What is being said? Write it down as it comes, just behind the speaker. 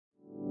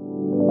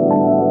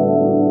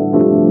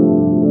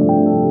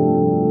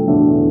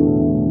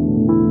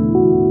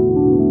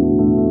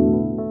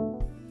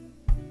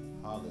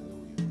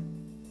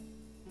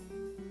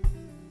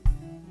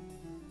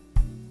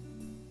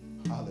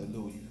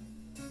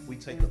we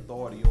take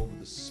authority over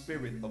the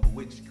spirit of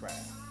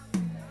witchcraft.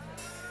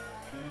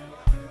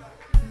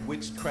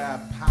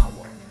 Witchcraft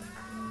power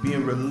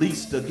being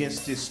released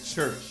against this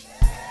church.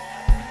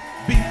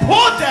 Be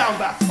pulled down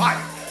by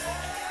fire.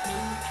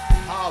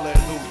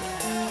 Hallelujah.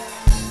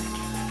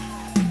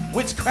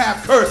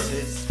 Witchcraft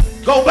curses,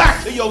 go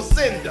back to your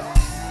sender.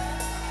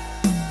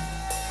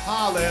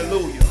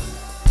 Hallelujah.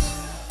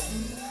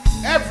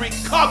 Every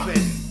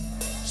coven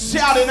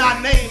shouting our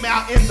name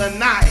out in the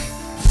night,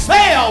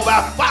 fail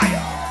by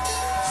fire.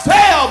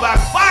 Fail by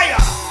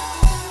fire.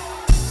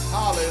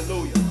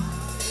 Hallelujah.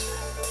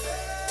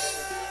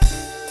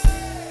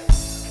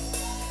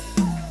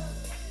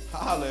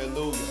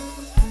 Hallelujah.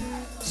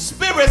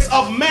 Spirits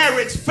of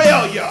marriage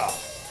failure,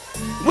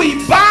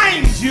 we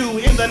bind you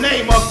in the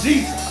name of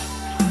Jesus.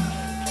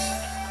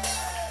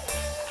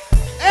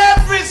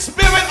 Every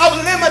spirit of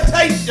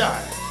limitation,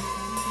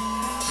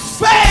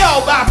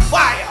 fail by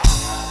fire.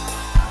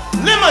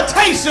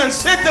 Limitation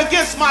sent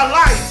against my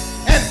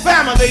life and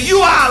family, you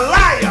are a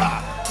liar.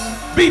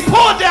 Be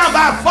pulled down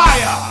by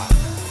fire.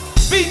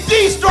 Be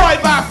destroyed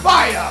by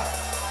fire.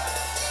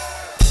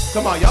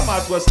 Come on, y'all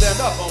might as well stand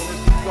up on this.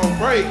 Gonna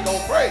pray,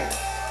 gonna pray.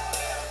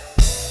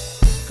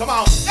 Come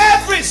on.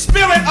 Every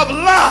spirit of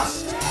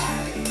lust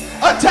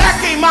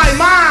attacking my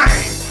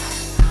mind,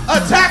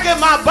 attacking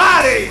my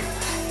body,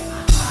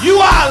 you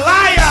are a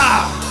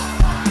liar.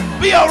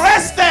 Be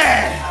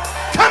arrested.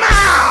 Come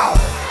out.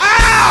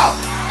 Out.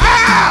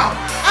 Out.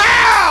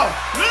 Out.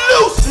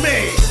 Loose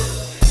me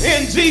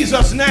in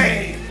Jesus'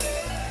 name.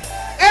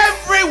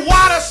 Every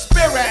water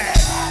spirit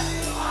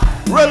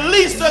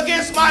released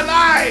against my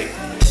life,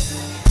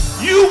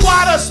 you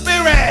water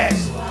spirit,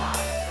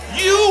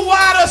 you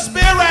water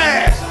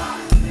spirit,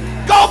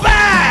 go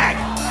back,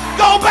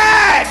 go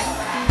back,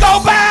 go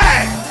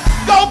back,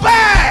 go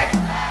back,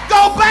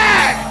 go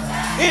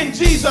back in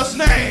Jesus'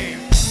 name.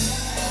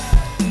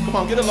 Come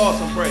on, get the Lord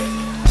some praise.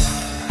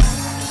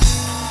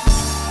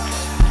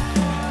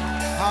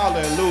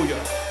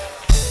 Hallelujah.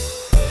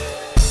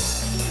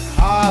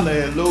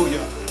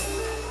 Hallelujah.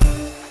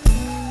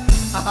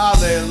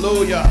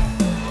 Hallelujah.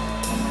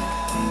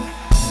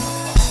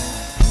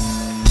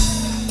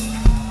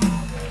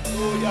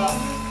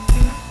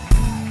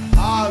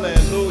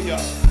 Hallelujah.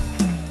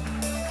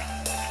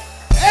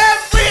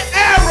 Every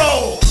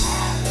arrow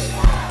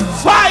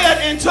fired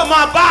into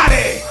my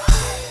body,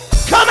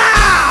 come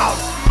out,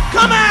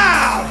 come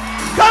out,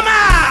 come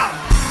out,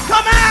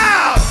 come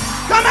out,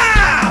 come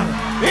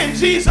out in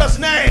Jesus'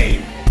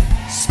 name.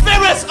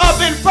 Spirits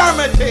of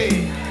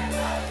infirmity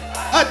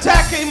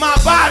attacking my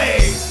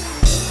body,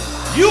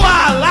 you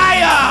are a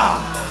liar.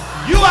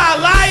 You are a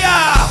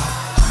liar.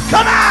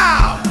 Come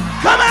out,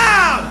 come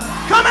out,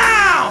 come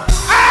out,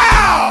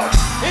 out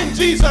in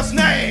Jesus'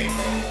 name.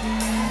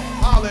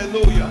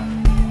 Hallelujah.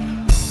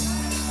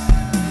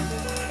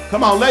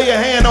 Come on, lay your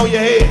hand on your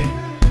head.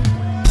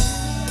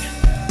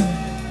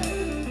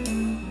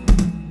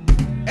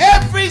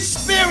 Every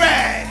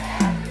spirit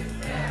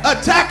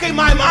attacking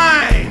my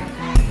mind,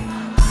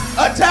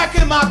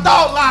 attacking my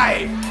thought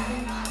life,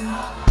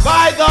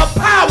 by the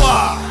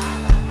power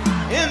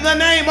in the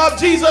name of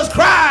Jesus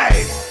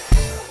Christ,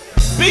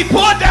 be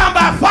poured down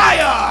by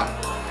fire.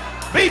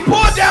 Be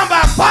poured down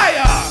by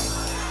fire.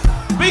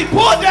 Be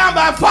poured down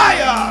by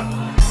fire.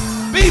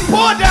 Be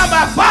poured down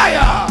by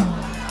fire.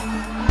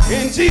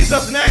 In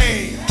Jesus'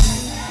 name.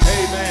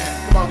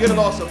 Amen. Come on, give the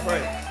Lord some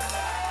praise.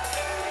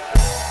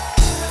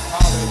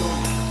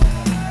 Hallelujah.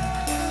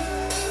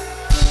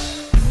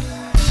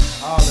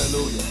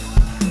 Hallelujah.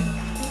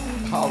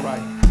 All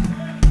right.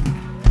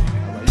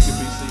 All right, you can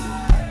be seated.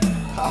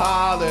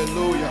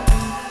 Hallelujah.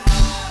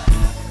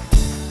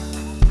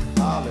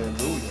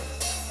 Hallelujah.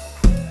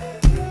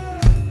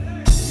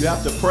 You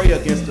have to pray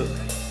against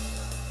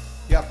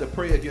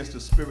the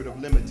spirit of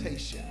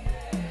limitation.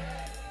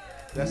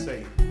 That's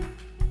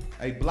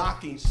a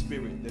blocking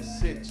spirit that's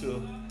sent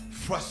to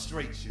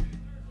frustrate you,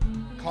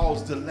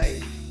 cause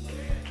delay,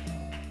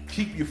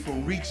 keep you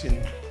from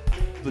reaching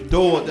the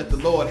door that the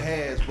Lord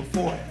has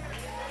before you.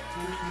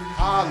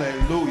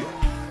 Hallelujah.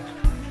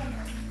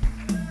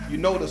 You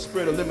know the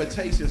spirit of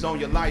limitations on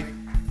your life.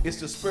 It's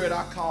the spirit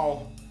I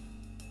call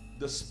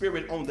the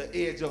spirit on the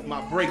edge of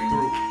my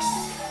breakthrough.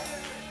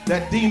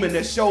 That demon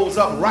that shows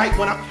up right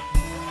when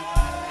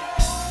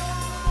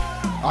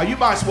you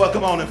might as well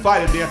come on and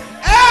fight it there.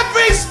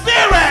 Every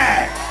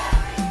spirit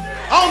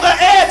on the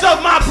edge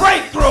of my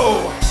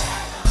breakthrough,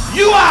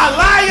 you are a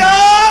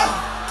liar.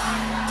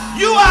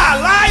 You are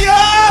a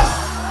liar.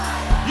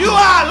 You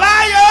are a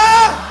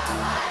liar.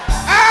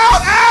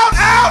 Out, out,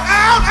 out,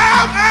 out,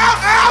 out, out,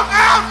 out,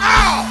 out,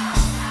 out.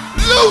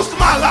 Loose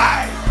my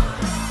life.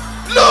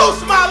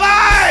 Loose my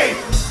life.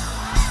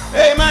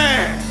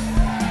 Amen.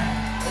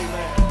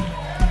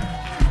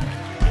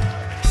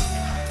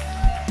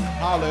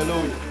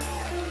 Hallelujah.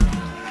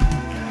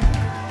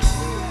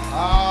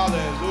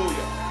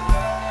 Hallelujah.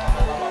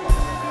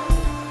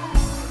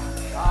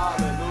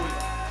 Hallelujah.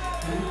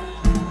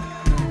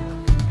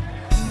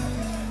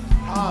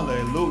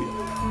 Hallelujah.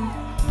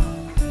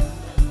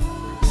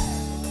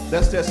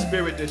 That's that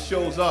spirit that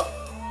shows up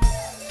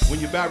When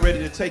you're about ready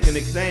to take an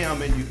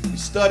exam and you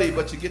study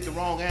but you get the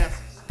wrong answers.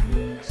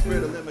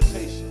 Spirit of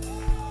limitation.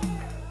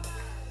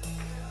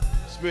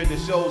 Spirit that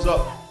shows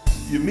up.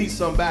 You meet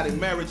somebody,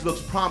 marriage looks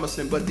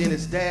promising, but then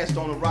it's dashed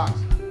on the rocks.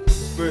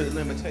 Spirit of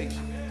limitation.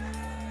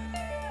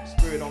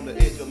 Spirit on the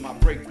edge of my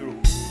breakthrough.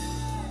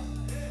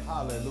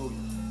 Hallelujah.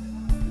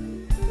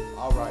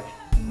 All right.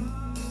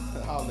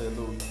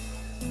 Hallelujah.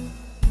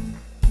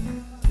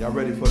 Y'all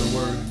ready for the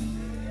word?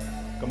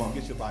 Come on,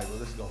 get your Bible.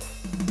 Let's go.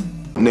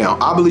 Now,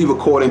 I believe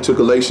according to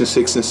Galatians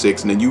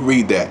 6:6, and then you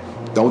read that.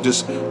 Don't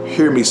just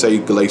hear me say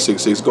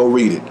Galatians 6:6. Go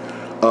read it.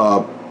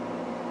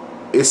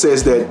 It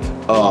says that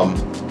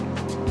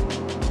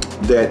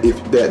that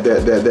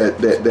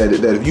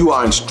if you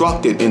are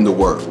instructed in the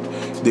word,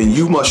 then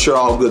you must share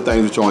all good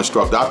things with your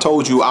instructor. I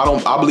told you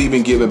I believe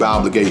in giving by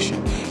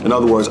obligation. In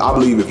other words, I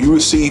believe if you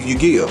receive, you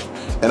give.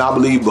 And I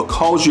believe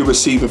because you're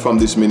receiving from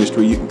this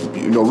ministry,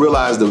 you know,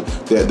 realize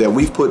that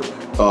we've put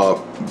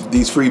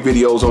these free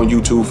videos on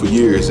YouTube for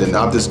years, and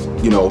I'm just,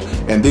 you know,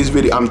 and this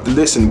video,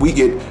 listen, we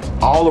get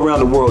all around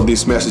the world,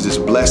 this message is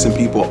blessing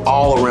people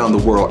all around the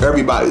world.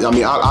 Everybody, I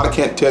mean, I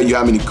can't tell you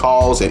how many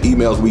calls and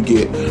emails we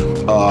get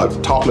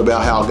talking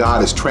about how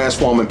God is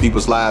transforming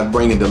people's lives,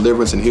 bringing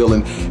deliverance and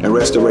healing and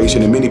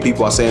restoration. And many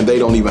people are saying they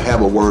don't even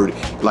have a word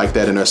like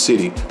that in their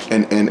city.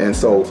 And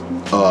so,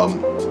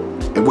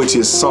 which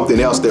is something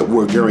else that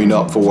we're gearing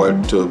up for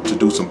to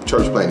do some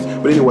church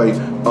planting. But anyway,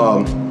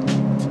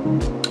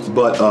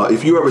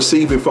 if you are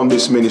receiving from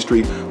this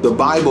ministry, the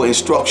Bible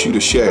instructs you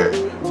to share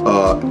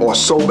or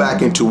sow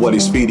back into what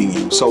is feeding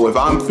you. So if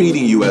I'm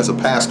feeding you as a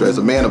pastor, as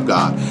a man of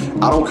God,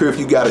 I don't care if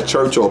you got a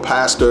church or a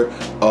pastor,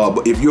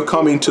 but if you're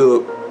coming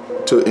to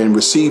and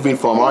receiving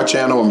from our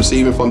channel and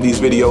receiving from these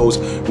videos,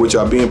 which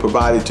are being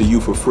provided to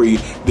you for free,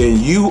 then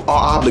you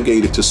are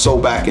obligated to sow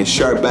back and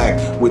share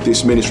back with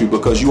this ministry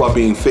because you are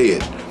being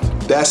fed.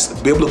 That's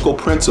the biblical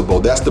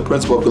principle. That's the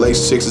principle of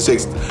Galatians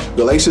 6:6.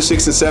 Galatians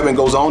 6:7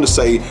 goes on to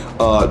say,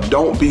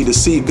 don't be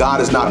deceived. God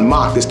is not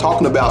mocked. It's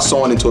talking about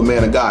sowing into a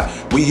man of God.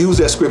 We use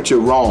that scripture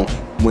wrong.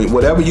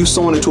 Whatever you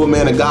sowing into a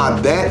man of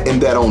God, that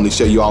and that only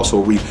shall you also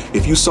reap.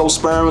 If you sow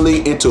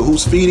sparingly into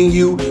who's feeding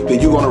you,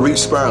 then you're going to reap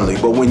sparingly.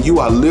 But when you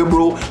are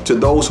liberal to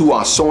those who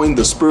are sowing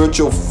the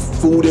spiritual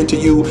food into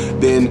you,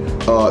 then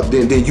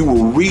you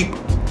will reap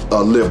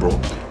liberal.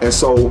 And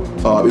so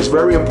it's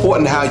very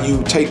important how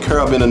you take care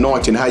of an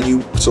anointing, how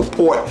you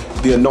support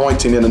the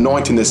anointing and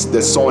anointing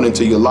that's sown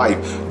into your life.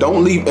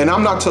 Don't leave, and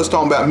I'm not just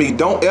talking about me,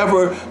 don't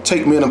ever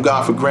take men of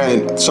God for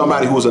granted.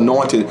 Somebody who is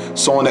anointed,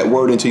 sowing that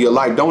word into your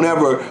life, don't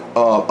ever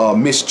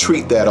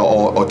mistreat that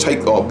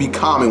or be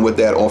common with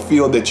that or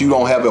feel that you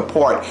don't have a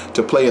part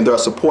to play in their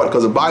support.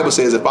 Because the Bible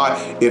says if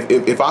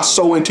I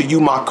sow into you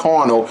my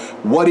carnal,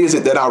 what is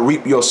it that I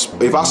reap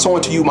if I sow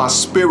into you my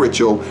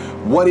spiritual,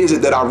 what is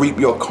it that I reap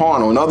your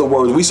carnal? In other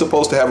words, we're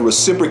supposed to have a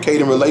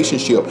reciprocating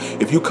relationship.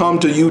 If you come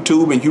to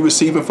YouTube and you're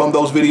receiving from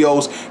those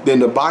videos, then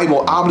the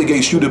Bible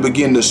obligates you to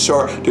begin to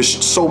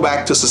sow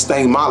back to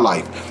sustain my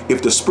life.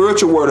 If the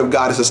spiritual word of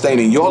God is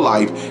sustaining your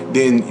life,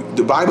 then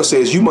the Bible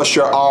says you must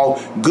share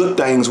all good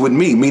things with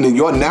me, meaning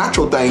your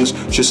natural things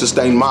should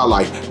sustain my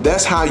life.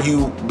 That's how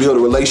you build a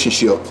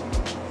relationship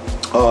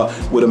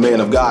with a man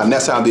of God, and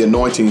that's how the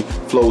anointing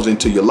flows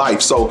into your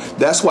life. So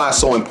that's why it's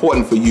so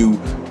important for you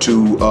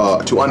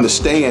to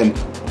understand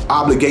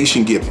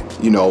obligation giving.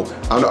 You know,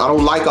 I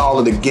don't like all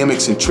of the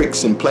gimmicks and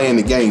tricks and playing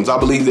the games. I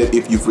believe that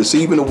if you're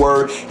receiving the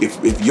word,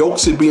 if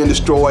yokes are being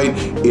destroyed,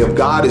 if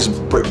God is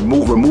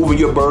removing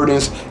your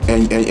burdens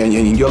and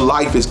your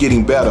life is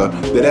getting better,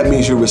 then that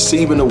means you're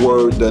receiving the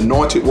word, the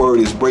anointed word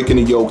is breaking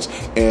the yokes,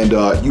 and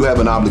you have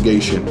an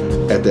obligation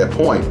at that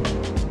point.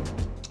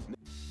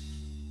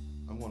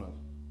 I want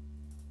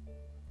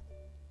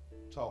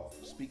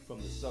to speak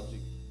from the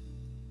subject,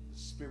 the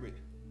spirit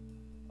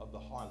of the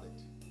harlot.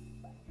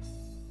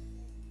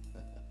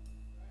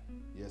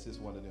 Yes, it's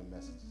one of them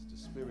messages, the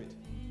spirit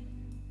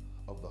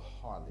of the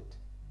harlot.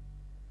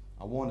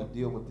 I want to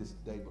deal with this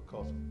today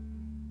because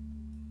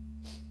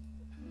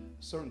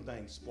certain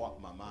things sparked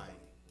my mind.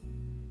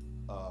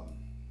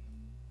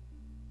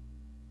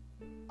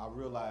 I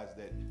realized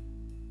that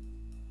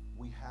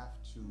we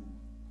have to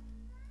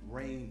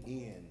rein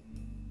in,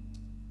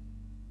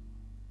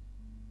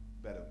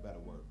 better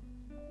word.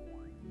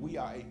 We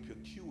are a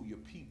peculiar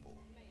people,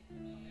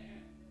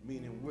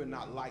 meaning we're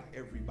not like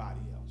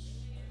everybody else.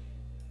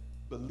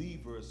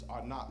 Believers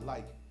are not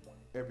like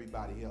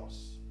everybody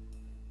else.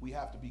 We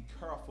have to be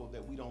careful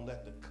that we don't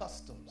let the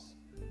customs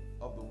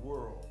of the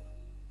world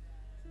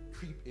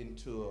creep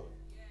into,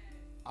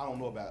 I don't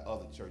know about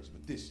other churches,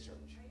 but this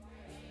church.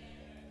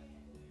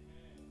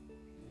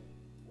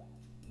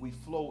 We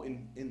flow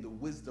in the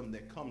wisdom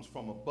that comes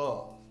from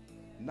above,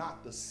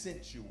 not the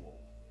sensual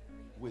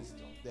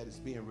wisdom that is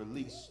being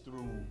released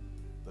through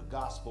the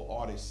gospel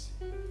artist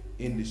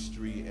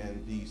industry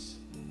and these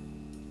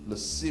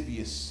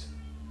lascivious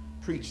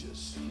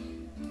preachers.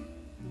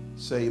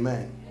 Say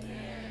amen.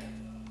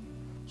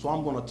 So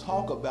I'm going to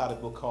talk about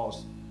it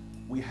because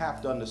we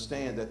have to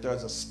understand that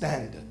there's a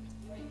standard.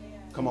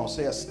 Come on,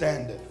 say a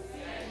standard.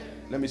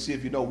 Let me see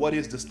if you know, what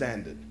is the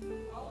standard?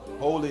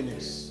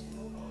 Holiness.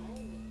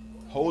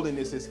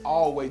 Holiness is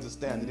always the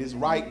standard. It's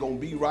right, gonna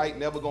be right,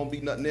 never gonna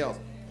be nothing else.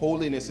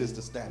 Holiness is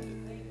the standard.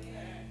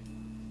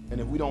 And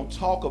if we don't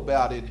talk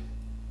about it,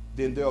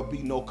 then there'll be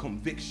no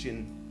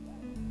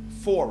conviction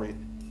for it.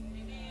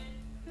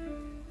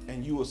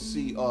 And you will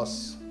see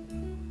us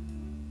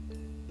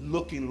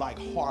looking like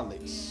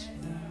harlots,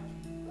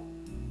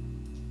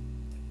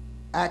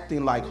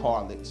 acting like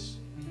harlots,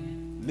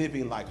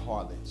 living like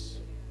harlots.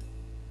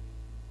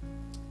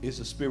 It's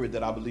a spirit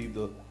that I believe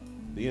the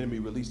enemy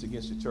released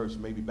against the church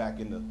maybe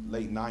back in the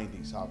late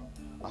 90s.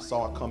 I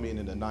saw it come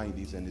in the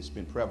 90s, and it's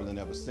been prevalent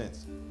ever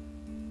since.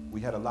 We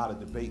had a lot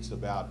of debates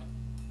about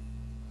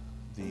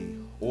the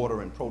order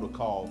and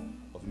protocol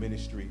of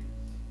ministry.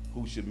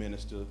 Who should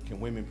minister? Can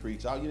women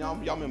preach? Y'all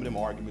remember them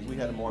arguments. We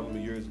had them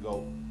arguments years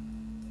ago.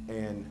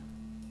 And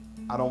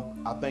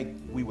I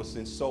think we was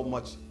in so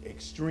much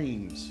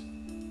extremes.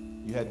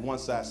 You had one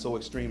side so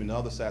extreme and the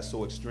other side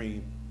so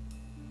extreme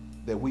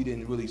that we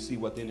didn't really see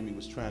what the enemy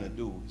was trying to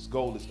do. His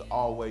goal is to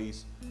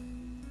always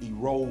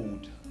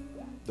erode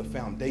the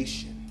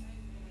foundation.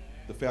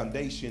 The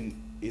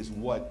foundation is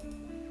what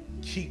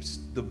keeps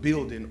the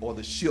building or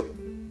the ship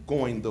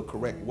going the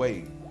correct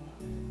way.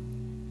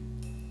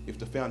 If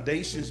the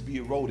foundations be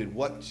eroded,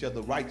 what shall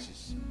the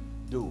righteous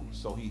do?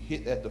 So he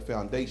hit at the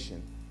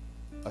foundation,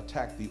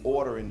 attacked the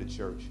order in the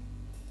church,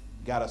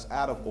 got us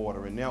out of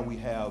order, and now we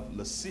have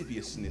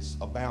lasciviousness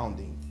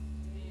abounding.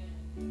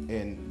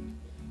 And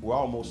we're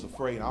almost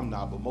afraid, I'm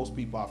not, but most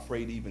people are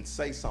afraid to even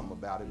say something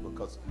about it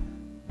because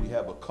we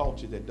have a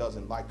culture that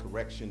doesn't like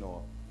correction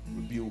or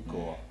rebuke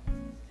or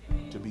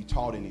to be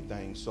taught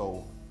anything.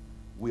 So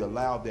we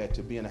allow that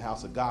to be in the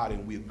house of God,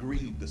 and we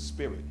grieve the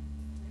Spirit.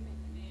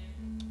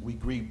 We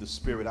grieve the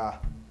Spirit. I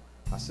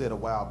said a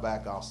while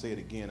back, I'll say it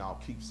again,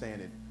 I'll keep saying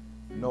it.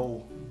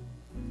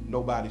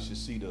 Nobody should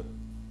see the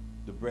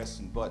breasts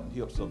and butt and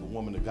hips of a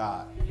woman of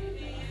God.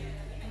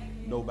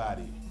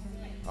 Nobody.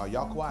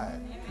 Y'all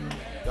quiet.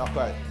 Y'all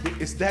quiet.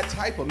 It's that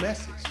type of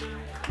message.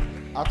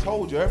 I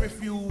told you, every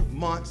few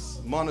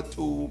months, month or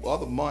two,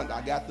 other month,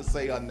 I got to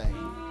say her name.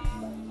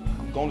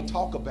 I'm going to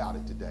talk about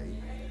it today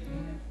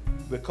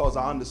because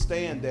I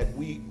understand that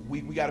we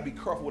got to be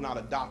careful not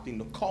adopting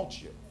the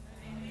culture.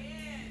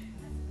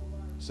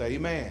 Say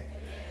amen.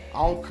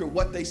 I don't care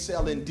what they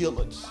sell in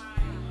dealers.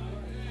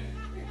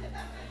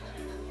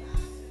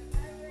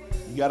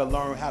 You got to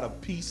learn how to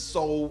piece,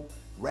 sew,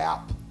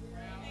 wrap,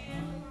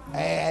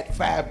 add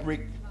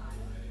fabric,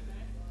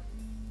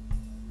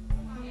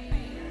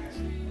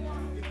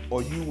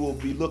 or you will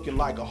be looking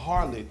like a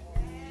harlot.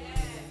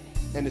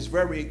 And it's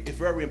very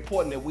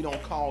important that we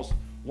don't cause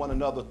one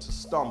another to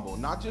stumble.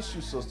 Not just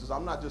you sisters.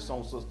 I'm not just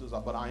on sisters,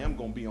 but I am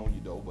going to be on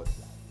you though.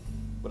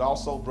 But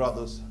also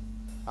brothers.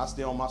 I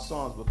stay on my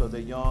sons because they're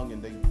young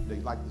and they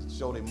like to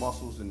show their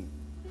muscles. And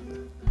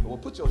well,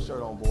 put your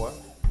shirt on, boy.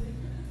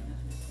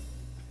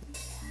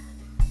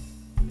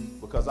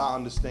 Because I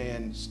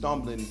understand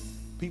stumbling.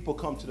 People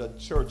come to the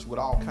church with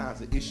all kinds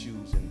of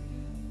issues and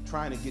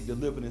trying to get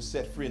delivered and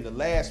set free. And the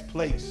last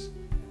place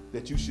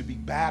that you should be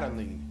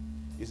battling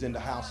is in the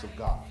house of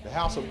God. The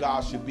house of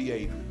God should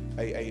be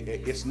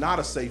it's not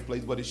a safe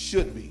place, but it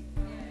should be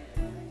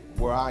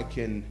where I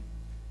can.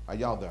 Are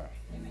y'all there?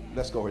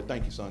 Let's go here.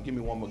 Thank you, son. Give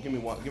me one more. Give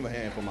me a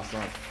hand for my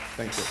son.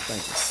 Thank you.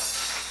 Thank you.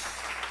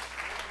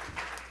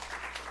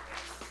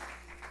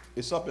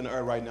 It's up in the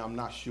air right now. I'm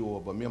not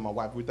sure, but me and my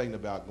wife, we're thinking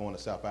about going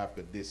to South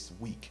Africa this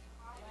week.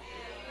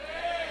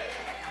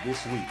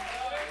 This week.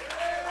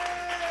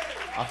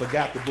 I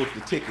forgot to book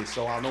the ticket,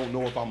 so I don't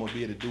know if I'm gonna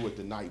be able to do it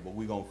tonight, but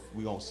we're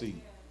gonna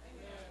see.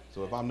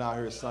 So if I'm not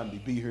here Sunday,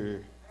 be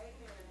here.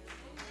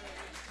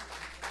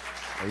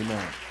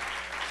 Amen.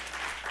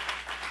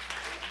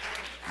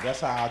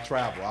 That's how I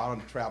travel. I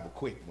don't travel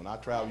quick. When I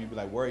travel, you be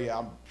like, where are you?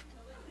 I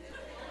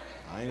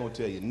ain't gonna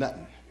tell you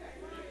nothing.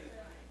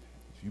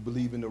 If you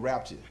believe in the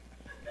rapture,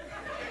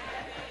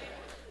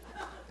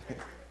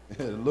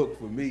 look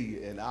for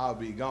me and I'll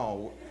be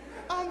gone.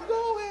 I'm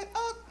going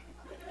up.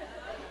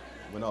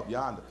 Went up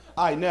yonder.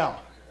 All right,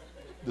 now,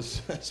 the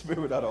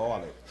spirit of the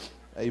harlot.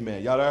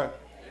 Amen. Y'all there?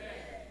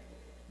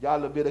 Y'all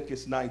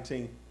Leviticus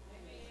 19.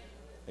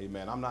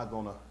 Amen. I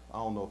don't know if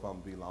I'm gonna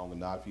be long or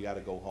not. If you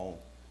gotta go home,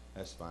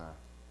 that's fine.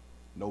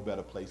 No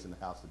better place in the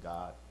house of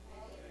God.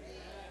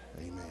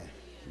 Amen.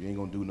 You ain't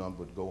gonna do nothing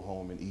but go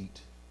home and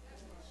eat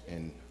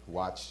and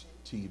watch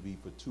TV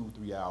for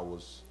 2-3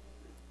 hours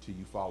till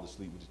you fall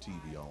asleep with the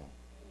TV on.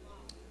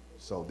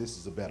 So this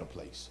is a better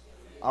place.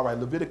 All right,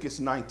 Leviticus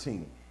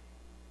 19.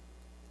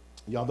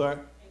 Y'all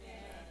there?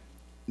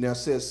 Now it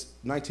says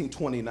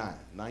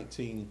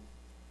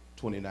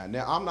 1929.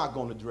 Now I'm not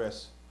gonna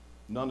address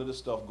none of the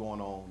stuff going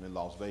on in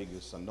Las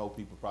Vegas. I know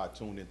people probably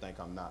tuned in and think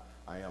I'm not.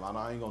 I am.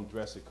 I ain't gonna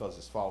address it because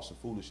it's false and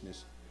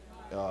foolishness.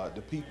 There are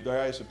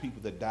some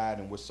people that died,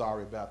 and we're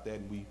sorry about that,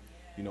 and we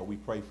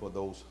pray for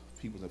those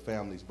people and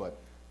families. But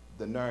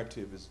the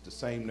narrative is the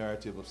same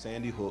narrative of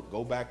Sandy Hook.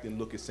 Go back and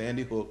look at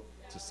Sandy Hook.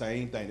 It's the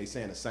same thing. They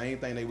saying the same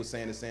thing they were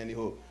saying to Sandy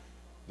Hook.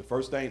 The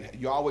first thing,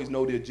 you always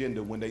know the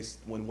agenda when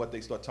what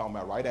they start talking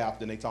about right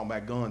after, and they talking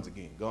about guns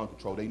again, gun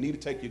control. They need to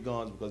take your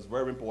guns because it's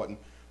very important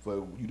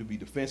for you to be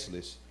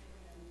defenseless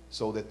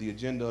so that the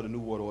agenda of the New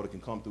World Order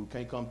can come through.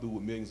 Can't come through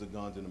with millions of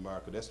guns in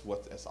America. That's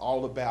what that's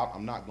all about.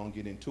 I'm not going to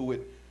get into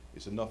it.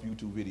 It's enough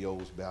YouTube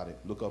videos about it.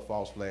 Look up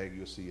false flag,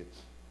 you'll see it.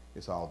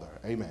 It's all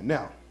there. Amen.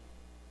 Now,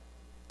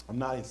 I'm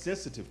not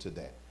insensitive to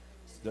that.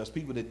 There's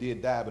people that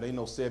did die, but ain't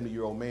no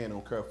 70-year-old man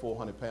don't carry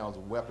 400 pounds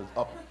of weapons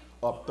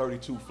up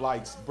 32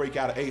 flights, break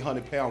out an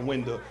 800-pound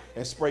window,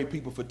 and spray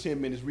people for 10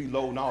 minutes,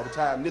 reloading all the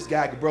time. And this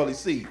guy could barely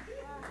see.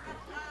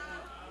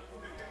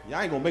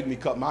 Y'all ain't gonna make me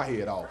cut my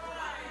head off.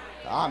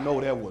 I know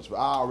that was. I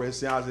already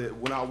said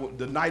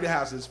the night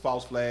house is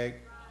false flag.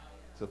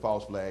 It's a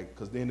false flag.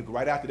 Because then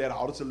right after that,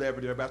 all the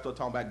celebrity, everybody started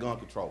talking about gun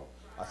control.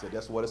 I said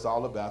that's what it's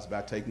all about. It's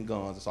about taking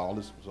guns. It's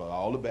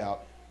all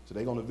about. So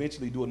they're gonna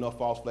eventually do enough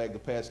false flag to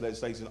pass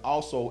legislation.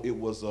 Also, it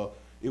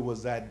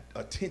was that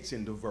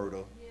attention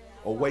diverter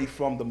away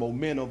from the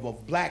momentum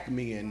of black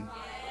men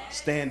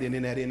standing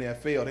in that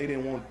NFL. They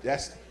didn't want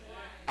that's.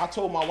 I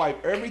told my wife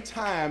every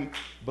time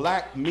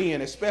black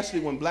men, especially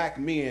when black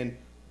men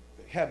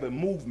have a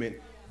movement,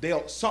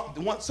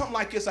 something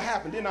like this will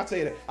happen. Didn't I tell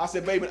you that? I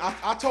said, baby,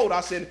 I told her,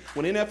 I said,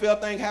 when the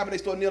NFL thing happened, they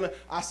start kneeling.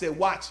 I said,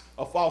 watch,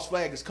 a false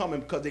flag is coming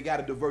because they got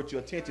to divert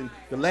your attention.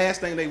 The last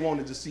thing they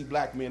wanted to see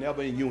black men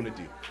ever in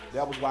unity.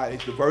 That was why they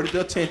diverted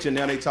the attention.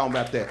 Now they talking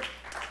about that.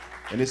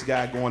 And this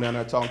guy going down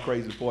there talking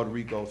crazy to Puerto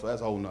Rico, so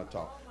that's a whole nother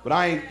talk. But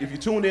if you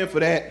tuned in for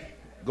that,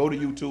 go to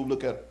YouTube,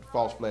 look at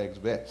false flags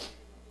back.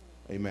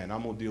 Amen.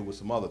 I'm going to deal with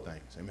some other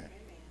things. Amen.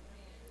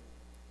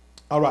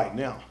 All right,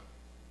 now,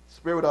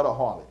 spirit of the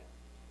harlot.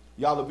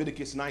 Y'all,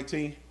 Leviticus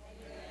 19.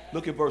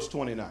 Look at verse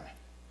 29.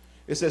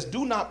 It says,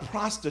 do not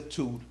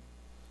prostitute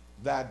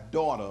thy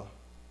daughter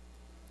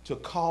to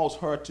cause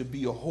her to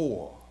be a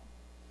whore.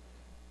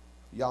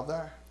 Y'all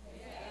there?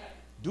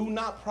 Do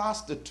not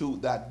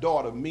prostitute thy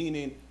daughter,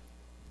 meaning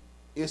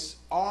it's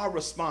our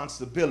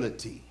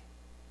responsibility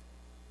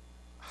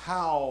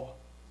how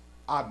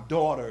our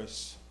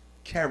daughters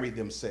carry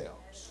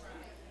themselves.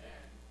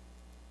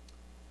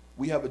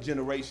 We have a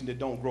generation that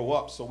don't grow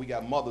up, so we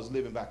got mothers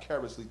living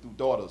vicariously through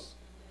daughters.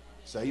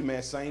 So,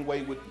 amen, same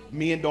way with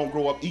men don't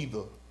grow up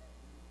either.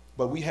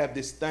 But we have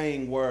this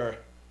thing where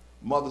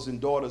mothers and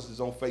daughters is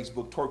on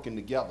Facebook twerking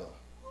together.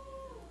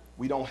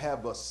 We don't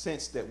have a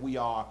sense that we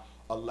are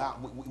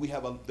allowed. We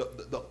have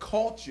the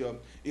culture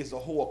is a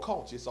whore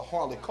culture. It's a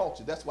harlot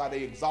culture. That's why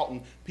they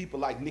exalting people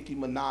like Nicki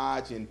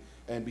Minaj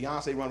and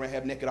Beyonce run around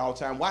half naked all the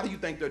time. Why do you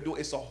think they're doing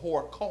it? It's a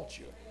whore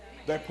culture.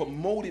 They're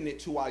promoting it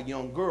to our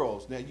young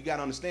girls. Now, you got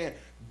to understand,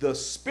 the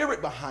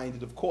spirit behind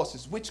it, of course,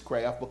 is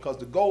witchcraft, because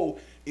the goal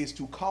is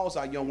to cause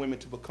our young women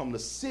to become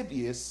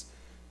lascivious,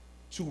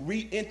 to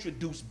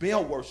reintroduce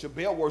Baal worship.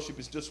 Baal worship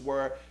is just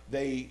where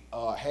they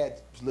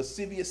had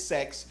lascivious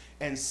sex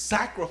and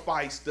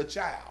sacrificed the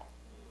child.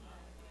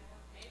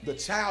 The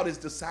child is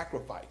the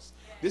sacrifice.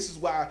 This is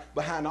why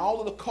behind all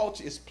of the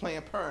culture is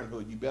Planned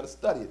Parenthood. You better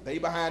study it. They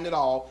behind it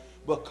all,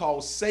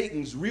 because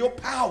Satan's real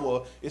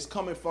power is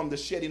coming from the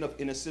shedding of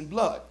innocent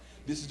blood.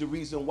 This is the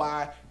reason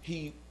why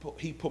he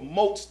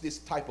promotes this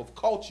type of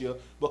culture,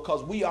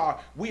 because we are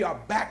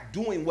back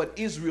doing what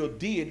Israel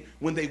did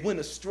when they went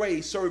astray,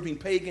 serving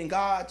pagan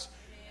gods.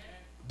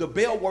 The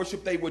Baal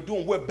worship they were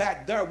doing, we're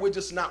back there.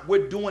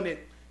 We're doing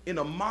it in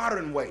a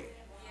modern way,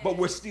 but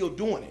we're still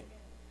doing it.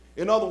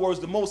 In other words,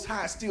 the Most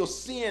High is still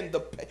seeing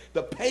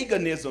the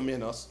paganism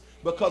in us,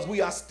 because we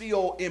are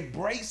still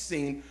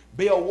embracing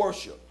Baal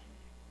worship.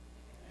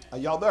 Are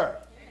y'all there?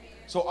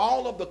 So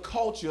all of the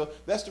culture,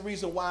 that's the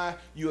reason why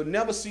you'll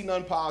never see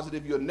none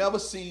positive. You'll never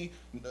see,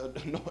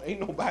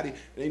 ain't nobody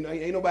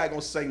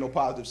gonna sing no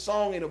positive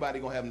song. Ain't nobody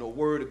gonna have no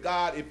word of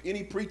God. If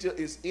any preacher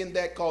is in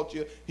that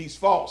culture, he's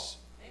false.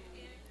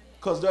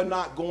 Because they're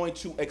not going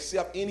to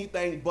accept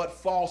anything but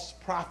false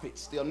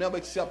prophets. They'll never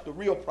accept the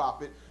real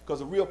prophet,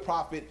 because the real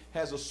prophet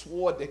has a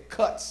sword that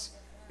cuts.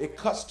 It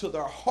cuts to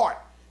their heart.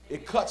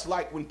 It cuts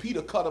like when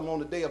Peter cut them on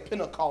the day of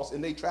Pentecost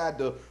and they tried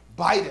to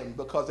bite him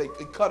because it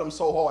cut him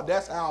so hard.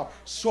 That's how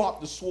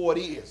sharp the sword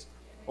is.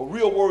 A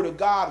real word of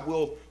God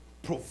will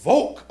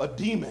provoke a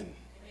demon.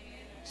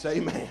 Say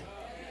amen.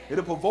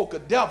 It'll provoke a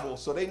devil.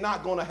 So they're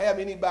not going to have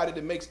anybody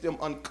that makes them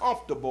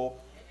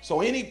uncomfortable.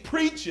 So any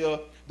preacher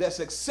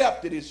that's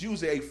accepted is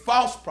usually a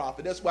false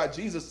prophet. That's why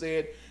Jesus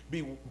said,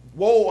 be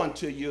woe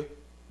unto you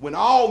when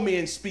all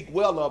men speak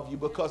well of you,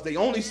 because they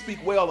only speak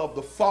well of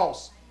the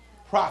false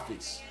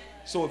prophets.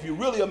 So if you're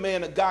really a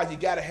man of God, you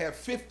got to have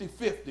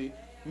 50-50,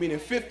 meaning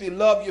 50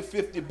 love you,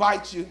 50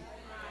 bite you,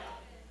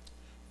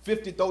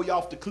 50 throw you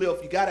off the cliff.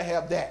 You got to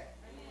have that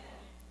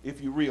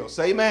if you're real.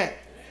 Say amen. Amen.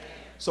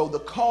 So the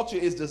culture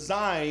is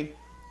designed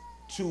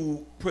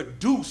to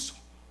produce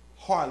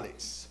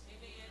harlots.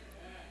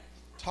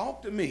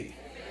 Talk to me.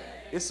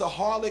 It's a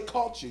harlot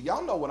culture.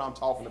 Y'all know what I'm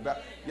talking about.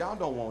 Y'all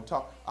don't want to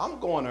talk.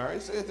 I'm going there.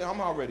 I'm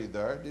already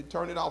there. They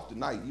turn it off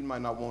tonight. You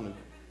might not want to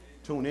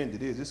tune into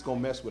this. It's going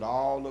to mess with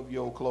all of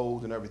your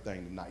clothes and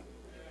everything tonight.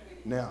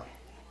 Now,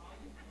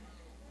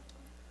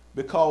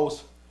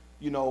 because,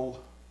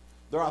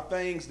 There are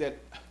things that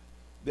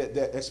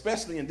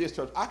especially in this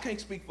church, I can't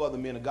speak for other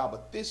men of God,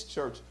 but this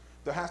church,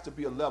 there has to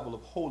be a level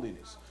of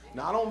holiness.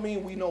 Now, I don't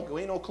mean we ain't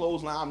no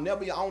clothesline.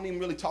 I don't even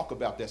really talk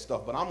about that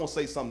stuff, but I'm going to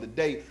say something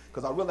today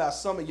because I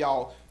realize some of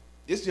y'all,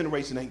 this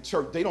generation ain't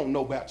church. They don't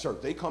know about church.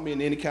 They come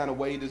in any kind of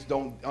way, just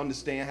don't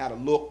understand how to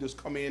look, just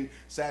come in,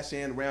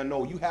 sashaying around.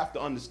 No, you have to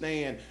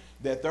understand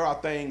that there are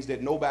things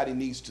that nobody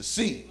needs to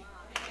see.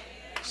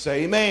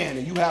 Say amen.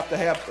 And you have to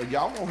have,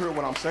 y'all don't hear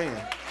what I'm saying.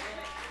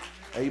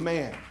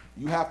 Amen.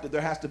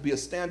 There has to be a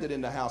standard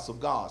in the house of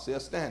God. Say a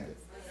standard.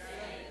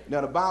 Now,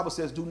 the Bible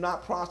says, do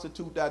not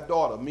prostitute thy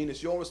daughter. I mean,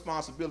 it's your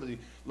responsibility.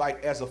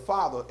 Like as a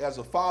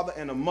father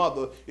and a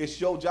mother, it's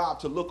your job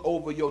to look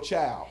over your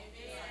child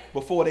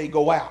before they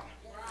go out.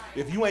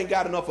 If you ain't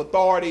got enough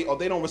authority or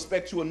they don't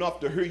respect you enough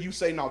to hear you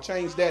say, now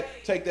change that,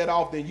 take that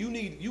off, then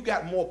you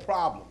got more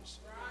problems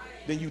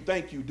than you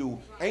think you do.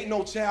 Ain't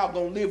no child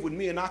gonna live with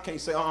me and I can't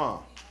say,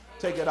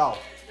 take it off.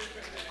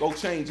 Go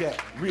change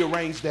that,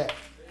 rearrange that.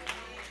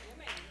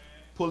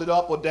 Pull it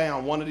up or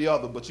down, one or the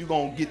other, but you're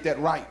gonna get that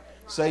right.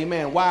 Say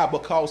amen. Why?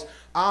 Because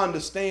I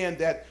understand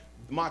that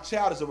my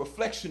child is a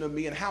reflection of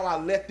me, and how I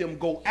let them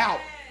go out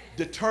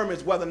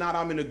determines whether or not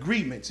I'm in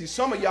agreement. See,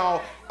 some of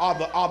y'all are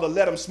the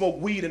let them smoke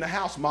weed in the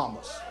house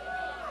mamas.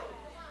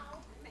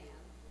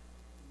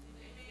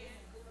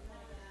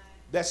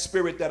 That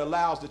spirit that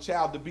allows the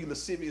child to be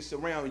lascivious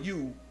around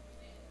you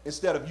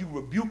instead of you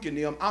rebuking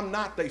them. I'm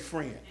not their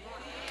friend.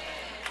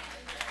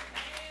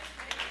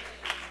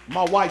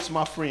 My wife's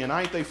my friend.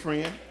 I ain't their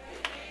friend.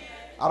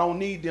 I don't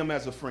need them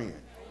as a friend.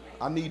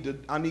 I need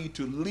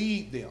to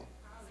lead them.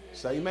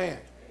 Say amen.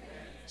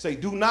 Say,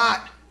 do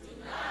not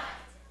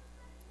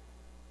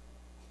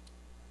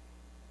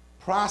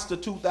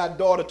prostitute thy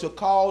daughter to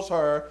cause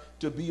her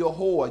to be a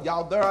whore.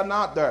 Y'all there or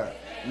not there?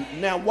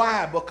 Now,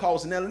 why?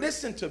 Because, now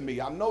listen to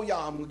me. I know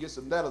y'all, I'm going to get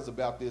some letters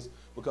about this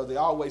because they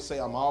always say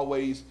I'm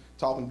always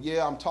talking.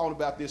 Yeah, I'm talking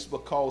about this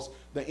because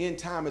the end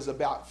time is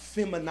about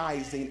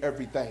feminizing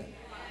everything.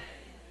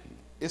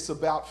 It's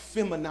about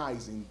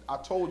feminizing. I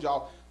told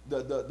y'all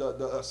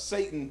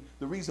Satan,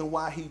 the reason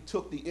why he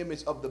took the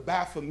image of the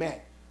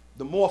Baphomet,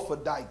 the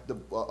Morphodite,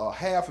 the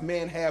half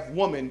man, half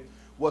woman,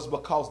 was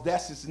because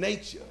that's his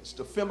nature. It's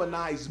to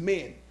feminize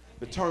men,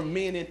 to turn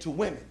men into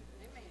women.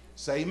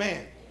 Say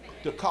amen.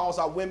 To cause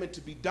our women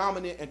to be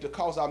dominant and to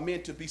cause our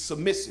men to be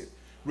submissive.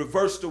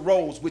 Reverse the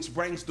roles, which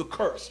brings the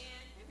curse.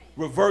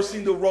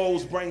 Reversing the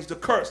roles brings the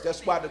curse.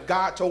 That's why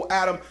God told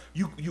Adam,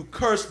 you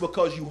curse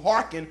because you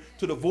hearken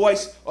to the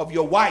voice of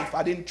your wife.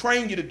 I didn't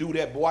train you to do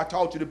that, boy. I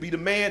taught you to be the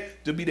man,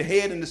 to be the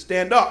head, and to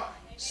stand up.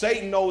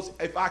 Satan knows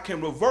if I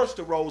can reverse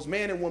the roles,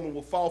 man and woman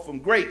will fall from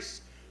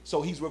grace.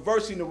 So he's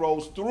reversing the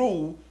roles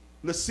through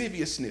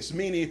lasciviousness,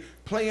 meaning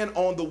playing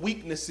on the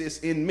weaknesses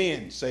in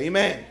men. Say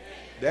amen. Amen.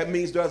 That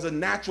means there's a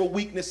natural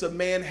weakness a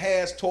man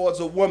has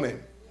towards a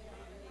woman.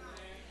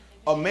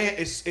 A man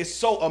is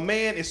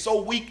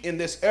so weak in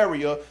this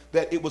area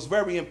that it was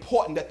very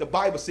important that the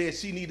Bible says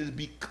she needed to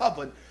be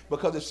covered,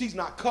 because if she's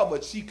not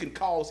covered, she can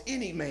cause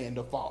any man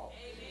to fall.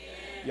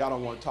 Y'all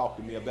don't want to talk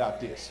to me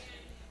about this.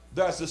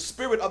 There's the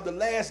spirit of the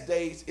last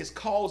days is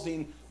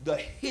causing the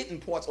hidden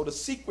parts or the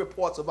secret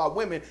parts of our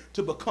women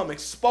to become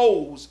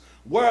exposed,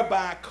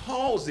 whereby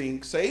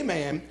causing, say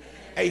amen,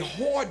 a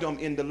whoredom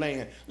in the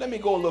land. Let me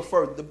go a little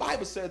further. The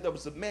Bible says there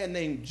was a man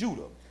named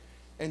Judah,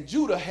 and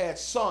Judah had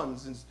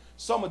sons, and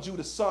some of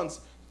Judah's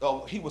sons,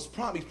 one of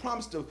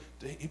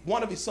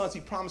his sons, he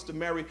promised to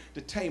marry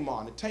to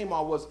Tamar. And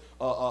Tamar was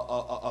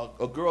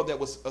a girl that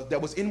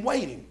was in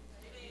waiting.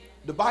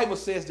 The Bible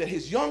says that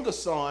his younger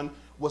son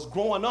was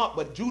growing up,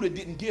 but Judah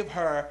didn't give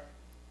her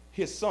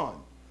his son.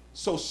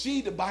 So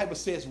she, the Bible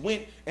says,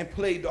 went and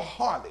played the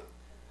harlot.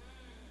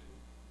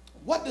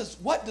 What is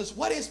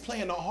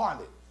playing the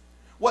harlot?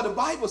 Well, the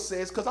Bible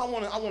says, because I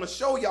want to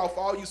show y'all,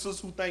 for all you sisters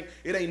who think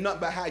it ain't nothing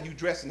about how you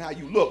dress and how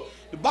you look.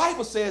 The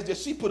Bible says that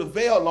she put a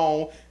veil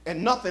on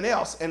and nothing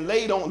else, and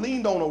leaned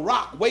on a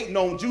rock, waiting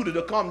on Judah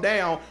to come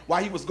down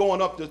while he was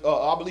going up to,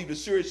 I believe, the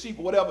shear sheep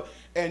or whatever.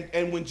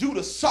 And when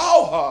Judah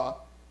saw her,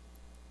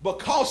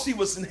 because she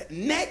was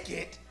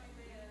naked,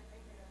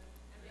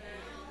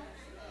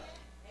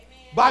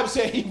 Bible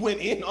said he went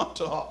in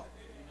unto her,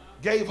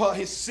 gave her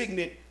his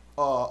signet,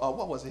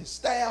 what was it, his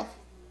staff?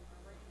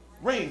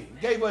 Ring.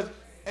 Gave her,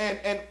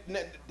 and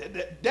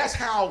that's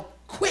how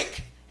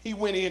quick he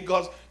went in,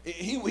 because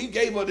he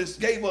gave her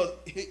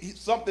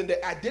something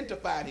that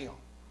identified him.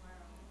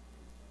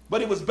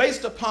 But it was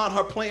based upon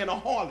her playing a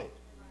harlot.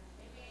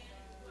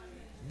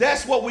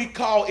 That's what we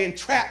call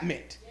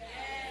entrapment.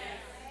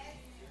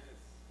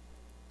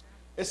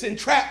 It's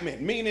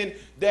entrapment, meaning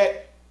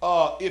that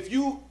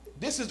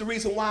this is the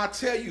reason why I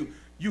tell you,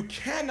 you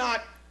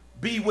cannot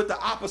be with the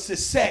opposite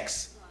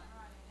sex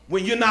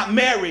when you're not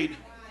married,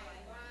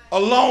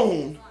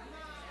 alone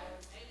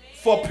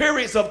for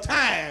periods of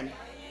time,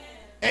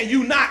 and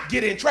you not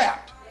get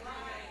entrapped.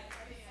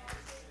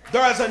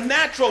 There is a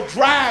natural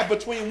drive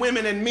between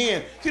women and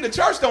men. See, the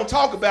church don't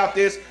talk about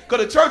this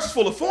because the church is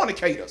full of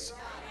fornicators.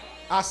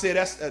 I said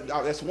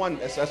that's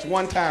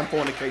one time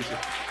fornication.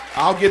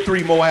 I'll get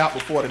 3 more out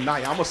before the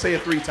night. I'm going to say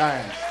it 3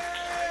 times.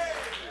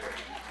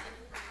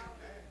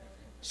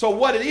 So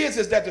what it is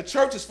that the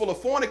church is full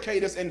of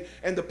fornicators, and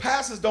the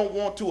pastors don't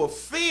want to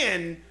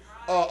offend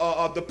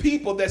the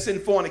people that's in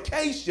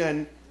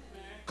fornication,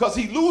 because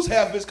he lose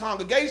half of his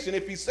congregation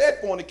if he said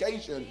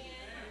fornication.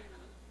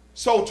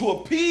 So to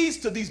appease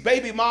to these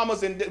baby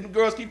mamas and the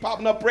girls keep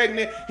popping up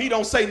pregnant, he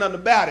don't say nothing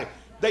about it.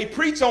 They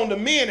preach on the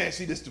men, and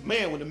see, this the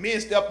man, when the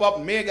men step up,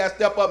 the men got to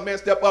step up, men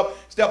step up,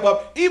 step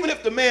up. Even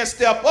if the man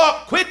step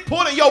up, quit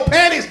pulling your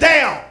panties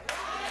down.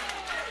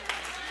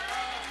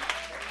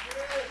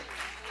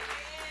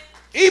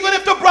 Even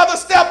if the brother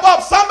step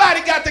up,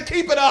 somebody got to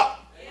keep it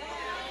up.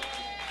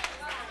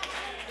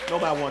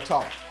 Nobody want to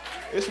talk.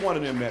 It's one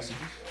of them messages.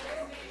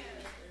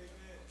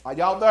 Are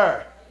y'all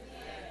there?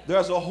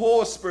 There's a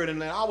whore spirit in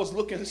there. I was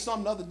looking at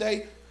something the other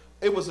day.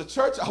 It was a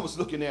church I was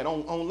looking at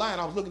online.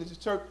 I was looking at this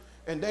church,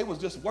 and they was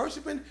just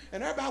worshiping,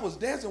 and everybody was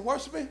dancing,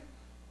 worshiping.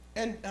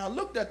 And I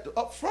looked at the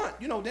up front,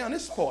 down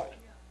this part.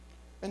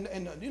 And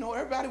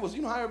everybody was,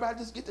 how everybody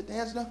just get to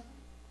dance now.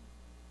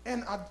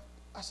 And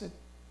I said,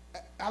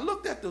 I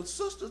looked at the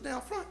sisters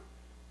down front,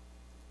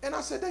 and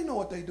I said, they know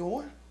what they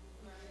doing.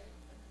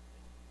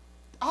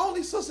 All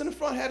these sisters in the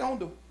front had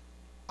on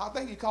I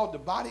think he called the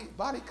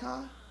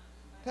bodycon.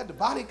 Had the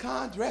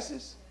bodycon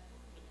dresses,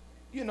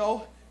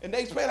 and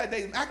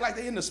they act like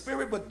they in the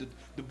spirit, but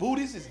the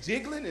booties is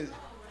jiggling, and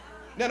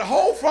then the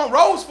whole front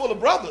row's full of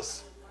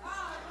brothers.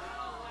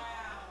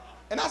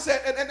 And I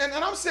said,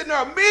 and I'm sitting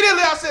there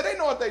immediately. I said, they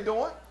know what they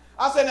doing.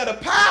 I said, now the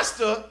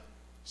pastor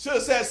should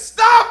have said,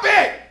 stop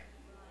it.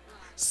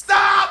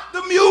 Stop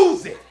the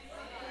music.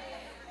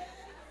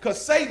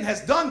 Because Satan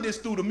has done this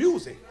through the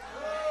music.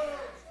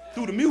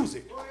 Through the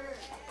music.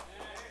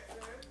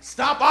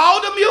 Stop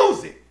all the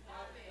music.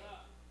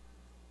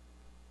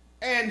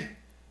 And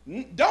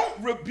don't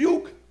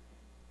rebuke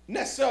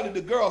necessarily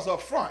the girls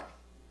up front.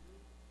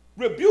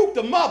 Rebuke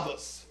the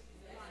mothers.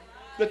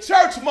 The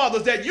church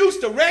mothers that used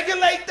to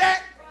regulate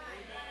that.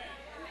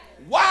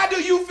 Why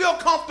do you feel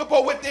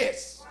comfortable with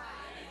this?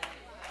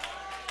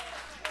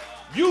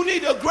 You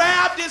need to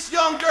grab this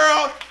young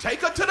girl,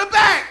 take her to the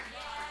back,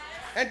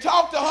 and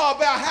talk to her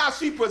about how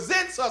she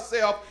presents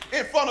herself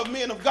in front of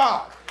men of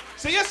God.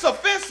 See, it's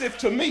offensive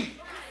to me.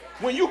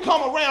 When you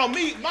come around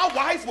me, my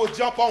wife will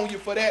jump on you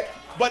for that,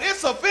 but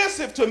it's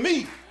offensive to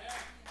me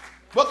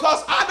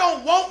because I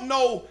don't want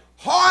no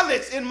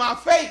harlots in my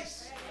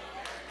face.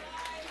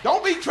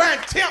 Don't be trying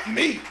to tempt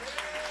me.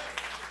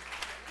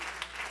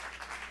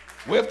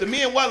 Well, if the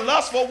men wasn't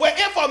lustful, well,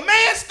 if a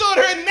man stood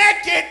here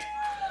naked,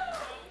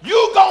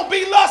 you gonna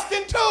be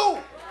lusting too.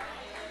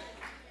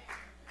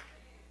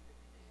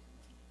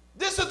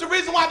 This is the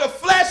reason why the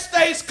flesh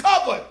stays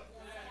covered.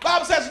 The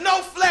Bible says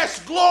no flesh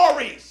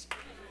glories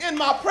in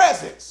my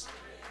presence.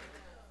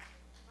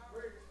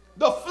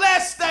 The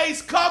flesh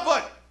stays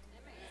covered.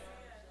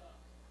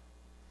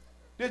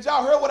 Did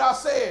y'all hear what I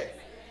said?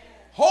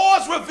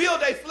 Whores reveal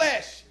their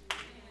flesh.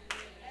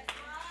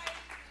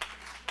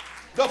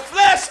 The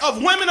flesh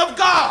of women of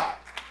God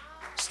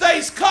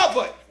stays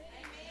covered.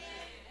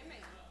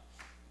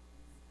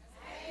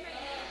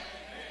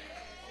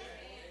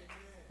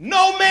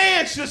 No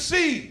man should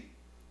see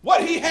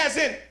what he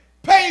hasn't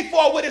paid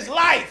for with his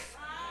life.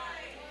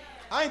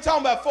 I ain't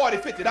talking about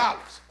 $40, $50. I'm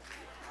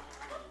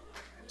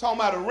talking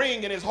about a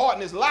ring in his heart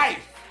and his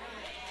life.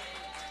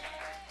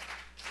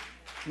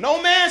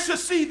 No man should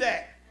see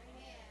that.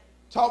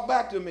 Talk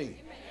back to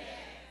me.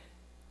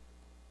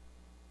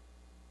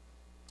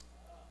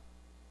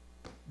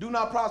 Do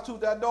not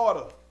prostitute that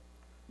daughter.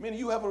 Meaning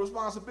you have a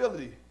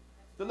responsibility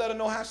to let her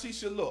know how she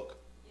should look.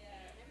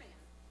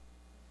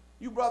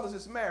 You brothers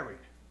that's married,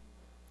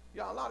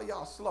 y'all, a lot of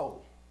y'all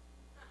slow.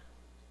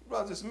 You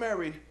brothers that's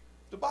married,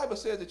 the Bible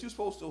says that you're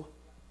supposed to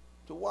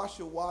wash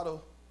your water,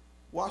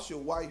 wash your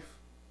wife,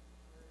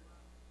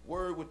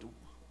 word with the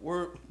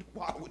word,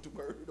 water with the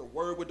word, or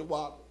word with the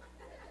water.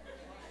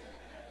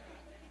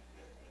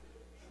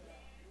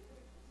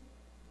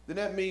 Then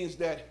that means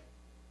that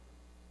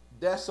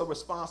that's a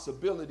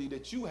responsibility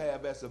that you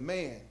have as a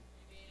man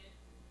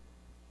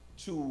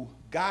to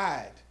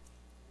guide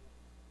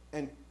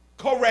and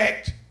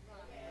correct.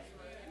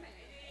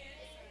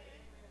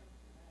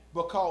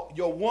 Because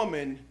your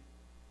woman,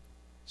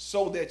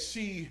 so that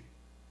she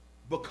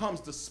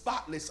becomes the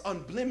spotless,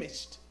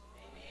 unblemished,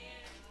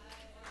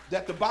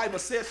 that the Bible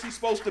says she's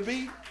supposed to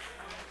be.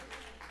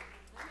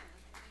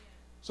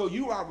 So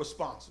you are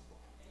responsible.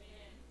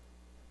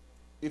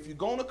 If you're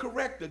going to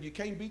correct her, you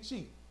can't be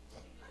cheap.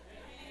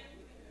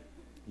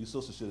 Your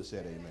sister should have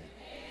said amen.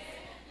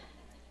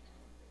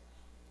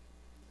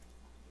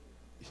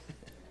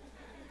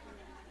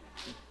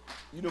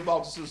 You done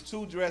bought your sister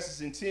 2 dresses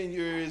in 10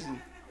 years,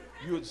 and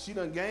she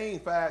done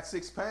gained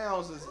 5-6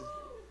 pounds,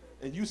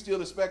 and you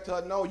still expect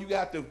her? No, you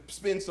got to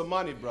spend some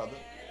money, brother.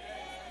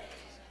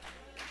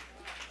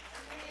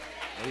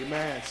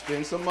 Amen.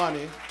 Spend some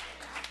money.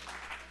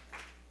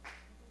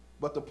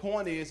 But the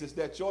point is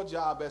that your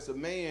job as a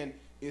man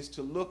is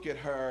to look at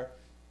her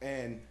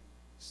and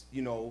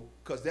you know,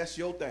 because that's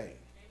your thing.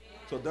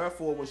 So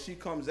therefore, when she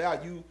comes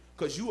out,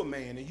 because you a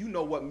man and you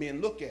know what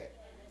men look at.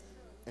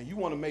 And you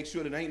want to make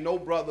sure that ain't no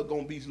brother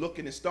going to be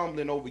looking and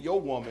stumbling over your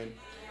woman,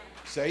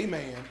 say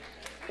amen,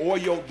 or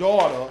your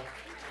daughter.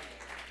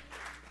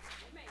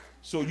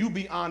 So you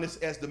be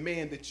honest as the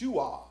man that you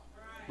are,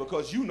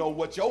 because you know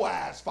what your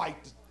eyes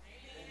fight.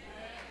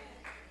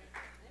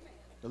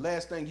 The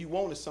last thing you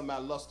want is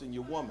somebody lusting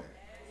your woman.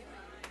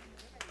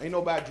 Ain't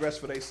nobody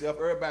dressed for themselves.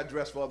 Everybody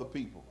dressed for other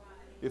people.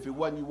 If it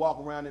wasn't, you walk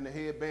around in a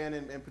headband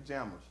and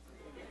pajamas.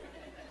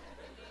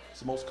 It's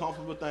the most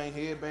comfortable thing,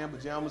 headband,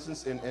 pajamas,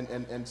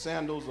 and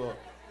sandals, or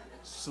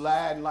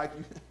sliding like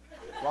you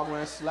walk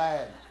around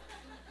sliding.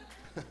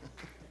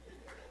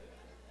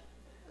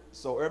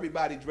 So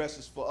everybody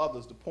dresses for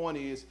others. The point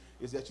is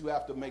that you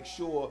have to make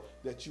sure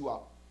that you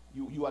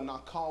are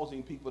not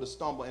causing people to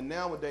stumble. And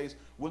nowadays,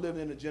 we're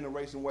living in a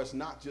generation where it's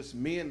not just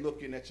men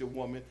looking at your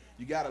woman.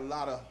 You got a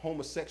lot of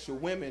homosexual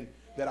women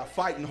that are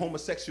fighting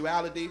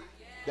homosexuality,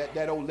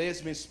 that old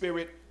lesbian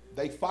spirit.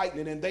 They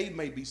fighting it, and they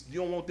may be.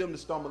 You don't want them to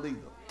stumble either.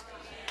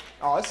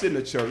 Oh, it's in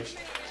the church.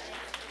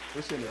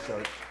 It's in the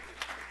church.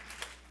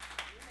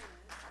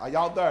 Are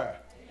y'all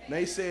there? Now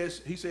he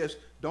says,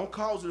 don't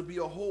cause her to be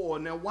a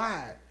whore. Now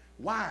why?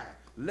 Why?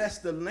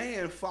 Lest the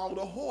land fall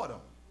to whoredom.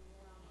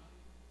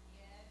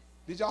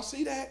 Did y'all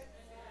see that?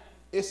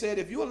 It said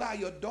if you allow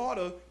your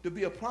daughter to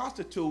be a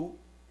prostitute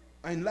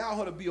and allow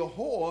her to be a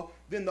whore,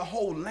 then the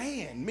whole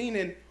land,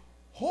 meaning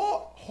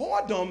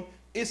whoredom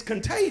is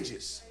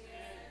contagious.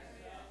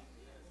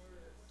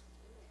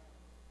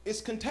 It's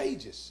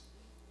contagious.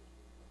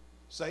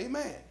 Say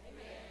amen. Amen.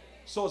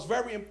 So it's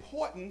very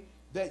important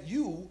that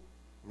you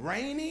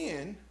rein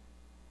in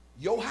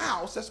your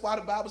house. That's why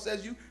the Bible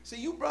says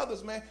you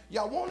brothers, man,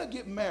 y'all want to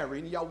get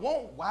married and y'all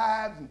want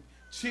wives and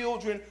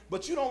children,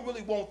 but you don't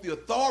really want the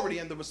authority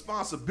and the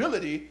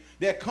responsibility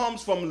that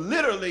comes from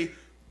literally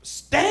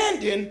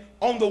standing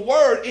on the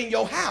word in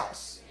your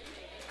house.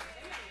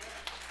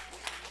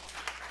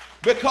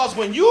 Because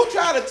when you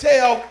try to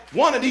tell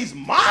one of these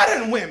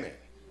modern women,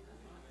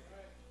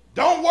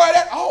 don't wear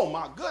that, oh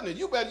my goodness,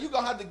 you're going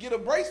to have to get a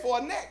brace for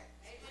a neck.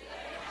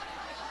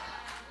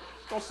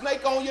 It's going to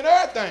snake on you and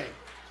everything.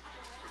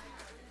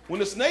 When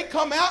the snake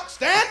come out,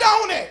 stand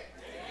on it.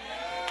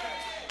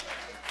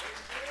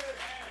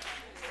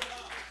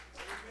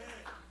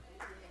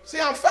 See,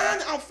 I'm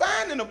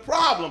finding a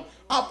problem.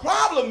 Our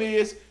problem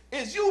is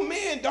you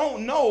men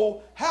don't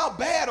know how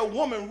bad a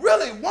woman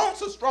really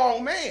wants a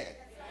strong man.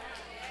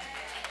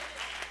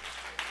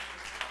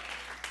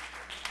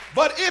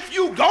 But if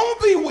you gonna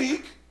be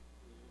weak,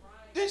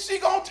 then she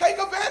gonna take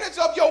advantage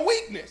of your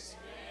weakness.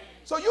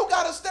 So you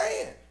gotta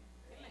stand.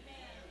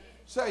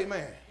 Say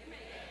amen.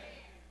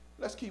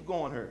 Let's keep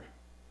going here.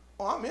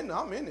 Oh, I'm in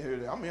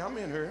here. I'm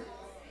in here.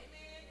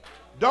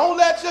 Don't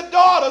let your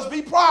daughters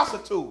be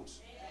prostitutes.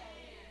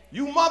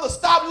 You mother,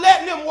 stop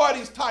letting them wear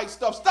these tight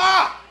stuff.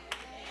 Stop.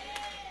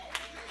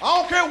 I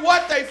don't care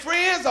what they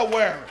friends are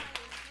wearing.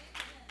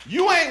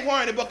 You ain't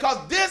wearing it, because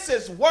this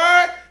is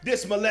word,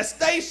 this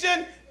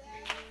molestation,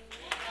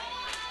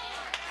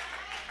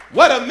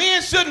 where the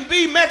men shouldn't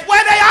be met,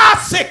 where they are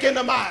sick in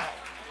the mind.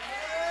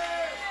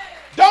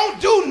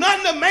 Don't do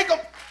nothing to make them.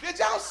 Did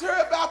y'all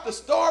hear about the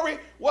story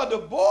where the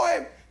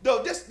boy,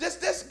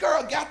 this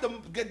girl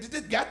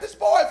got this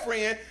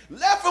boyfriend,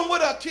 left him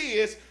with her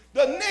kids.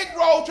 The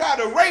Negro tried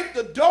to rape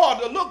the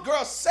daughter, the little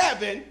girl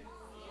 7.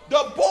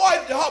 The boy,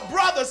 her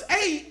brother's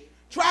 8,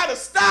 tried to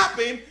stop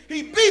him.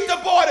 He beat the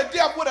boy to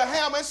death with a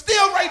hammer and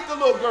still raped the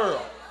little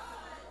girl.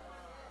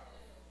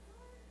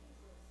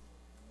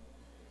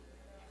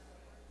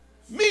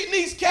 Meeting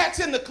these cats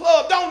in the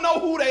club, don't know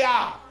who they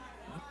are.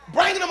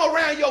 Bringing them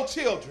around your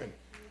children.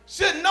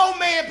 Should no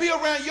man be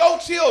around your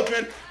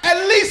children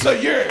at least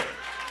a year?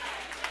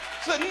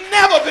 Should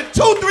never be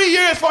 2-3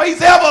 years before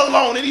he's ever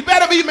alone, and he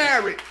better be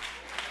married.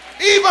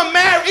 Even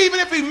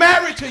if he's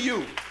married to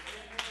you.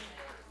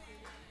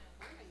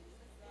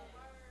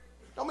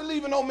 Don't be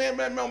leaving no men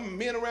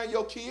around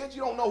your kids.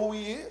 You don't know who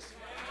he is.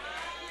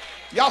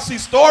 Y'all see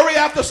story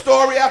after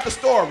story after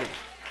story.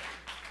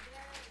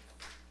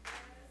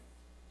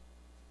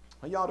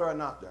 Are y'all there or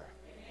not there?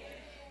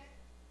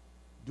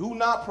 Do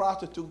not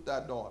prostitute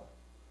that daughter.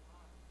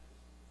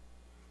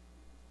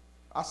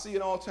 I see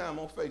it all the time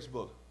on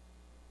Facebook.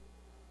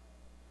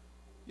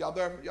 Y'all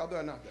there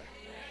or not there?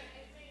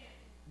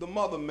 The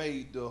mother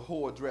made the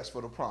whore dress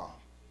for the prom.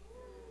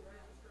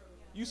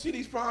 You see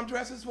these prom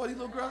dresses for these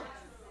little girls?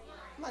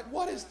 I'm like,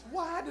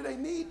 why do they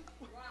need?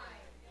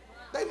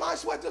 They might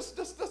as well just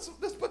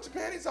put your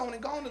panties on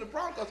and go on to the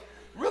prom, because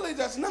really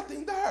there's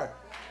nothing there.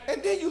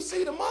 And then you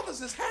see the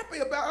mothers is happy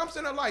about it. I'm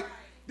sitting there like,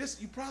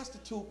 you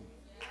prostituting.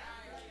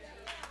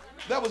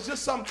 That was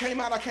just something came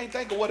out, I can't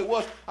think of what it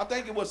was. I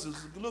think it was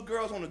little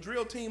girls on the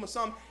drill team or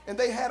something, and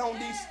they had on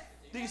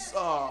these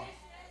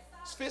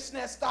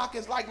fishnet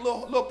stockings like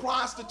little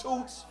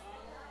prostitutes.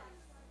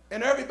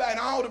 And everybody, and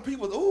all the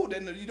people, ooh,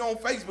 then you know on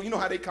Facebook, you know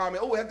how they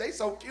comment, oh, they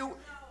so cute.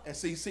 And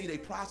see, they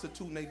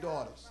prostituting their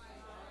daughters.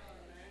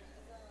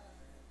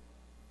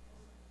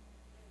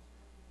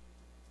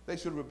 They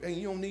should have, and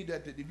you don't need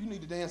that. If you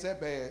need to dance that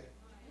bad,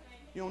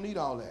 you don't need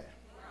all that.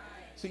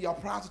 See, y'all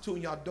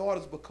prostituting y'all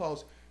daughters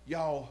because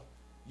y'all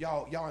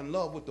in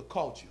love with the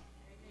culture.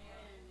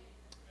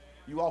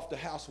 You off the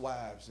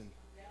housewives and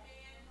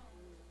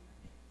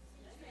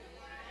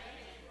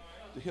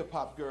the hip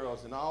hop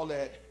girls and all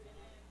that.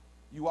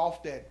 You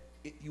off that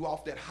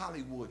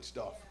Hollywood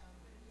stuff,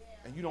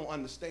 and you don't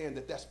understand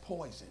that that's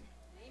poison.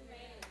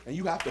 And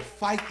you have to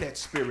fight that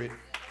spirit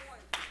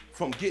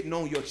from getting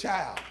on your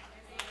child.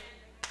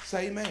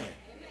 Say amen.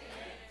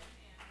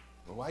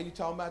 Well, why are you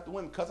talking about the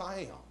women? Because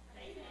I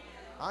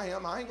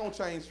am. I ain't going to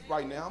change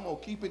right now. I'm going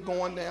to keep it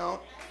going down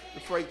the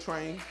freight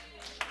train.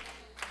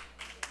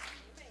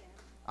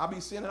 I be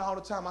seeing it all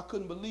the time. I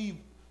couldn't believe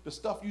the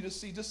stuff you just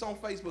see just on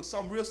Facebook,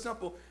 something real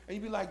simple, and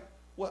you be like,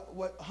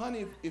 what,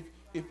 honey,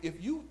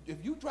 if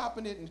you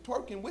dropping it and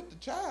twerking with the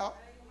child,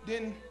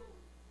 then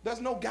there's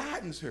no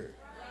guidance here.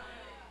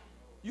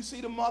 You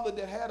see the mother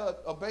that had her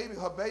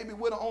baby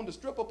with her on the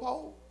stripper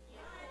pole?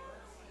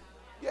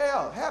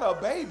 Yeah, had her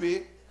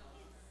baby.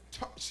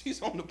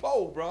 She's on the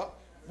pole, bro,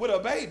 with her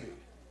baby.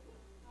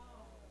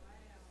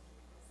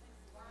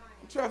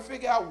 I'm trying to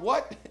figure out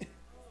what.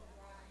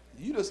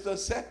 You just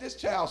set this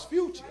child's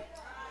future.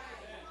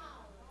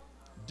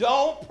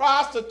 Don't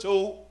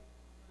prostitute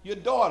your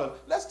daughter.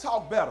 Let's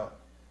talk better.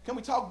 Can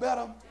we talk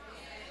better?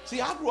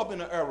 See, I grew up in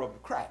the era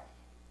of crack.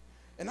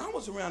 And I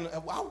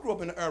grew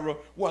up in an era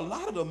where a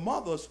lot of the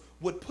mothers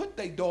would put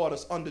their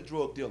daughters under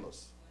drug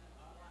dealers.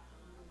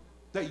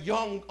 Their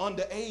young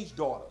underage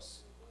daughters.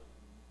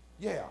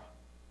 Yeah.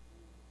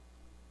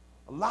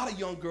 A lot of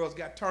young girls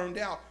got turned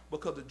out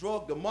because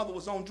the mother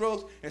was on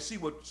drugs, and she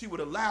would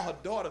allow her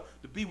daughter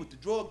to be with the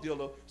drug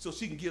dealer so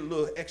she can get a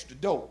little extra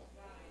dope.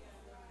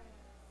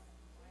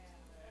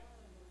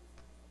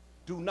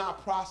 Do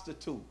not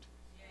prostitute.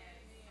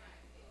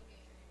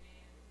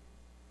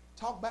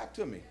 Talk back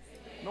to me.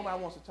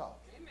 Nobody wants to talk.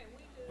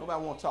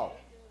 Nobody wants to talk.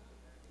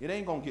 It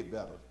ain't going to get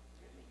better.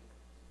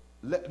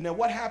 Now,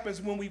 what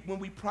happens when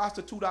we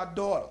prostitute our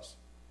daughters?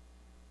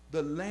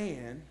 The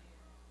land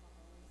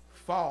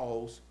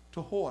falls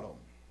to whoredom.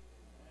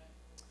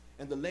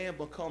 And the land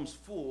becomes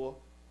full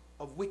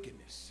of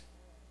wickedness.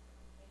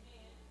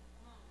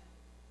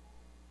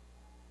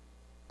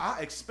 I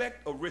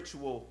expect a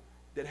ritual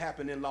that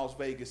happened in Las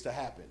Vegas to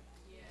happen.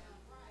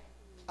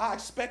 I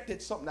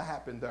expected something to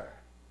happen there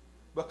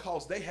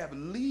because they have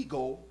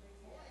legal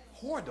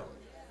whoredom.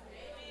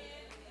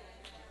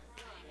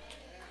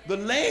 The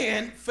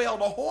land fell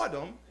to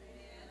whoredom,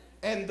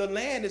 and the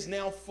land is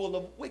now full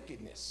of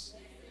wickedness.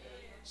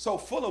 So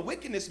full of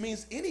wickedness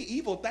means any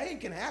evil thing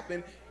can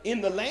happen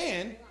in the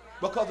land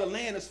because the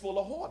land is full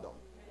of whoredom.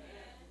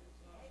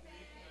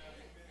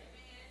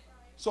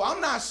 So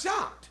I'm not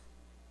shocked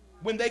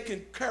when they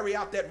can carry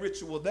out that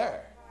ritual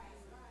there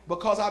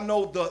because I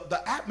know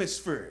the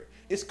atmosphere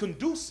is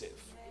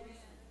conducive.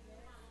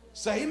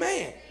 Say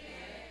amen.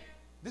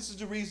 This is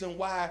the reason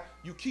why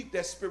you keep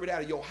that spirit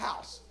out of your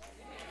house.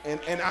 And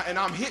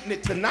I'm hitting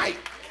it tonight,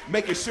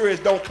 making sure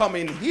it don't come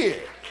in here.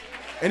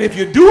 And if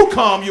you do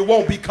come, you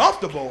won't be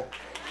comfortable.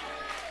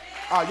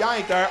 Oh, y'all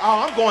ain't there.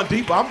 Oh, I'm going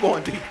deeper. I'm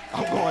going deep.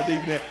 I'm going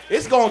deep there.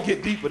 It's going to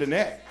get deeper than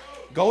that.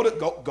 Go to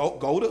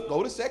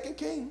 2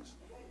 Kings.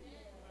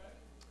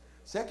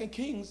 2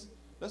 Kings,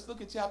 let's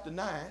look at chapter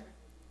 9.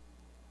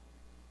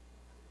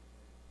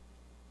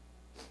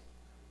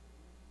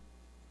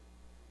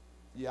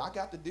 Yeah, I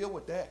got to deal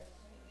with that.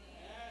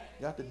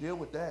 Got to deal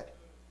with that.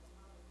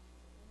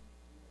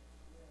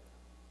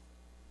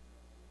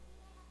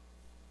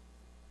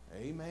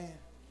 Amen.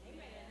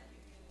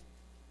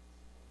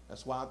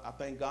 That's why I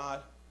thank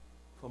God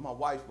for my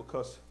wife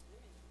because,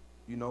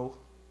 you know,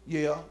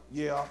 yeah.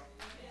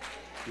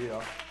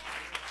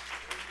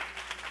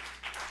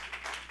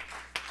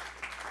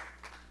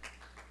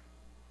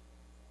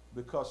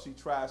 Because she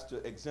tries to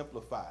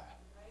exemplify.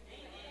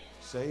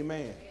 Say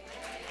amen.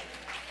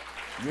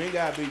 You ain't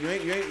gotta be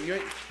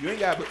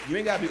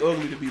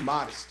ugly to be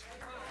modest.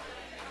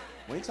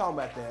 We ain't talking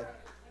about that.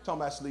 We're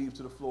talking about sleeves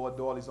to the floor,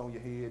 doilies on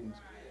your head, and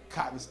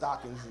cotton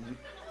stockings.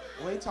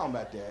 We ain't talking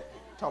about that.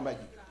 We're talking about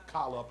your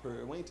collar up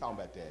here. We ain't talking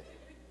about that.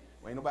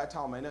 Ain't nobody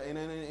talking about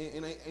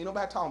ain't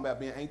nobody talking about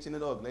being ancient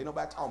and ugly. Ain't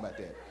nobody talking about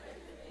that.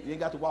 You ain't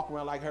got to walk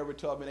around like Harriet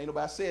Tubman. Ain't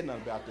nobody said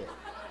nothing about that.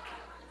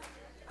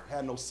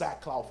 Had no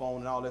sackcloth on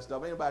and all that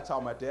stuff. Ain't nobody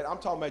talking about that. I'm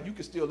talking about you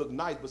can still look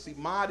nice, but see,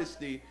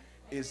 modesty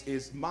is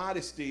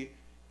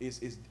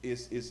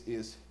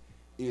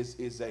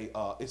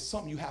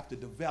something you have to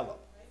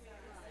develop.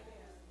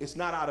 It's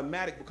not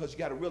automatic because you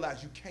got to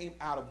realize you came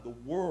out of the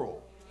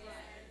world.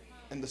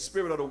 And the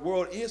spirit of the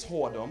world is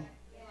whoredom.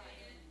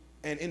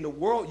 And in the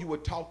world, you were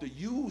taught to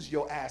use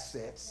your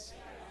assets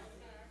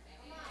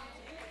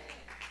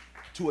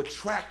to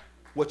attract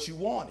what you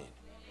wanted.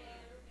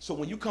 So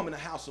when you come in the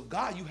house of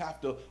God, you have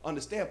to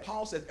understand,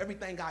 Paul says,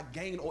 everything I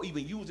gain or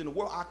even use in the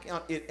world, I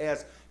count it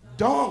as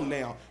dung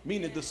now.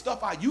 Meaning the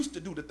stuff I used to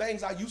do, the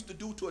things I used to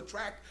do to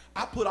attract,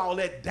 I put all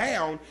that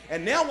down.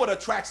 And now what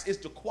attracts is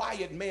the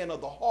quiet man of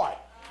the heart.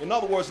 In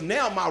other words,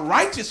 now my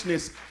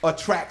righteousness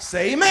attracts.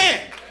 Say amen.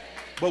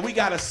 But we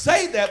got to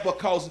say that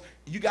because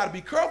you got to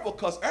be careful,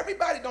 because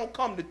everybody don't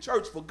come to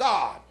church for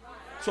God.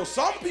 So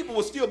some people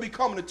will still be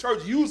coming to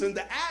church using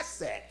the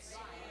assets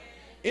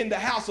in the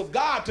house of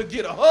God to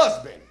get a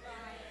husband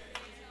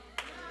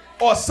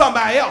or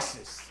somebody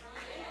else's.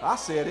 I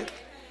said it.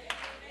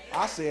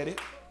 I said it.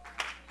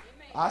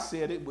 I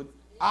said it.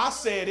 I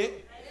said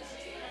it.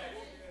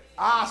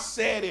 I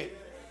said it.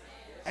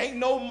 Ain't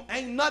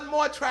nothing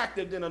more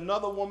attractive than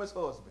another woman's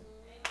husband.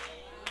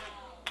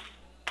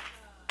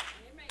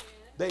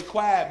 They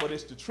quiet, but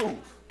it's the truth.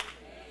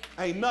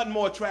 Ain't nothing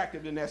more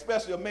attractive than that,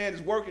 especially a man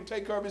that's working,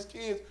 take care of his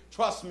kids.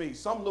 Trust me,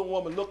 some little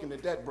woman looking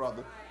at that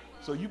brother.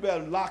 So you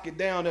better lock it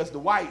down as the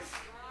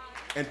wife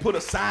and put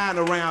a sign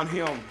around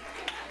him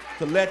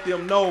to let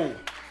them know,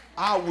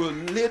 I will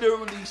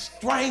literally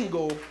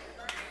strangle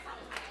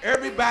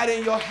everybody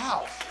in your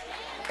house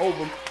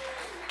over.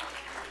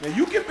 Now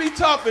you can be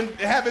tough and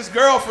have his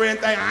girlfriend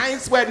think, I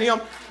ain't sweating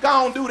him. Go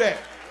on, do that.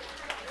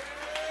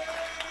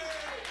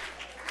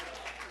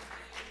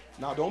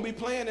 Now don't be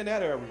playing in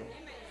that area.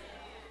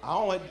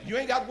 You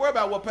ain't got to worry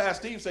about what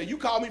Pastor Steve said. You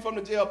called me from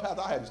the jail,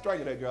 Pastor. I had to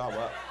strangle that girl.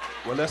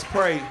 Well, let's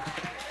pray.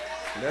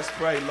 Let's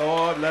pray,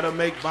 Lord. Let her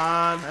make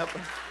bond.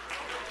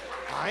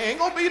 I ain't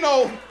gonna be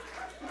no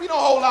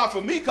whole lot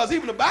for me, because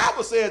even the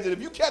Bible says that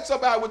if you catch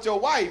somebody with your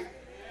wife,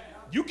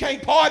 you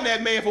can't pardon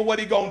that man for what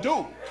he gonna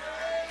do.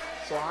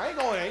 So I ain't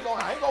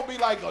gonna be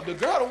like the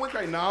girl that went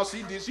crazy. No,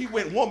 she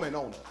went woman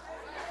on her.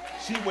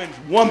 She went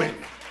woman.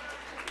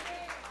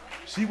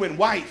 She went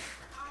wife.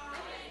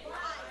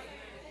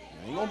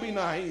 Ain't gonna be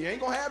nothing. He ain't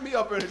gonna have me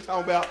up here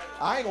talking about.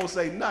 I ain't gonna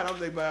say nothing. I'm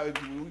saying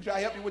about we try to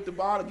help you with the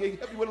bond, or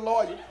help you with a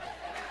lawyer.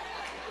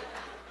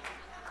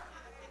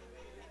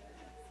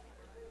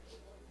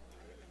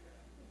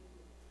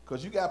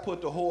 Because you got to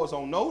put the whores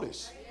on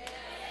notice.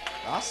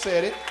 I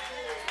said it.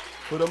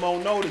 Put them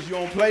on notice. You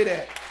don't play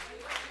that.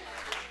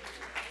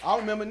 I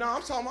remember. No,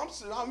 I'm talking.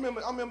 I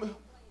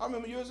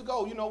remember years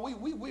ago. You know, me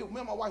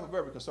and my wife are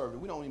very conservative.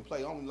 We don't even play.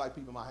 I don't even like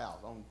people in my house.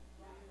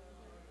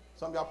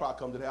 Some of y'all probably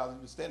come to the house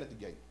and stand at the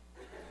gate.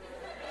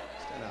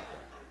 Stand out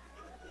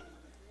there.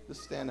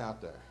 Just stand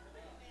out there.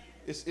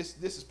 This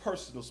is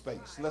personal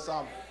space. Unless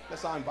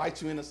I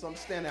invite you into something,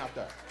 stand out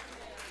there.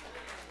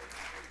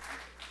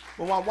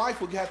 But my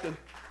wife would have to,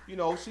 you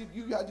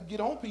have to get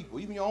on people,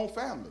 even your own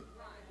family.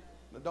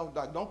 Don't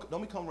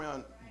be come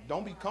around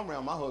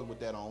my husband with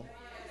that on.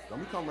 Don't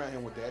be come around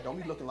him with that. Don't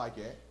be looking like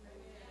that.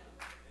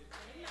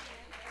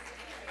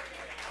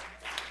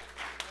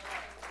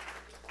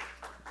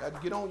 Have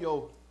to get on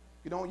your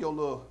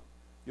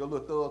little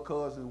thug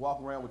cousin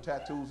walking around with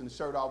tattoos and the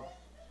shirt off.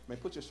 Man,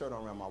 put your shirt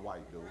on around my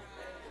wife, dude.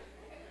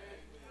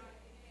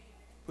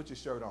 Put your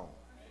shirt on.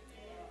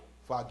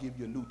 Before I give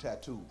you a new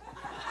tattoo.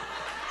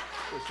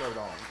 Put your shirt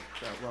on.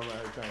 Run around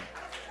here trying.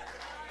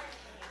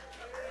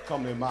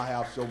 Come in my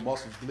house, your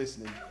muscles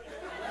glistening.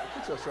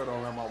 Put your shirt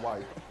on around my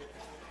wife.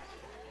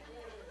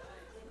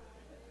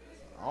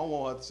 I don't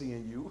want her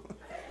seeing you.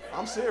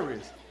 I'm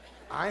serious.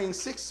 I ain't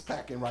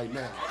six-packing right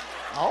now.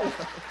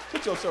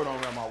 Put your shirt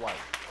on around my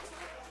wife.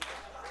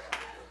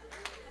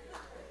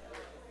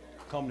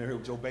 Come to here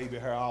with your baby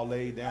hair all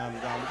laid down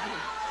and down.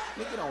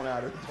 Get on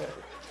out of there.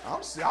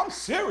 I'm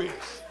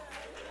serious.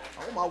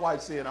 I want my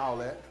wife seeing all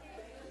that.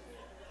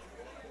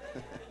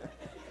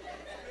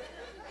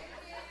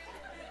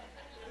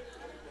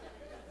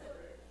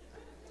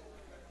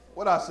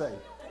 What I say?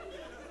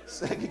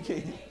 2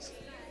 Kings.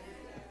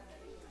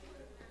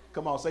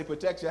 Come on, say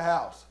protect your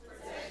house.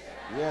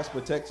 Yes,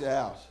 protect your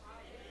house.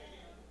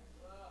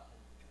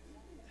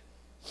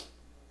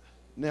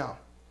 Now,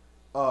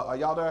 are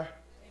y'all there?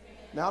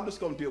 Now, I'm just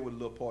going to deal with a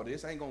little part of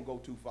this. I ain't going to go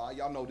too far.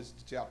 Y'all know this is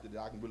the chapter that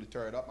I can really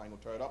tear it up. I ain't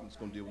going to tear it up. I'm just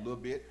going to deal with a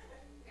little bit.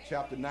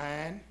 Chapter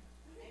 9.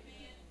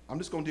 I'm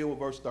just going to deal with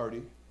verse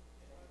 30.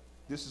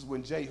 This is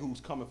when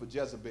Jehu's coming for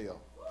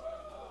Jezebel.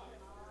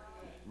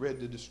 Ready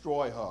to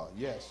destroy her.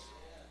 Yes.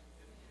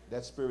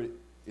 That spirit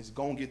is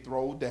going to get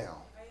thrown down.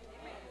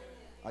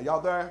 Are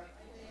y'all there?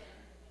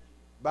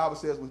 Bible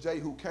says when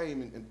Jehu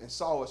came and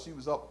saw her, she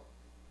was up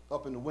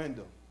in the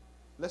window.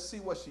 Let's see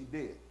what she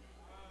did.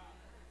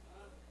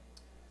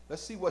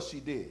 Let's see what she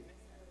did.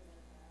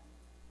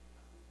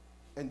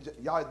 And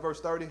y'all at verse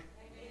 30?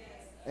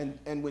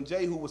 And when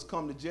Jehu was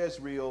come to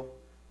Jezreel,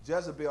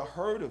 Jezebel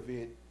heard of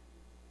it,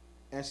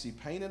 and she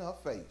painted her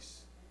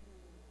face,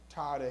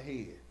 tied her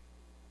head,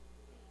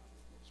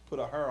 she put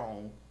her hair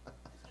on,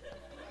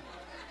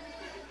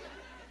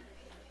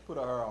 put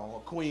her hair on, a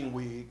queen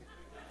wig,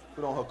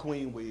 put on her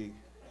queen wig,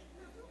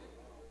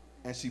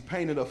 and she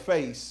painted her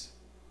face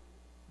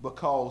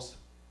because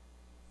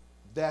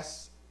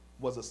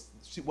what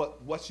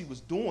she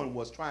was doing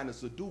was trying to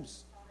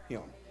seduce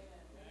him.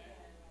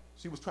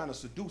 She was trying to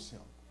seduce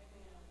him.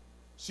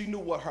 She knew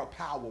what her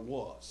power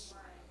was.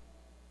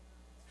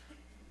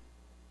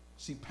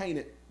 She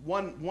painted,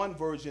 one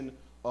version,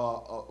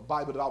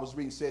 Bible that I was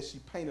reading says she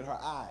painted her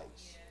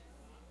eyes.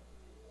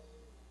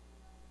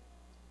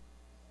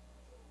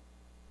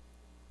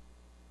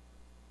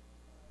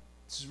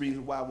 This is the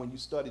reason why when you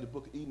study the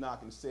book of Enoch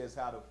and it says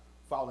how the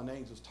fallen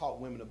angels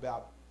taught women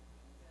about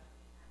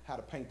how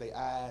to paint their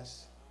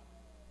eyes,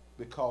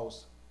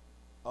 because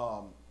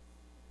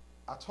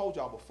I told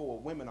y'all before,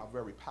 women are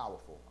very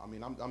powerful. I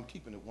mean, I'm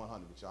keeping it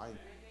 100 with y'all.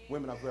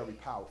 Women are very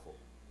powerful.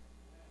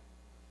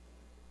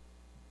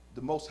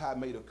 The Most High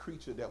made a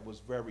creature that was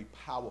very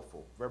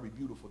powerful, very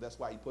beautiful. That's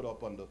why he put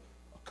up under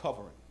a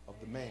covering of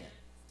the man.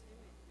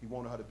 He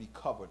wanted her to be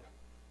covered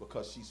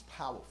because she's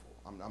powerful.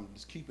 I'm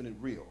just keeping it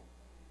real.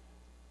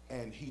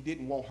 And he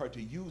didn't want her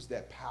to use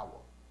that power.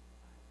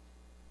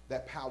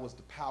 That power is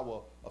the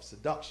power of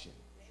seduction.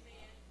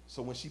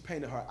 So when she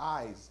painted her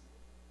eyes,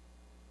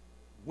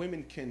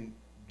 women can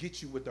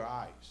get you with their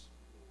eyes.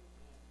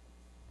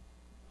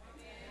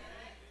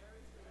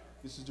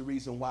 This is the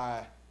reason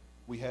why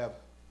we have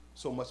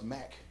so much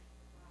MAC,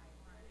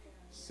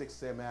 6,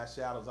 7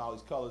 eyeshadows, all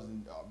these colors,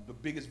 and the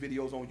biggest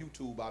videos on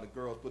YouTube are the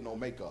girls putting on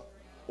makeup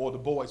or the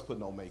boys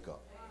putting on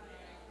makeup.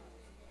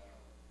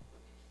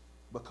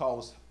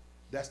 Because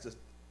that's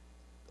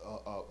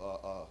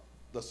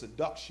the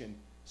seduction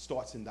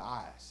starts in the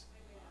eyes.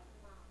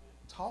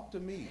 Talk to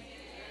me.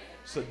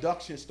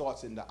 Seduction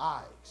starts in the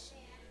eyes.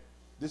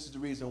 This is the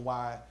reason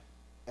why,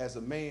 as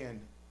a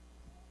man,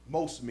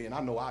 most men, I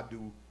know I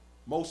do,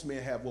 most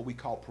men have what we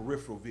call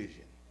peripheral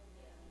vision.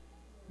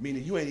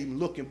 Meaning you ain't even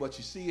looking, but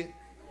you see it.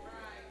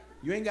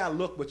 You ain't got to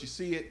look, but you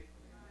see it.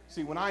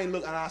 See, when I ain't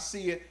looking and I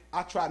see it,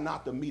 I try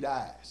not to meet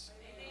eyes.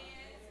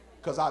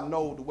 Because I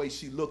know the way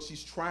she looks,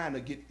 she's trying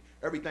to get,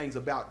 everything's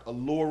about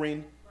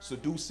alluring,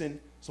 seducing.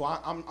 So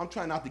I'm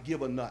trying not to give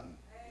her nothing.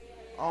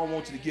 I don't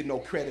want you to get no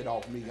credit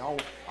off me. I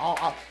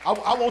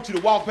want you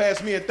to walk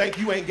past me and think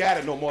you ain't got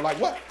it no more. Like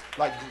what?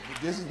 Like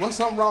this is what's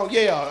something wrong?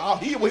 Yeah,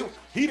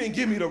 he didn't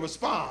give me the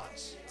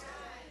response.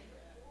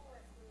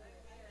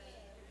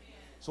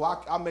 So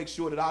I make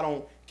sure that I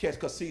don't catch,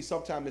 because see,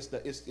 sometimes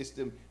it's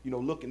the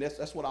looking.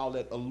 That's what all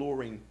that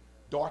alluring,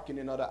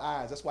 darkening of the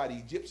eyes. That's why the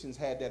Egyptians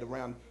had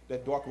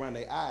that dark around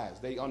their eyes.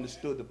 They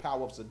understood the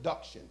power of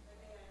seduction.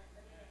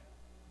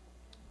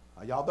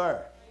 Are y'all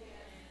there?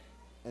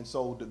 And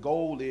so the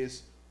goal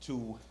is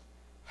to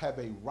have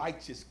a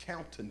righteous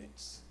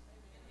countenance.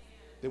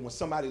 That when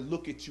somebody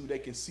look at you, they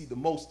can see the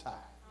Most High.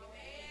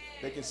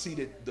 They can see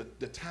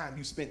the time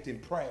you spent in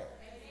prayer.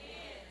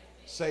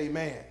 Say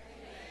amen.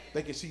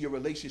 They can see your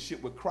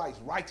relationship with Christ.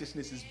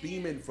 Righteousness is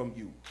beaming from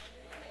you.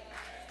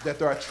 That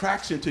their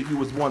attraction to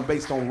you is one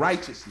based on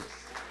righteousness.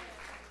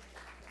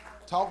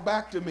 Talk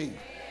back to me.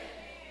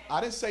 I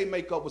didn't say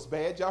makeup was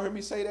bad. Y'all heard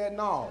me say that?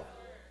 No.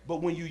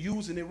 But when you're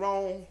using it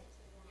wrong,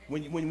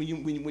 when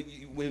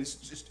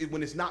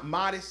it's not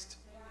modest,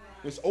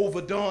 it's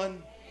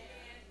overdone,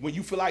 when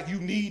you feel like you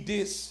need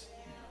this,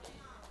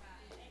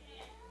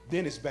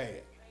 then it's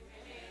bad.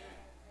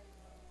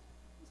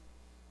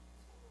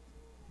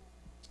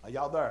 Are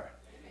y'all there?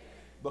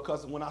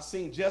 Because when I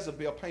seen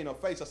Jezebel paint her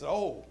face, I said,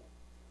 oh,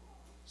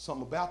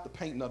 something about the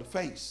painting of the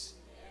face.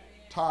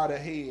 Tired her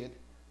head.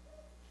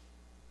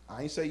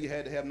 I ain't say you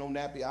had to have no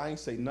nappy. I ain't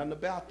say nothing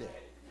about that.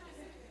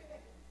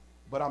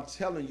 But I'm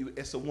telling you,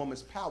 it's a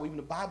woman's power. Even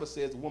the Bible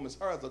says a woman's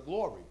hair is a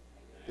glory.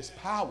 It's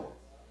power.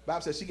 The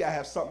Bible says she got to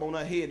have something on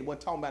her head. It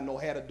wasn't talking about no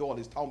hat or door.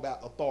 It's talking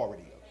about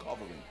authority, a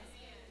covering.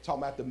 It's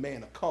talking about the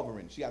man, a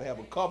covering. She got to have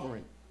a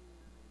covering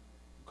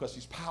because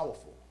she's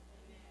powerful.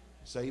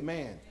 Say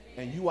amen.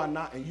 And you are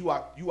not, and you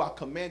are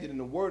commanded in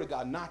the word of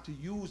God not to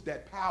use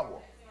that power.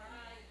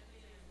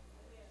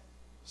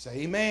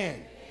 Say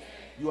amen.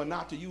 You are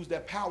not to use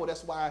that power.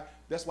 That's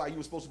why you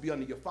were supposed to be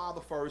under your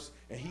father first,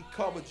 and he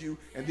covered you,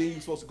 and then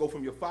you're supposed to go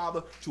from your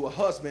father to a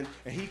husband,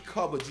 and he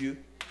covered you.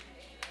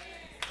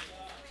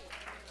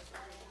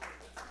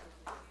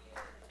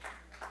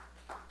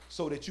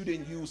 So that you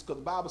didn't use, because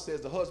the Bible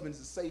says the husband is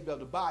the savior of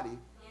the body.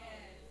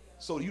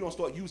 So you don't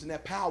start using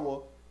that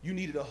power. You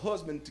needed a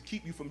husband to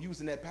keep you from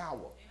using that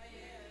power.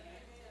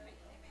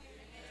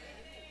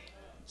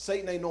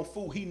 Satan ain't no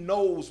fool. He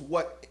knows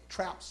what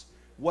traps,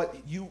 what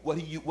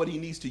he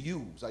needs to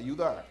use. Are you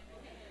there?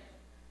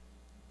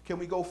 Can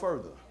we go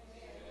further?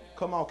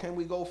 Come on, can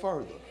we go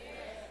further?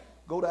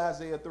 Go to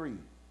Isaiah 3.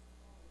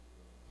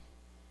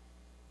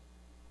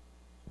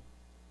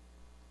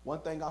 One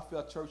thing I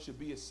felt church should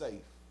be is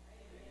safe.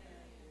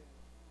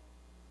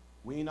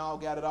 We ain't all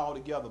got it all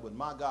together, but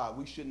my God,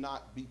 we should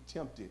not be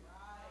tempted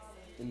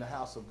in the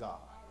house of God.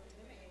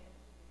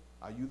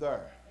 Are you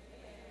there?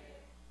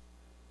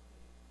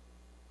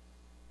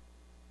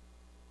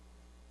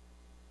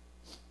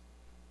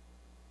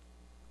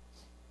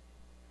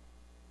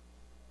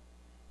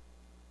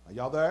 Are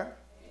y'all there?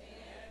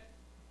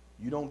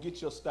 You don't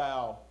get your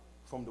style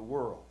from the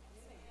world.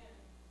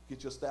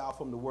 Get your style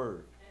from the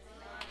word.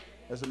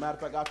 As a matter of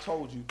fact, I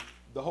told you,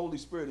 the Holy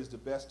Spirit is the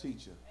best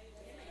teacher.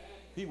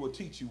 He will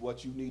teach you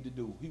what you need to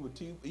do. He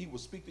will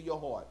speak to your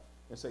heart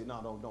and say,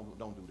 no,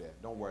 don't do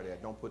that. Don't wear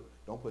that. Don't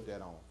put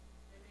that on.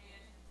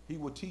 He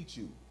will teach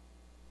you.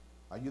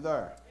 Are you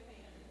there?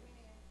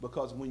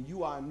 Because when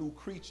you are a new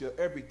creature,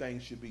 everything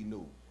should be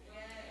new.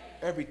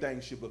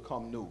 Everything should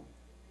become new.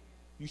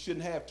 You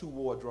shouldn't have two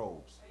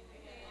wardrobes.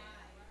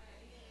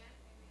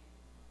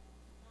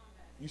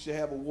 You should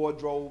have a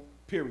wardrobe,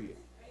 period.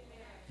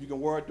 You can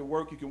wear it to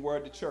work, you can wear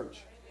it to church.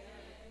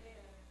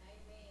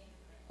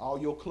 All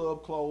your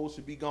club clothes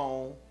should be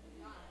gone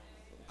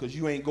because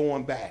you ain't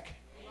going back.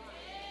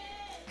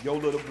 Your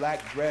little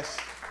black dress,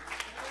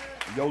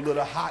 your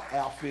little hot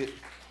outfit,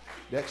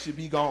 that should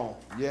be gone.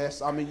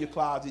 Yes, I'm in your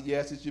closet.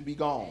 Yes, it should be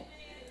gone.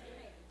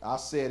 I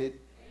said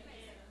it.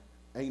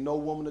 Ain't no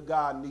woman of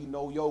God need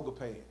no yoga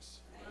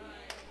pants.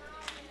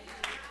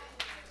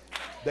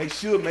 They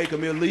should make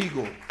them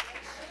illegal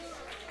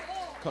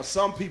because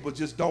some people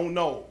just don't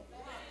know.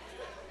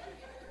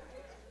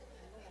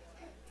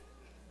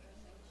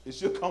 It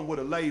should come with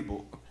a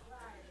label.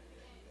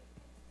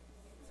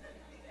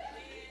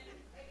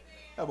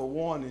 Have a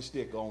warning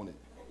stick on it.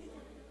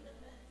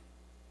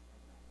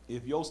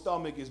 If your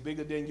stomach is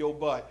bigger than your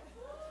butt,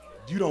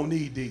 you don't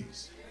need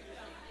these.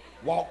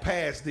 Walk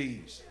past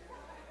these.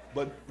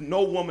 But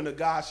no woman of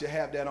God should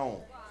have that on.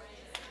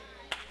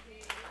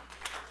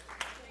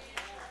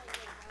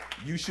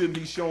 You shouldn't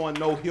be showing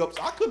no hips.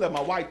 I could let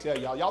my wife tell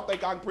y'all. Y'all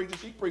think I can preach it?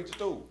 She preaches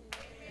too.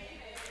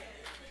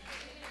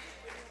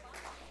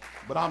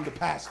 But I'm the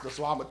pastor,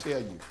 so I'm going to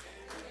tell you.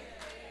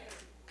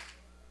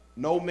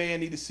 No man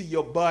need to see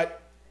your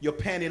butt, your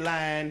panty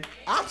line.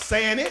 I'm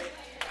saying it.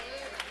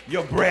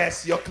 Your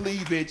breasts, your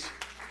cleavage.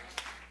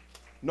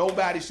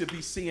 Nobody should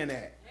be seeing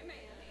that.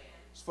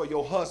 It's for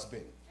your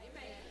husband.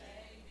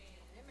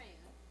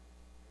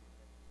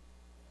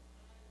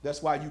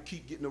 That's why you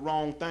keep getting the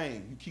wrong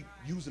thing. You keep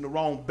using the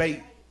wrong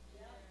bait.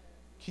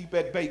 Keep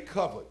that bait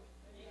covered.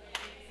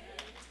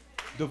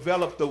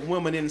 Develop the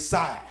woman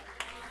inside.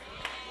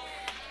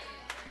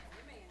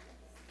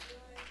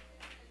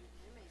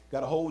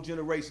 Got a whole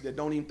generation that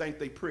don't even think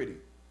they pretty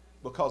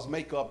because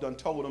makeup done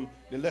told them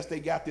that unless they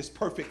got this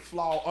perfect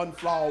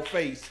unflawed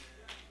face,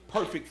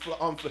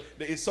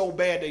 it's so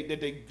bad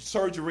that they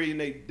surgery in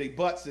their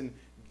butts and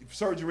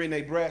surgery in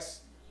their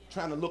breasts,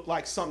 trying to look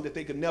like something that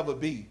they could never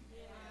be.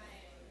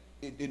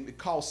 It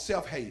calls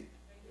self-hate.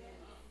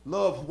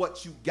 Love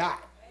what you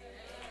got.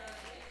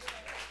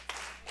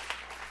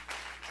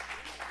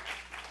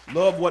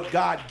 Love what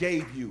God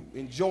gave you.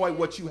 Enjoy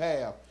what you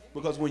have.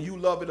 Because when you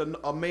love it,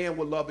 a man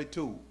will love it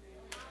too.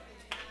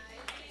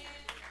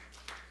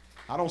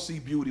 I don't see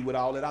beauty with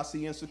all that. I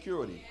see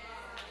insecurity.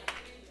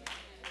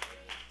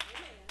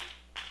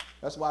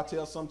 That's why I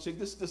tell some chick,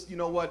 this, you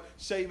know what?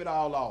 Shave it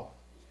all off.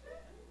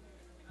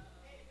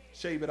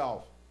 Shave it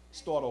off.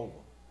 Start over.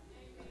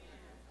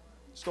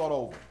 Start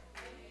over.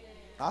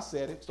 I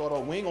said it. Start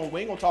over. We ain't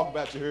gonna talk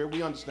about you here.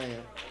 We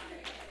understand.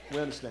 We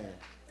understand.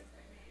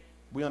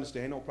 We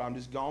understand. No problem.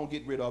 Just go on,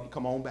 get rid of it.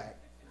 Come on back.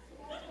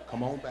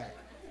 Come on back.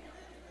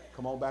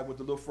 Come on back with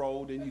the little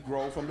fro. Then you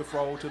grow from the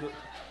fro to the.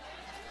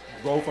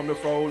 Grow from the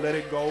fro. Let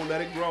it go.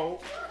 Let it grow.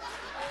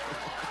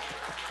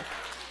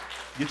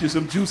 Get you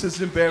some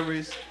juices and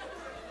berries.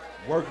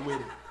 Work with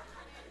it.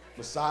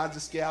 Massage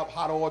the scalp,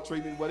 hot oil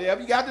treatment,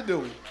 whatever you got to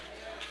do.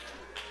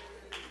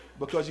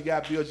 Because you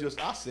got to build your.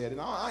 I said it.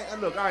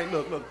 Look.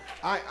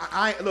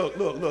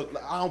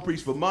 I don't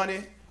preach for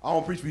money. I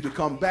don't preach for you to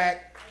come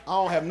back. I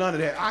don't have none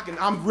of that.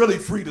 I'm really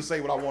free to say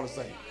what I want to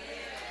say.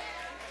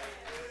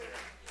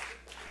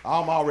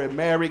 I'm already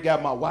married,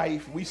 got my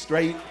wife. We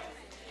straight.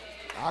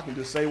 I can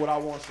just say what I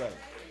want to say.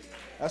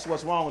 That's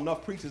what's wrong.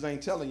 Enough preachers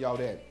ain't telling y'all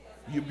that.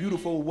 You're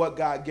beautiful with what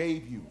God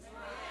gave you.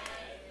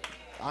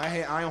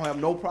 I don't have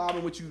no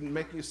problem with you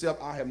making yourself.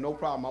 I have no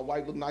problem. My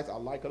wife look nice. I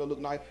like her to look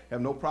nice. I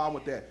have no problem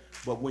with that.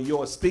 But when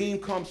your esteem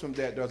comes from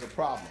that, there's a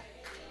problem.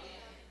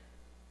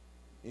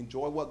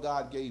 Enjoy what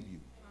God gave you.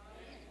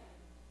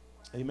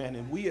 Amen.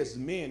 And we as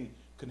men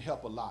can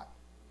help a lot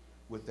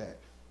with that.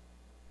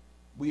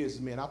 We as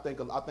men, I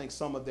think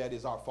some of that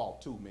is our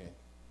fault too, man.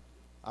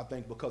 I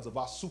think because of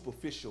our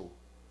superficialness.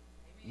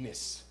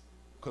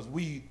 Because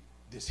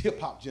this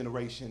hip-hop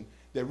generation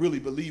that really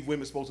believe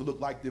women's supposed to look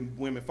like them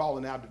women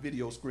falling out the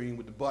video screen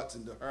with the butts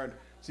and the hair.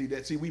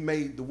 See, we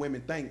made the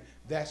women think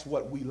that's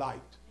what we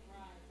liked.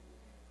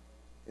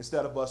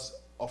 Instead of us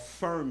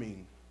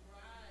affirming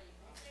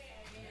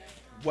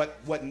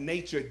what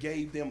nature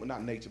gave them,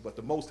 not nature, but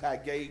the Most High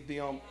gave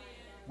them,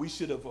 we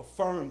should have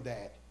affirmed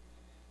that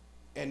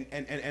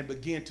and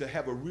begin to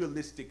have a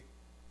realistic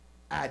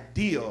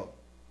idea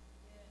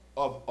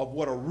of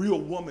what a real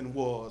woman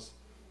was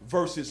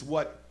versus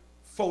what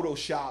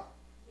Photoshop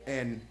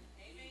and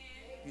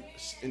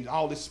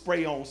all this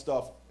spray on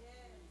stuff.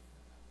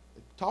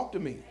 Talk to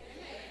me.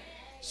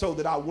 So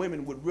that our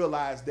women would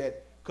realize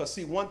that, because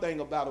see, one thing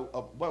about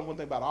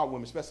our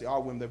women, especially our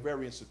women, they're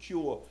very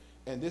insecure,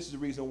 and this is the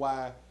reason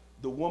why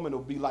the woman will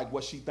be like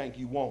what she think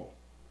you want.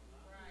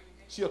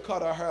 She'll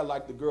cut her hair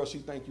like the girl she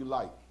think you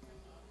like.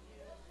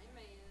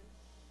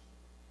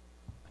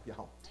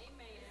 Y'all.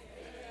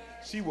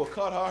 She will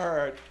cut her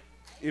hair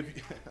if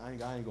I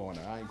ain't going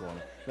there. I ain't going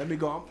there. Let me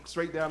go. I'm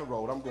straight down the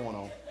road. I'm going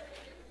on.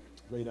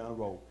 Straight down the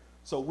road.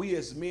 So we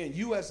as men,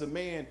 you as a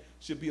man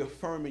should be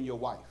affirming your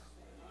wife.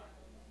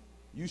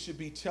 You should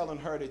be telling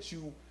her that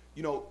you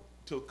know,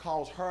 to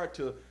cause her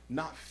to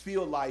not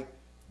feel like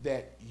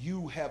that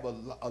you have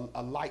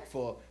a like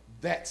for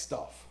that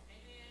stuff.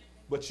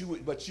 But you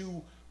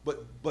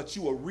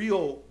a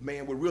real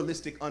man with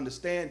realistic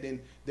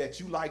understanding that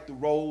you like the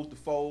rolls, the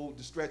fold,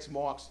 the stretch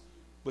marks,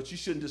 But you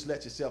shouldn't just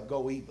let yourself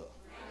go either.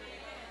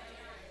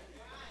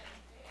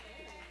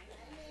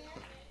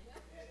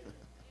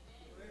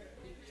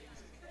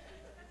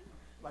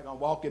 Like I'm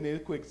walking in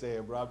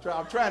quicksand, bro.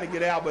 I'm trying to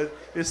get out, but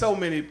there's so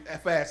many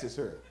facets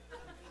here.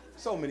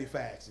 So many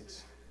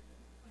facets.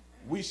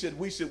 We should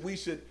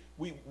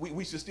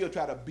still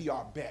try to be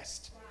our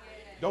best.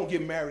 Don't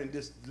get married and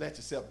just let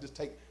yourself just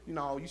take,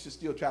 you should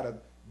still try to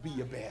be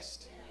your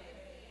best.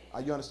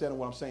 Are you understanding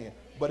what I'm saying?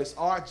 But it's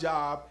our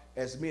job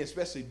as men,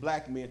 especially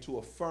black men, to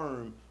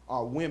affirm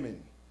our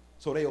women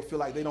so they'll feel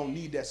like they don't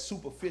need that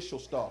superficial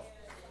stuff.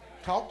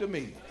 Talk to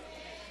me.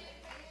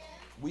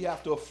 We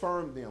have to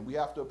affirm them. We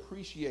have to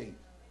appreciate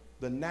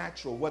the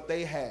natural, what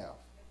they have,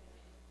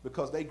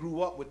 because they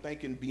grew up with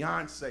thinking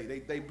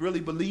Beyonce. They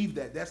really believe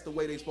that. That's the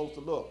way they're supposed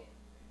to look.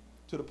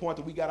 To the point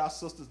that we got our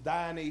sisters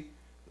dyeing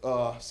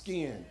their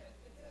skin,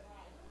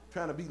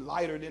 trying to be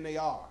lighter than they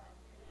are.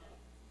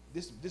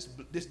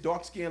 This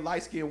dark skin,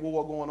 light skin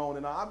war going on,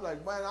 and I'm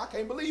like, man, I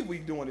can't believe we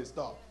doing this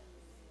stuff.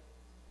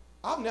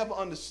 I've never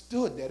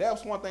understood that. That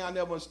was one thing I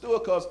never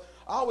understood, because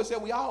I always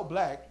said we all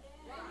black.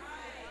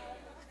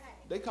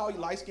 They call you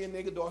light skinned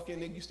nigga, dark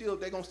skinned nigga.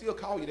 They're gonna still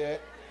call you that.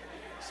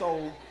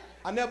 So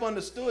I never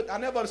understood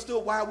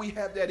why we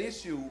have that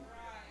issue.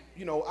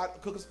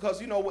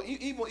 Because even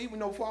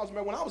though before I was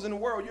married, when I was in the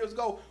world years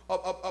ago,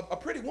 a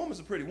pretty woman's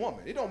a pretty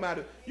woman. It don't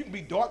matter. You can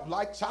be dark,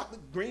 light, chocolate,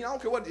 green. I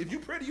don't care what. If you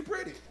pretty, you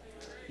pretty.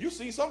 You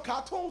see some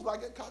cartoons like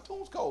that.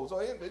 Cartoons cold,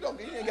 so you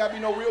ain't gotta be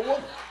no real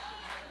woman.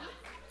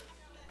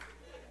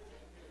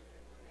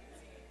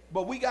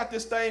 But we got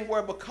this thing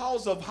where,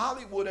 because of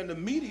Hollywood and the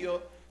media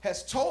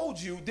has told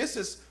you this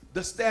is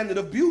the standard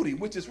of beauty,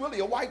 which is really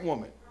a white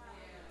woman,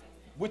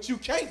 which you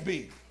can't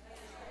be.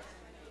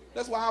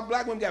 That's why our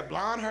black women got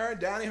blonde hair,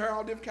 downy hair,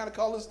 all different kind of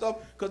colors and stuff,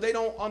 because they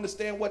don't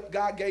understand what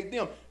God gave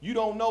them. You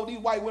don't know these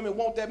white women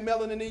want that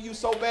melanin in you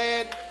so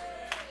bad.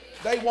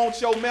 They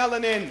want your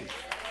melanin.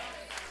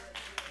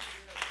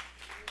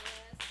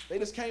 They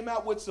just came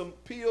out with some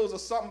pills or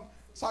some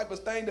type of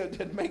thing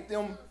that make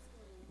them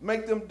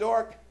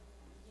dark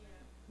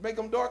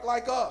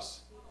like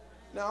us.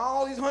 Now,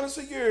 all these hundreds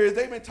of years,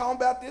 they've been talking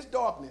about this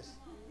darkness.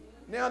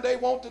 Now they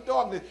want the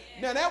darkness.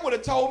 Now, that would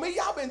have told me,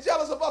 y'all been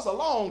jealous of us a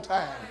long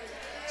time.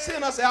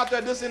 Seeing us out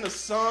there just in the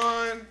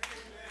sun,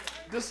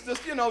 just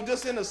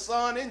in the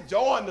sun,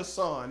 enjoying the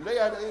sun. They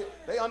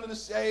under the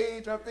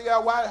shade, trying to figure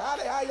out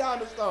how y'all in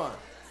the sun.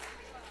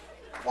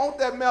 Want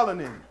that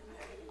melanin.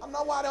 I don't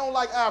know why they don't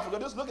like Africa.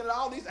 Just looking at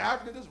all these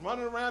Africans just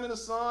running around in the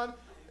sun.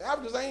 The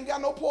Africans ain't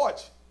got no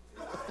porch.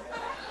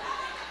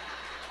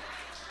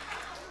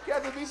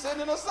 Got to be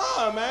sitting in the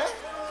sun, man.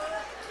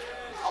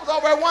 I was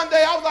over there one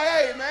day, I was like,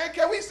 hey, man,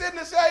 can we sit in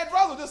the shade?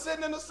 Brother just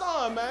sitting in the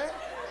sun, man.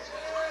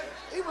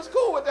 He was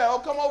cool with that. Oh,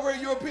 come over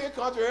here, European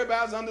country,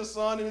 everybody's under the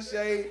sun in the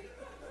shade.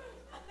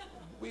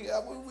 We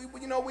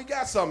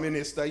got something in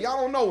this stuff.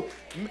 Y'all don't know.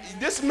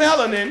 This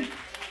melanin,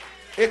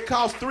 it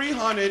costs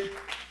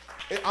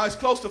it's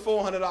close to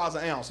 $400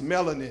 an ounce,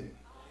 melanin.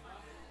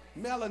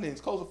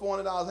 Melanin's close to $400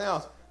 an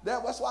ounce.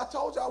 That's why I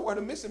told y'all where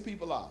the missing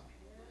people are.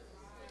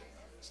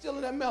 Still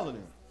in that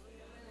melanin.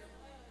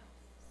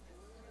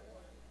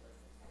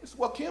 This is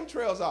what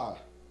chemtrails are.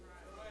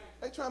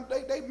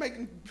 They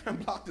making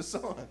block the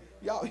sun.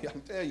 Y'all,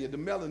 I'm telling you, the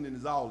melanin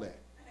is all that.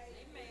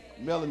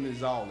 Melanin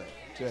is all that.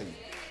 I tell you.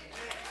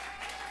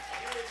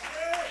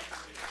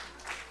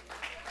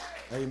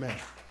 Amen.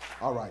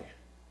 All right.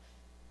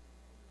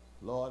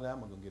 Lord,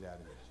 I'm gonna get out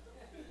of this.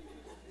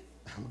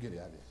 I'm gonna get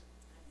out of this.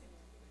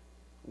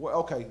 Well,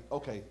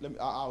 okay. Let me.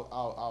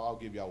 I'll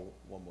give y'all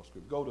one more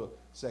scripture. Go to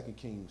 2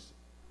 Kings.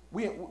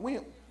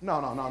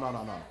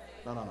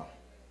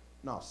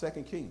 No,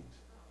 2 Kings.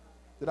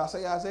 Did I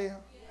say Isaiah?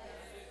 Yes.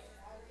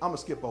 I'm going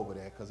to skip over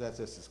that because that's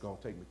just going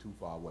to take me too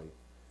far away.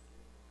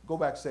 Go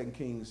back to 2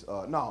 Kings.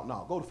 Go to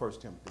 1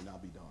 Timothy and I'll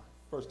be done.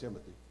 1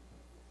 Timothy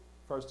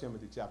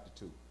chapter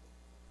 2.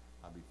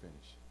 I'll be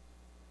finished.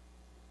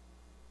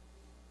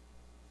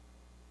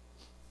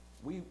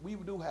 We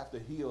do have to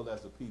heal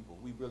as a people.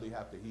 We really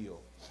have to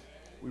heal.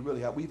 We really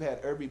have. We've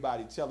had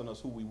everybody telling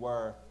us who we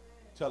were,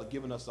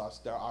 giving us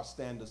our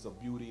standards of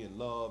beauty and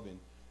love and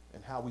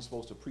how we're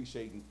supposed to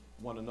appreciate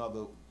one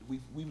another.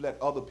 We've let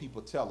other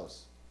people tell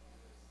us.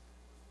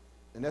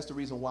 And that's the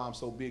reason why I'm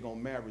so big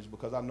on marriage,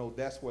 because I know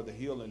that's where the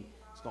healing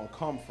is going to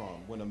come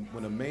from.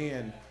 When a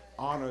man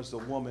honors a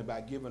woman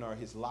by giving her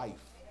his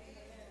life.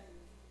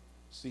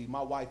 See,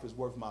 my wife is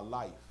worth my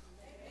life.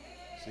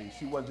 See,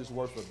 she wasn't just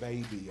worth a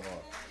baby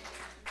or,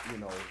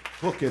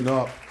 hooking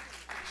up.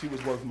 She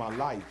was worth my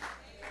life.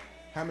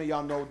 How many of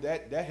y'all know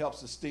that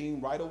helps esteem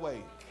right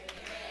away?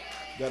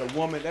 That a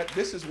woman,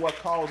 this is what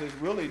causes,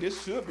 really,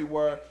 this should be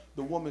where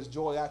the woman's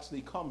joy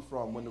actually comes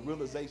from, when the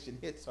realization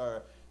hits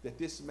her that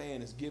this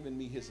man is giving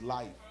me his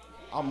life.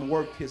 I'm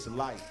worth his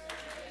life.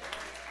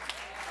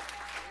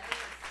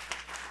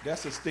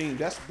 That's esteem.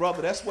 That's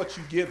what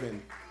you're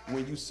giving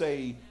when you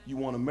say you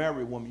want to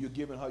marry a woman. You're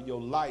giving her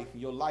your life.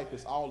 And your life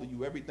is all of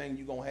you. Everything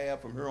you're going to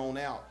have from here on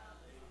out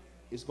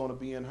is going to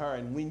be in her.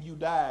 And when you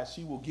die,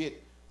 she will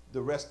get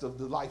the rest of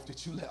the life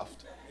that you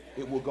left.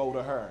 it will go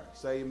to her.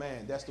 Say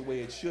amen. That's the way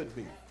it should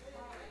be.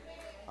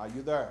 Are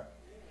you there?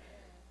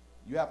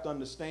 You have to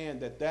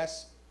understand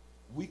that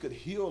we could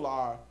heal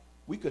our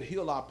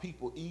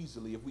people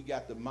easily if we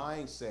got the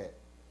mindset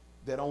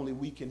that only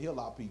we can heal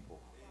our people.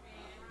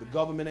 The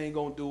government ain't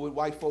gonna do it.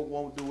 White folk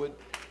won't do it.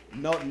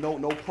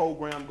 No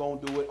program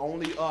gonna do it.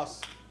 Only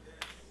us.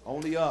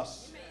 Only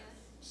us.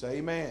 Say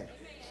amen.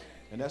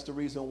 And that's the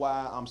reason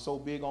why I'm so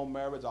big on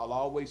marriage. I'll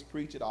always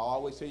preach it. I'll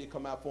always say you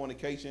come out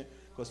fornication,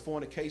 because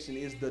fornication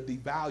is the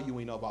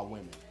devaluing of our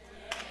women.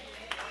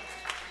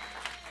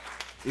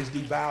 It's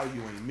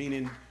devaluing,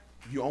 meaning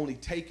you're only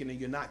taking and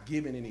you're not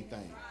giving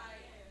anything.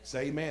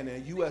 Say amen.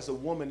 And you as a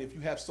woman, if you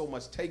have so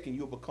much taken,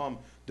 you'll become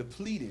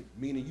depleted,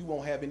 meaning you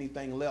won't have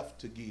anything left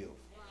to give.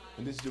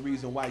 And this is the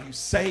reason why you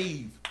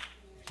save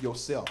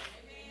yourself.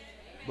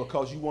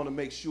 Because you want to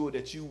make sure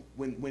that you,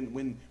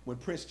 when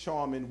Prince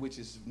Charming, which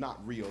is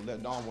not real, I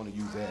don't want to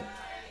use that.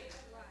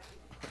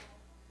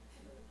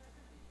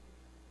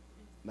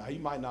 Now, he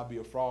might not be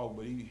a frog,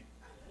 but he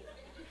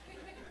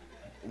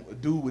a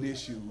dude with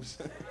issues.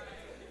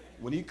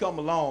 When he come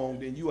along,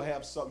 then you'll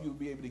have something, you'll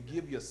be able to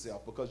give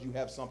yourself because you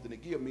have something to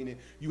give, meaning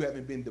you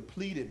haven't been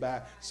depleted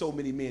by so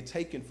many men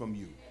taken from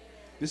you.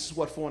 This is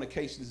what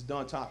fornication has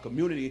done to our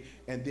community,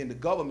 and then the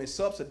government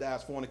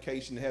subsidized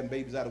fornication and having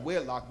babies out of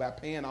wedlock by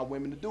paying our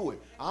women to do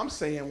it. I'm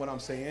saying what I'm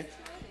saying,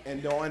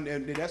 and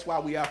that's why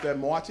we out there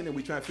marching and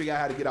we trying to figure out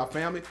how to get our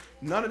family.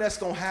 None of that's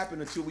going to happen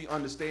until we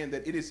understand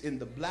that it is in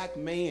the black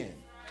man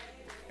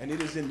and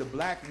it is in the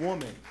black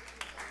woman.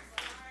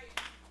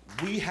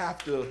 We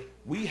have to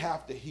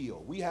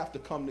heal. We have to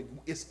come to,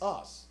 it's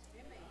us.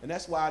 And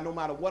that's why no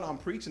matter what I'm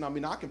preaching, I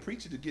mean, I can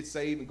preach it to get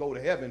saved and go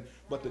to heaven,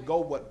 but to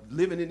go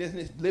living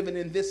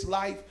in this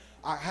life,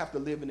 I have to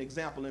live an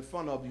example in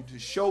front of you to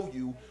show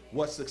you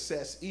what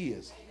success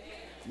is.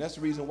 And that's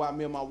the reason why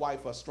me and my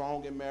wife are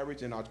strong in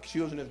marriage and our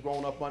children have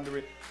grown up under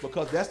it,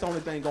 because that's the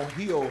only thing going to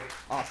heal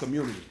our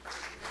community.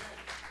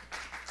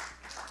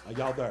 Are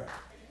y'all there?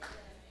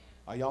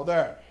 Are y'all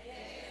there?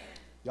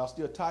 Y'all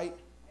still tight?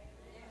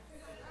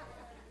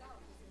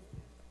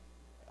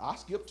 I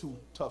skipped 2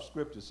 tough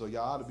scriptures, so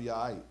y'all ought to be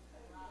all right.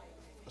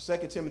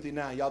 2 Timothy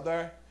 9, y'all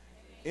there?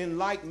 In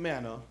like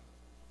manner,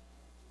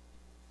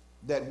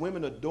 that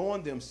women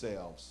adorn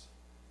themselves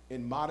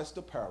in modest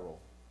apparel,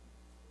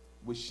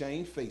 with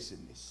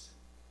shamefacedness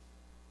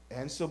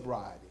and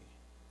sobriety,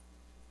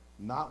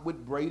 not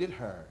with braided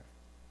hair.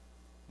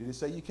 Did it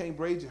say you can't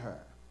braid your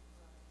hair?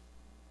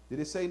 Did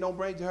it say don't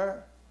braid your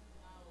hair?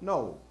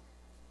 No.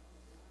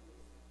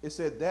 It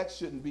said that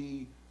shouldn't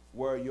be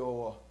where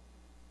your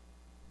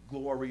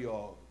glory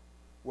or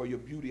where your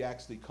beauty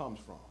actually comes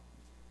from.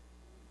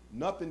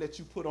 Nothing that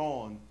you put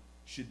on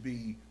should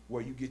be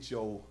where you get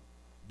your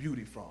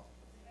beauty from.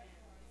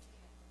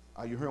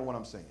 Are you hearing what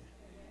I'm saying?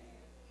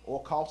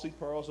 Or costly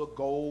pearls or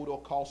gold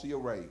or costly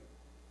array.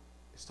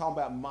 It's talking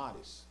about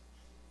modest.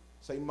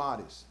 Say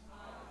modest.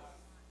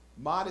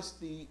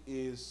 Modesty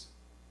is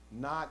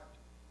not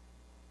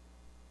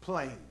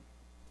plain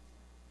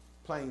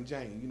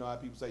Jane. You know how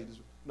people say this.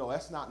 No,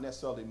 that's not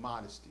necessarily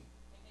modesty.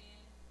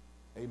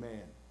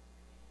 Amen.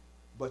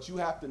 But you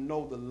have to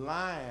know the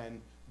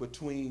line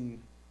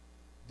between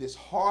this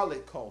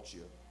harlot culture,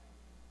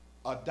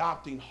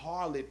 adopting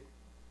harlot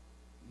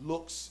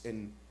looks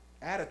and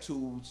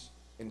attitudes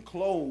and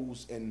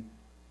clothes, and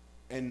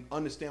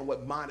understand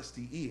what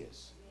modesty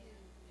is.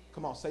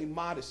 Come on, say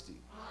modesty.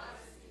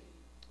 Modesty.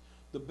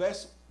 The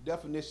best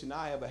definition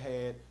I ever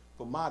had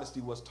for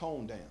modesty was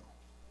tone down.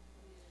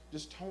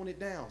 Just tone it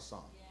down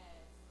some.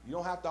 You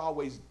don't have to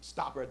always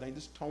stop everything.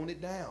 Just tone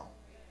it down.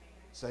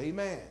 Say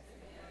amen.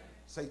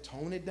 Say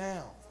tone it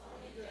down.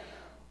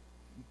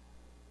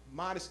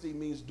 Modesty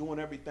means doing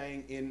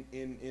everything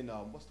in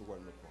what's the word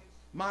I'm looking for?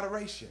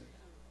 Moderation.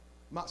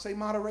 Say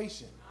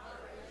moderation.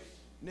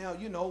 Now,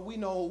 you know, we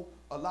know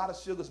a lot of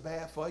sugar's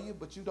bad for you,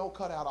 but you don't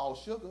cut out all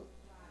sugar.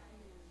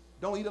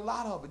 Don't eat a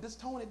lot of it. Just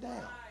tone it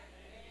down.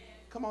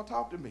 Come on,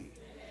 talk to me.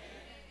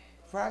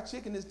 Fried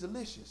chicken is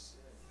delicious.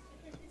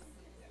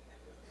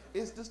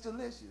 It's just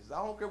delicious.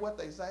 I don't care what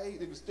they say,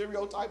 they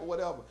stereotype or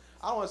whatever.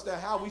 I don't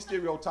understand how we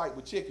stereotype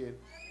with chicken.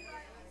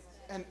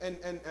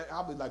 And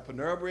I'll be like,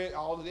 Panera Bread,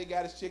 all they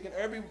got is chicken.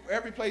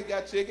 Every place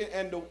got chicken,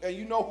 and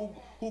you know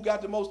who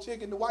got the most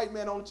chicken? The white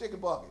man on the chicken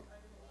bucket.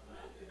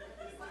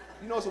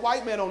 You know, it's a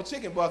white man on the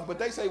chicken bucket, but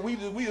they say we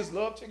just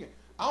love chicken.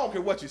 I don't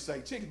care what you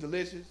say. Chicken's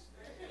delicious.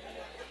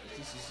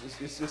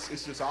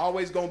 It's just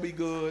always going to be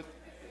good.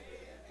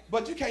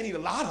 But you can't eat a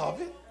lot of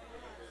it.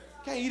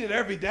 Can't eat it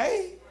every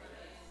day.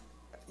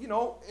 You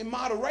know, in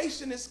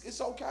moderation, it's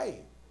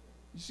okay.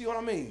 You see what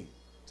I mean?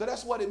 So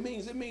that's what it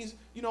means. It means,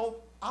 you know,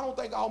 I don't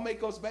think I'll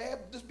make us bad.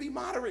 Just be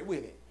moderate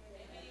with it.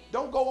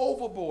 Don't go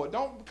overboard.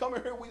 Don't come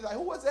in here and be like,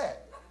 who was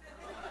that?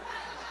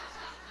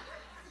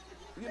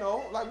 You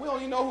know, like we don't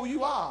even know who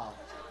you are.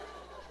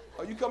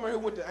 Or you come in here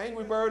with the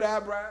Angry Bird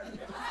eyebrow.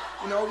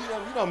 You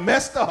done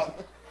messed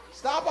up.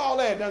 Stop all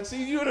that.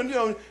 See, you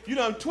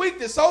done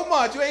tweaked it so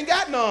much. You ain't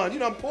got none. You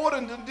done poured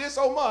into this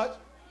so much.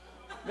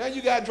 Now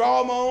you got to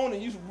draw them on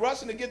and you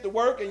rushing to get to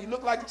work and you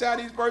look like a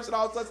Chinese person.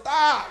 All of a sudden,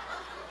 stop.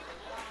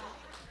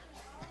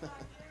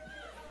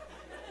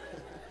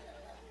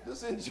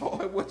 Just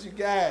enjoy what you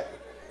got.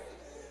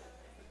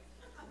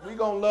 We're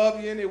going to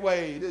love you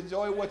anyway.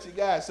 Enjoy what you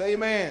got. Say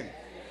amen.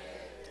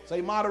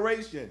 Say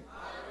moderation.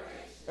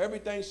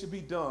 Everything should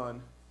be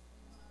done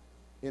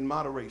in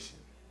moderation.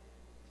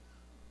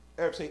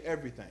 Say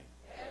everything.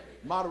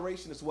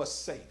 Moderation is what's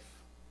safe.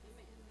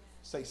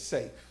 Say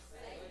safe.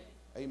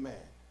 Amen.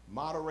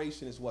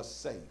 Moderation is what's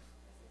safe.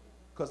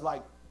 Because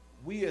like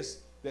we as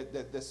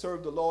that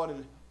serve the Lord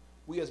and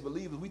we as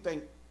believers, we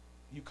think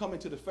you come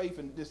into the faith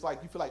and just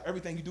like you feel like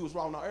everything you do is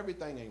wrong. No,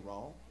 everything ain't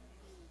wrong.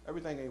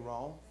 Everything ain't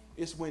wrong.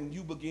 It's when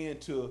you begin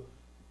to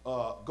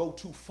go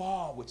too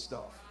far with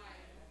stuff.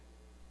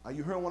 Are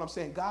you hearing what I'm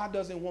saying? God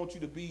doesn't want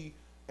you to be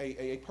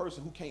a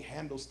person who can't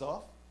handle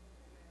stuff.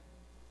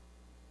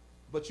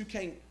 But you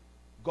can't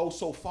go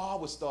so far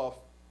with stuff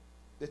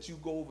that you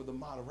go over the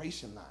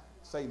moderation line.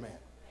 Say amen.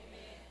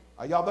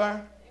 Are y'all there?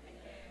 Amen.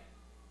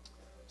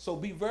 So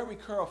be very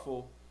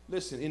careful.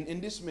 Listen, in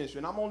this ministry,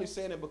 and I'm only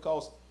saying it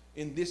because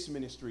in this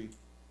ministry,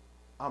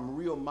 I'm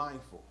real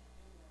mindful.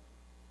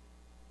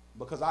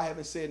 Because I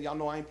haven't said, y'all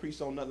know I ain't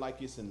preached on nothing like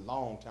this in a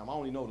long time. I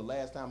only know the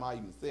last time I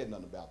even said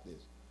nothing about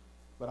this.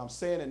 But I'm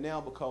saying it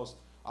now because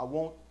I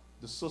want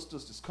the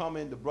sisters that's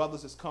coming, the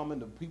brothers that's coming,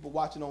 the people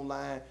watching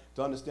online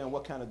to understand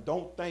what kind of,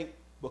 don't think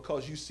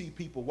because you see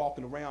people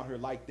walking around here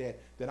like that,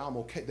 that I'm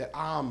okay, that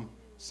I'm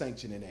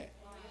sanctioning that.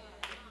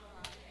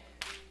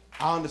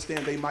 I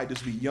understand they might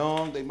just be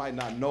young, they might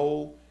not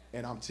know,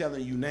 and I'm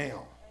telling you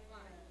now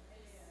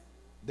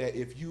that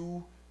if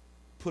you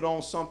put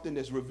on something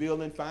that's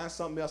revealing, find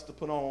something else to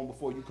put on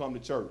before you come to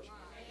church.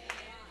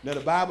 Now the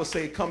Bible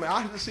says, come,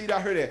 I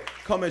heard that,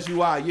 come as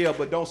you are, yeah,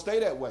 but don't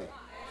stay that way.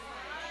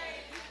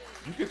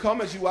 You can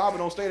come as you are, but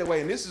don't stay that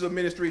way. And this is a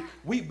ministry,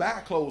 we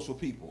buy clothes for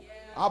people.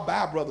 I'll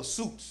buy brother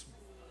suits,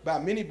 buy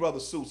many brother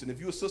suits, and if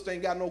your sister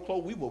ain't got no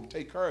clothes, we will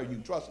take care of you,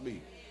 trust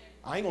me.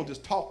 I ain't gonna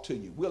just talk to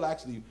you. We'll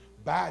actually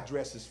buy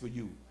dresses for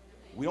you.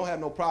 We don't have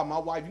no problem. My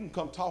wife, you can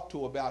come talk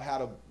to her about how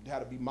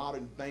to be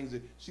modern things,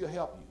 and she'll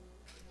help you.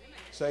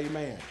 Say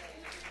amen.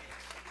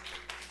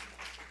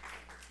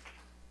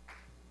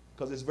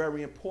 Because it's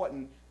very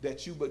important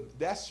that but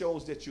that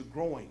shows that you're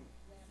growing.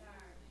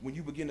 When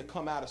you begin to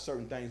come out of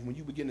certain things, when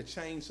you begin to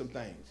change some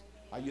things.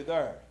 Are you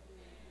there?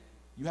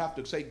 You have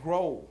to say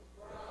grow.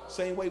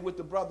 Same way with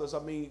the brothers. I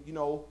mean, you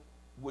know,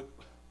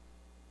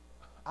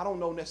 I don't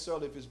know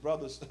necessarily if it's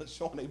brothers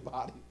showing their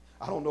body.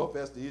 I don't know if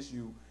that's the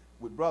issue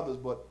with brothers,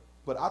 but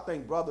I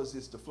think brothers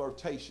is the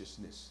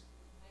flirtatiousness.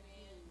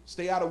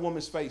 Stay out of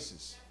women's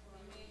faces.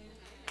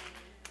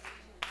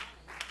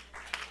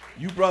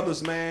 You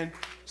brothers, man,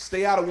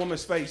 stay out of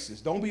women's faces.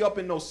 Don't be up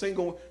in no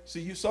single.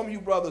 See, some of you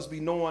brothers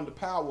be knowing the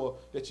power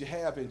that you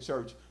have in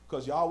church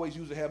because you always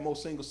usually have more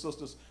single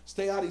sisters.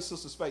 Stay out of these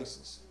sisters'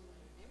 faces.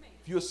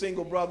 If you're a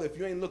single brother, if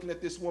you ain't looking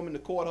at this woman to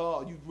court her,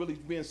 or you really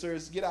being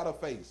serious, get out of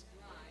her face.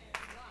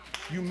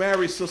 You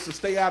married sisters,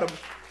 stay out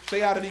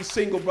of these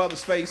single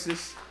brothers'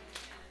 faces.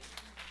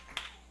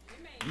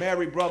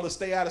 Married brothers,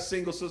 stay out of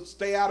single sisters,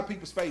 stay out of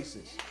people's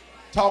faces.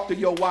 Talk to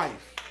your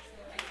wife.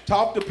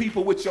 Talk to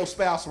people with your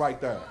spouse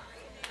right there.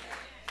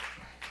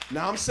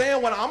 Now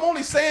I'm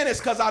only saying this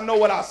because I know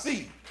what I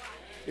see.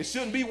 It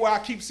shouldn't be where I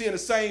keep seeing the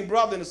same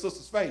brother in the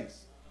sister's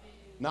face.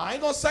 Now I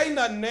ain't gonna say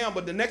nothing now,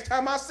 but the next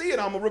time I see it,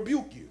 I'm gonna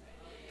rebuke you.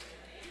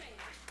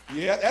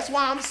 Yeah, that's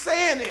why I'm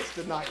saying this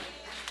tonight.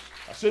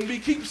 I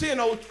shouldn't keep seeing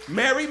no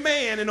married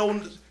man in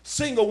no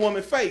single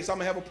woman face. I'm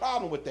gonna have a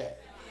problem with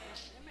that.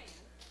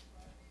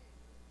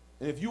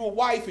 And if you a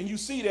wife and you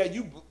see that,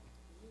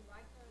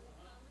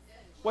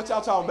 what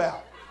y'all talking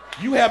about?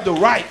 You have the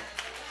right.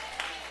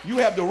 You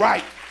have the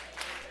right.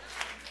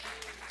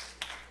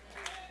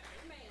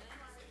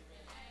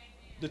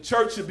 The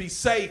church should be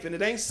safe, and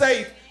it ain't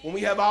safe when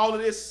we have all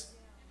of this.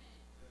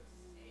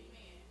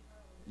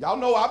 Y'all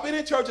know I've been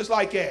in churches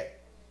like that.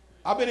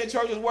 I've been in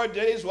churches where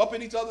they just up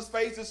in each other's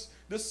faces,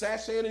 this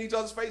sachet in each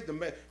other's face.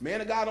 The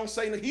man of God don't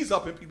say that, he's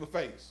up in people's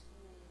face.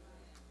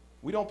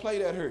 We don't play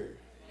that here.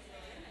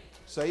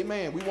 Say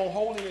amen. We want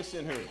holiness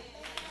in here.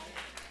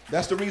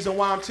 That's the reason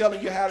why I'm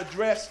telling you how to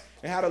dress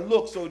and how to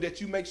look so that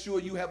you make sure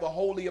you have a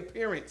holy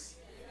appearance.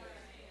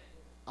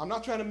 I'm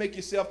not trying to make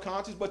you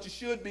self-conscious, but you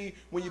should be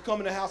when you come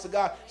in the house of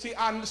God. See,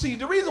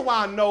 the reason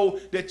why I know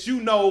that you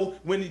know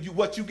when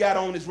what you got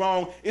on is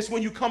wrong, it's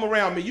when you come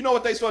around me. You know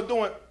what they start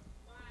doing?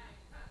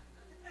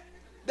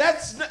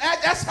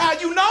 That's how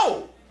you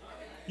know.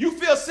 You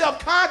feel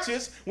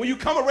self-conscious when you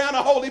come around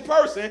a holy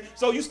person,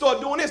 so you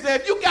start doing this. Now,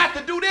 if you got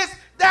to do this,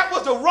 that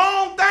was the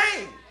wrong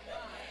thing.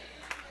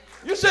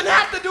 You shouldn't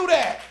have to do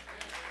that.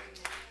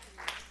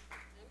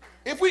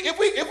 If we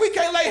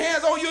can't lay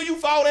hands on you, you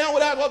fall down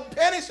without a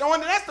penny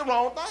showing, then that's the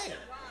wrong thing.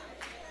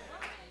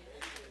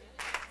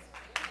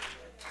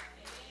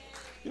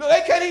 You know,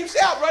 they can't even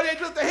shout, brother. They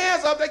lift their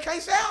hands up, they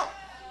can't shout.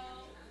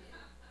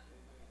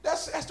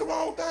 That's the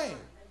wrong thing.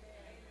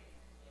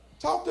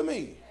 Talk to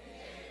me.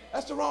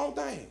 That's the wrong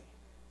thing.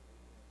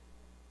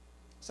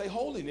 Say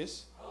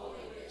holiness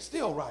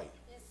Still right.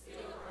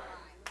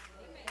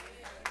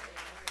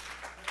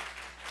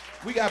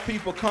 We got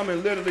people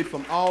coming literally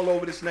from all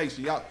over this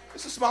nation. Y'all,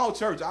 it's a small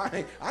church.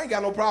 I ain't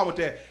got no problem with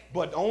that.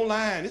 But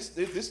online,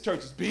 this church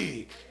is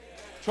big.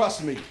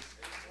 Trust me.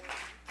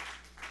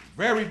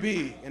 Very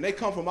big. And they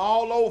come from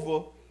all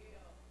over.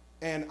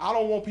 And I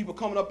don't want people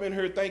coming up in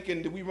here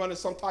thinking that we running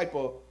some type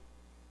of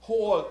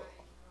whore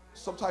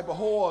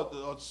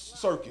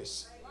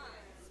circus.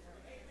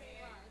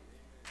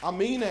 I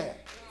mean that.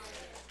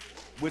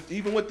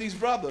 Even with these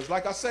brothers.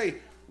 Like I say,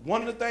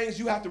 one of the things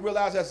you have to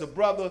realize as a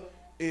brother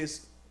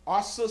is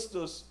our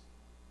sisters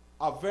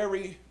are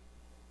very,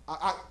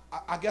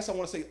 I guess I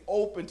want to say,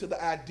 open to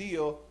the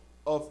idea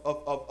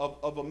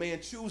of a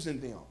man choosing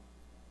them.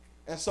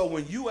 And so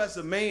when you as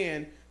a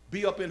man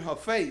be up in her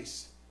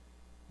face,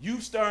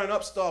 you stirring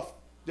up stuff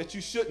that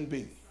you shouldn't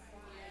be.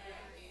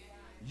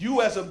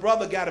 You as a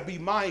brother got to be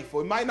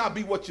mindful. It might not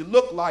be what you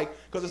look like,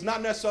 because it's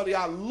not necessarily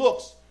our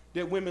looks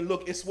that women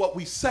look. It's what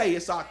we say.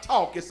 It's our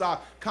talk. It's our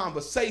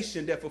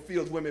conversation that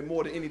fulfills women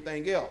more than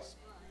anything else.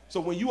 So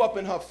when you up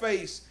in her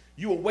face,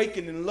 you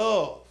awakening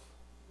love.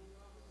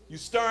 You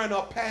stirring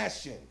up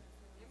passion.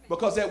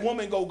 Because that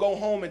woman go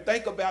home and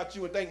think about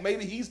you and think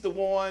maybe he's the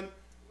one.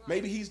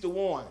 Maybe he's the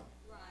one.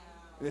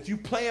 And if you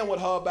playing with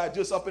her about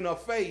just up in her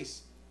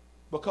face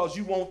because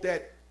you want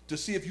that to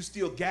see if you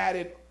still got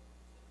it,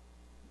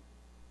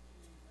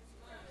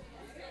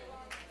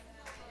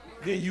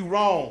 then you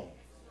wrong.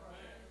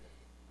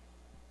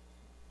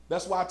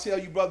 That's why I tell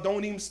you, brother,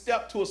 don't even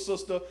step to a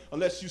sister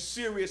unless you're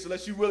serious,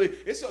 unless you really,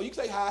 you can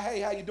say, hi,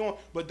 hey, how you doing?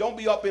 But don't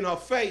be up in her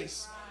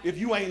face if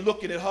you ain't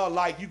looking at her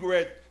like you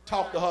can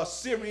talk to her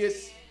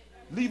serious.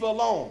 Leave her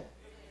alone.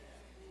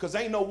 Because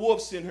ain't no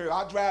wolves in here.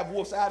 I drive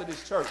wolves out of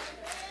this church.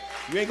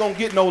 You ain't going to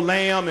get no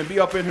lamb and be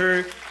up in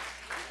here.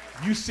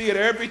 You see it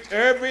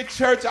every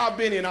church I've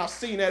been in, I've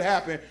seen that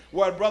happen,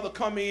 where a brother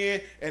come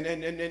in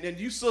and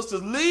you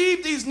sisters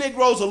leave these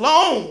Negroes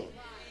alone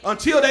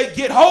until they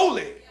get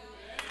holy.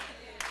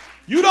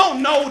 You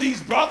don't know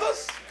these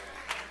brothers.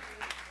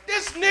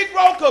 This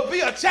Negro could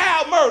be a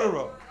child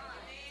murderer.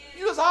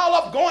 You just all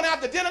up going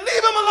out to dinner.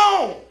 Leave him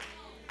alone.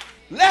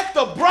 Let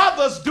the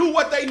brothers do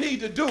what they need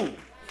to do.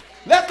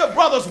 Let the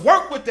brothers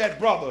work with that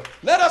brother.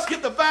 Let us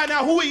get to find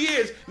out who he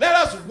is. Let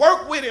us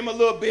work with him a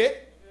little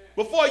bit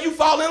before you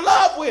fall in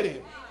love with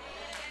him.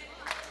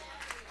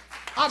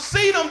 I've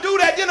seen them do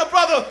that. Then a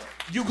brother,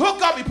 you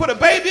hook up, you put a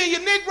baby in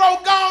your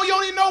Negro, gone. You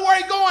don't even know where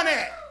he's going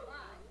at.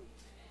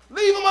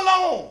 Leave him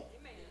alone.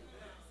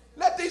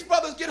 Let these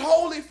brothers get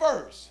holy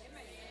first.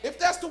 If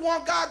that's the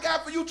one God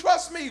got for you,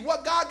 trust me,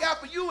 what God got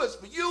for you is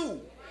for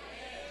you.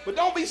 But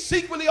don't be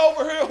secretly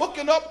over here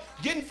hooking up,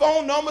 getting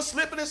phone numbers,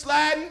 slipping and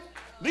sliding.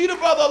 Leave the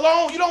brother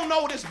alone. You don't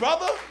know this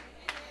brother.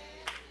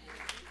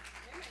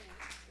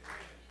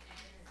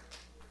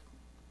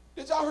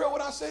 Did y'all hear what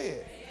I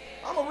said?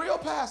 I'm a real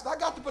pastor. I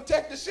got to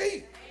protect the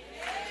sheep.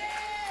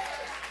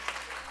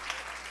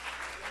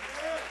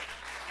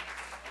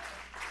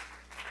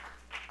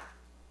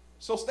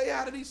 So stay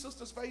out of these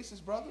sisters'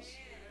 faces, brothers.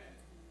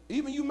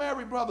 Even you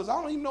married brothers,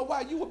 I don't even know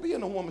why you would be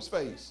in a woman's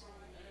face.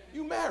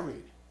 You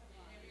married.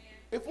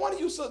 If one of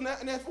you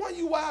and if one of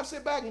you wives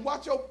sit back and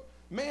watch your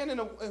man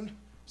and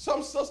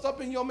some sister up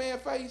in your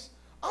man's face,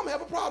 I'm gonna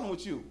have a problem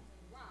with you.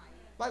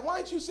 Like, why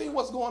ain't you seeing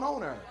what's going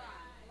on there?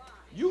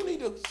 You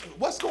need to,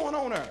 what's going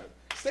on there?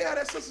 Stay out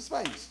of that sister's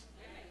face.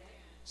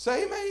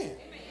 Say amen.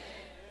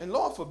 And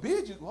Lord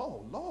forbid you,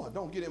 oh Lord,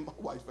 don't get in my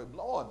wife's face.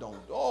 Lord, don't,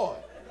 Lord.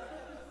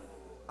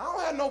 I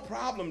don't have no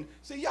problem.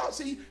 See,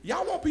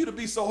 y'all want people to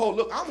be so holy.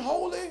 Look, I'm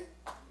holy,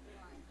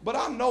 but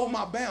I know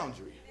my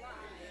boundary.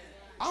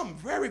 I'm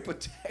very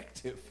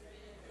protective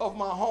of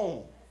my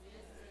home.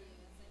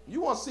 You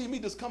want to see me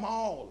just come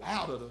all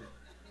out of it.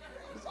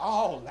 It's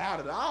all out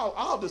of it.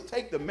 I'll just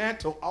take the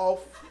mantle off.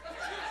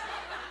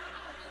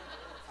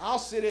 I'll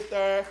sit it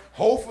there.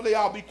 Hopefully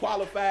I'll be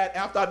qualified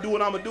after I do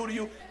what I'm going to do to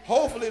you.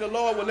 Hopefully the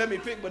Lord will let me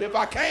pick, but if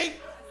I can't,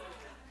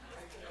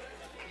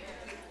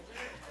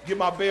 get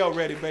my bell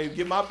ready, baby.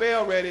 Get my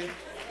bell ready.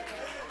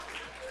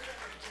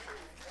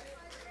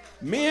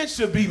 Men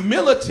should be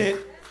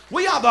militant.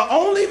 We are the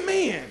only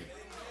men.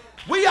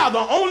 We are the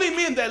only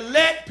men that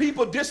let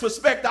people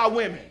disrespect our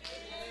women.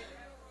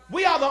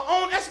 We are the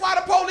only, that's why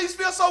the police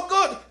feel so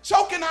good,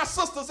 choking our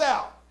sisters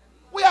out.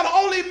 We are the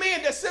only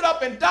men that sit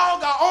up and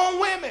dog our own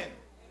women.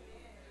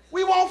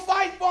 We won't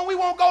fight for them. We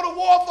won't go to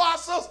war for our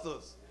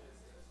sisters.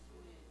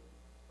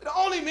 We're the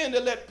only men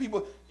that let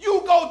people,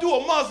 you go do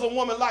a Muslim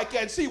woman like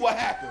that and see what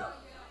happened.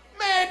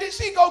 Man, did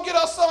she go get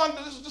her son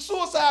to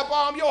suicide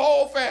bomb your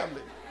whole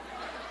family?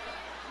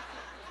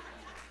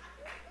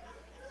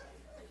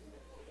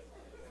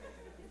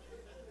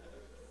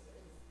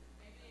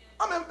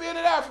 I remember being in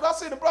Africa. I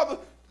seen a brother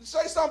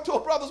say something to a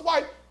brother's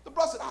wife. The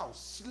brother said, I will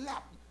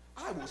slap you.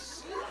 I will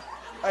slap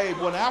you. Hey,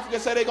 when the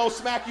Africans say they gonna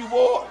smack you,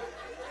 boy,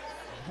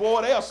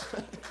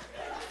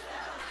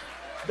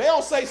 they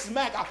don't say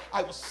smack.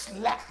 I will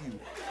slap you.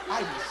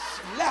 I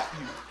will slap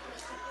you.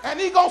 And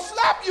he gonna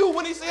slap you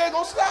when he say he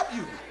gonna slap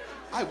you.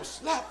 I will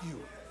slap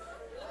you.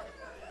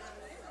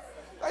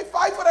 They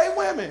fight for their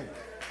women.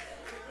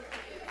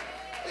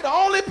 We the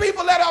only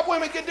people let our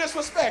women get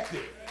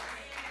disrespected.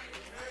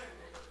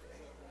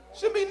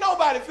 Should be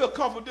nobody feel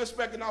comfortable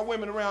disrespecting our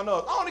women around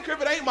us. I don't care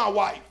if it ain't my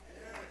wife.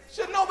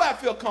 Should nobody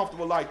feel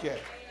comfortable like that?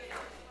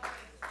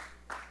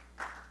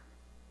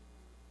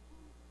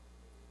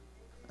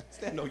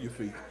 Stand on your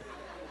feet.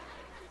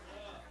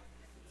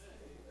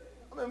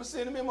 I remember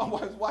seeing me and my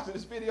wife was watching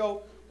this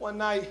video one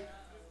night,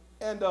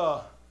 and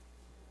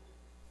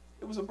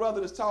it was a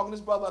brother that's talking. This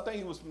brother, I think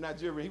he was from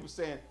Nigeria. He was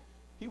saying,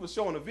 he was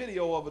showing a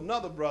video of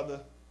another brother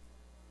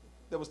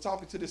that was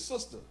talking to this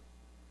sister.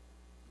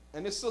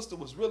 And this sister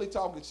was really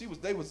talking.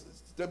 They was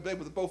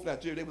both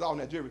Nigerian. They was all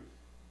Nigerian.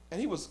 And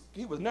he was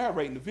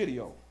narrating the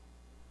video.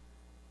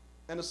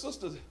 And the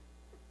sister,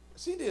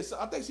 she did.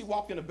 I think she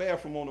walked in the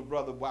bathroom on the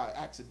brother by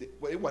accident.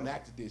 Well, it wasn't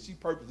accident. She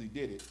purposely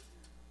did it.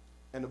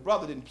 And the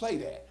brother didn't play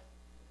that.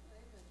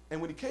 And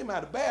when he came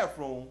out of the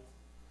bathroom,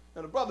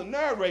 and the brother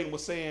narrating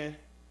was saying,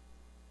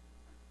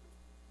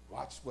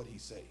 "Watch what he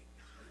say."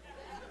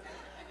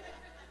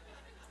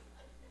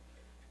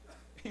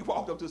 He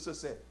walked up to us and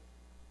said,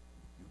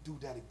 "You do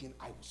that again,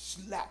 I will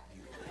slap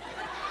you."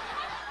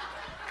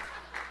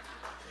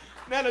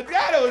 Now the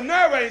guy that was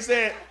narrating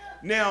said,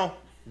 "Now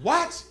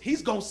watch,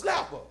 he's gonna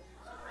slap her."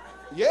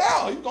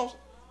 Yeah, he's gonna.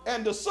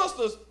 And the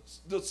sister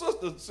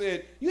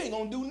said, "You ain't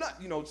gonna do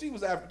nothing." You know, she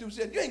was after two. She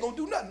said, "You ain't gonna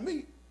do nothing to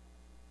me."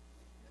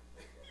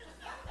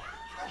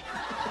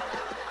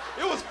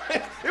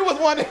 It was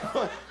one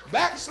that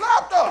back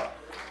slapped her.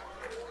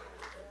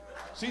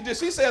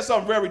 She said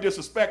something very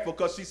disrespectful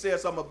because she said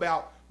something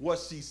about what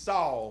she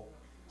saw.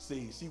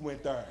 See, she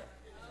went there.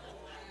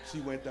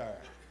 She went there.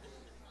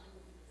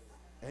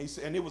 And he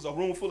said, and it was a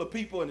room full of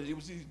people, and she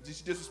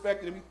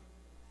disrespected me.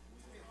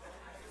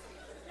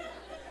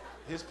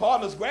 His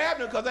partners grabbed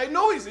him because they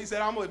knew he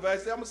said, I'm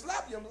gonna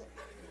slap you.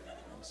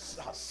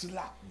 I'll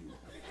slap you.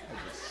 I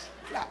will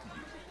slap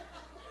you.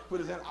 Put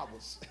his hand, I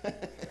was.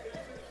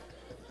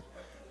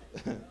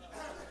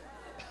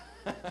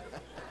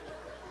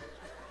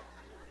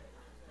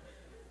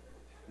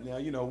 Now,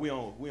 you know, we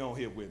don't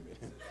hit women.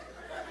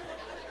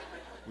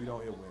 We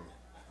don't hit women.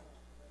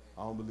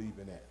 I don't believe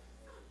in that.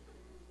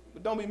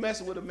 But don't be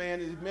messing with a man.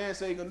 If the man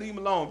say he's gonna leave him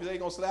alone, if they ain't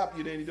gonna slap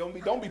you, then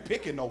don't be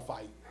picking no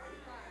fight.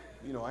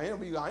 You know, I ain't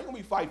gonna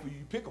be fighting for you.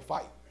 You pick a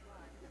fight.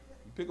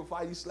 You pick a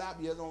fight, he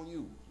slap you, that's on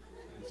you.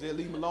 You say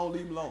leave him alone,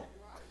 leave him alone.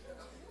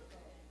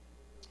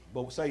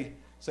 But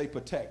say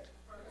protect.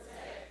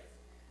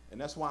 And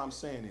that's why I'm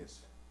saying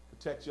this.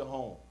 Protect your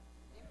home.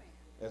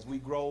 As we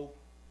grow,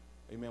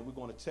 amen, we're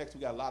going to text.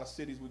 We got a lot of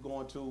cities we're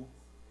going to.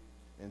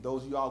 And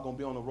those of y'all going to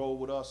be on the road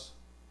with us.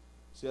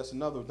 See, that's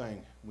another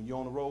thing. When you're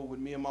on the road with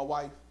me and my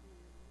wife,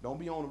 don't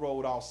be on the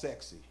road all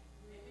sexy.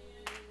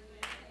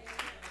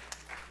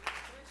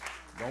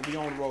 Don't be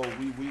on the road.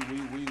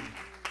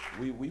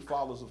 We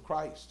followers of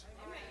Christ.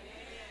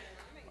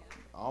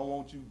 I don't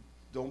want you,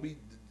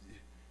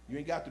 you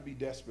ain't got to be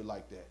desperate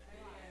like that.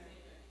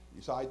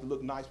 It's all right to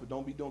look nice, but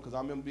don't be doing, because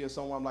I remember being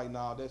somewhere, I'm like,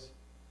 nah, that's,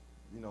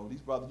 you know, these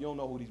brothers, you don't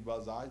know who these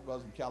brothers are. These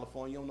brothers from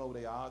California, you don't know who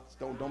they are.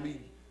 Don't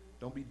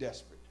be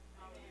desperate.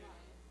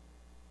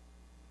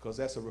 Because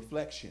that's a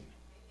reflection.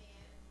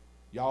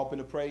 Y'all up in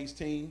the praise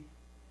team,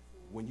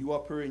 when you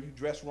up here and you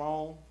dress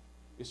wrong,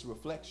 it's a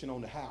reflection on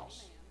the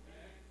house.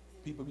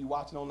 People be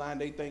watching online,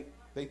 they think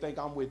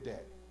I'm with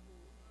that.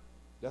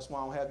 That's why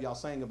I don't have y'all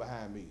singing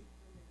behind me.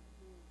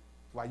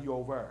 Why you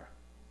over there.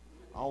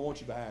 I don't want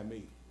you behind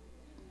me.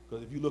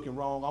 Because if you're looking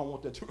wrong, I don't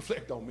want that to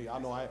reflect on me. I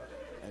know and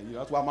you know,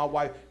 that's why my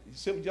wife,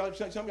 some of y'all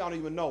don't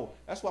even know,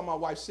 that's why my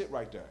wife sit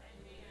right there.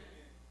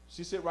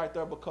 She sit right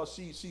there because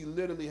she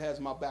literally has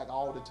my back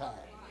all the time.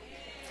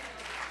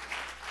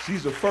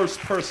 She's the first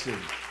person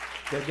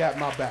that got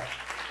my back,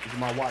 is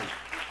my wife.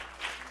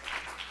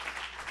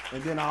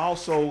 And then I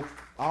also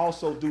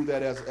do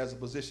that as a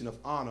position of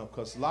honor,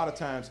 because a lot of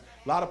times,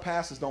 a lot of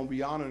pastors don't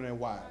be honoring their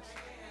wives.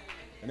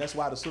 And that's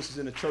why the sisters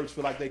in the church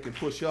feel like they can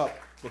push up,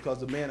 because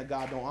the man of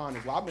God don't honor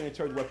his wife. I've been in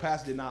church where a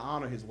pastor did not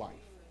honor his wife.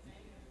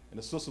 And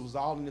the sister was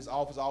all in his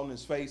office, all in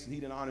his face, and he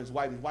didn't honor his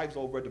wife. His wife's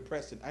over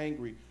depressed and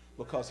angry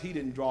because he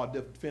didn't draw a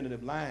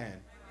definitive line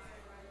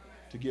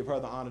to give her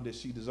the honor that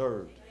she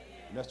deserved.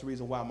 And that's the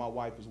reason why my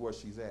wife is where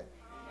she's at.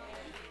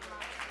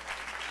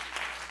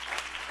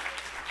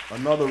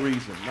 Another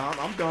reason, now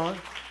I'm done.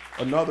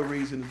 Another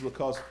reason is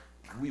because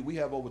we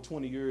have over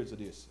 20 years of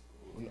this,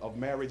 of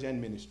marriage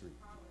and ministry.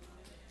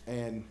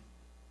 And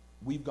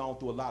we've gone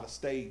through a lot of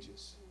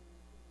stages.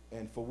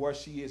 And for where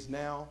she is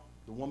now,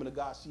 the woman of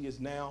God she is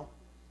now,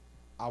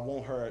 I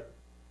want her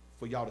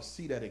for y'all to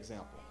see that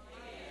example.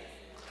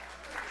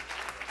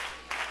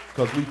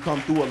 Because we've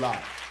come through a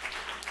lot.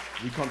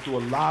 We come through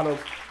a lot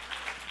of,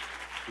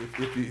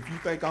 if you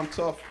think I'm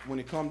tough when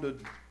it comes to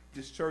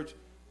this church,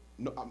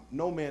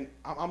 no man,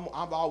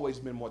 I've always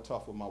been more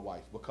tough with my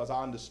wife, because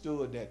I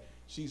understood that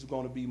she's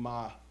going to be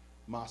my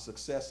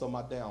success or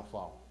my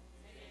downfall.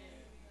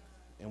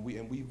 And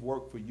we've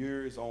worked for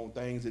years on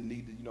things that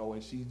need to, you know,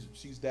 and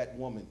she's that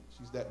woman.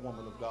 She's that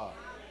woman of God.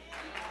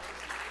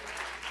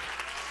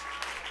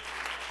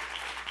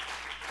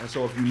 And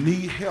so if you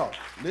need help,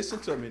 listen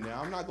to me now.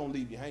 I'm not going to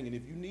leave you hanging.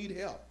 If you need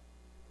help,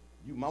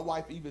 My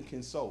wife even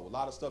can sew. A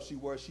lot of stuff she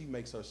wears, she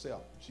makes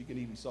herself. She can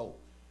even sew.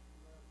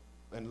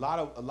 And a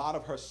lot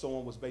of her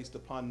sewing was based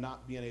upon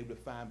not being able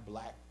to find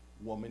black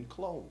woman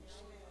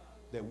clothes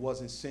that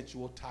wasn't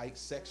sensual, tight,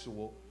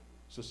 sexual.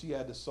 So she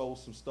had to sew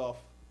some stuff.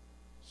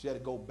 She had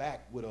to go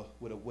back with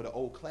an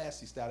old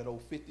classy style, that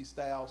old 50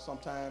 style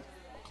sometimes,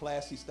 a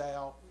classy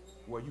style,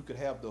 where you could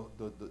have the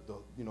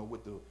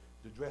with the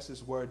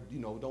dresses where,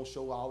 don't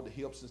show all the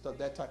hips and stuff,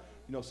 that type.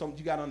 You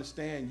got to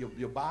understand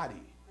your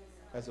body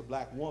as a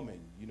black woman.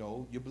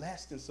 You're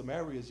blessed in some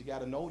areas. You got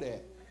to know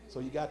that. So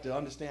you got to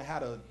understand how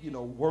to,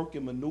 work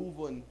and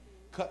maneuver and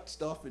cut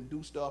stuff and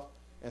do stuff.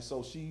 And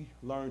so she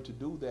learned to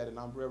do that, and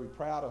I'm very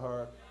proud of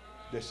her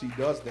that she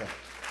does that.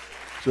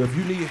 So if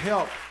you need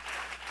help,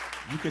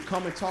 you can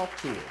come and talk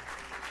to her.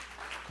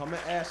 Come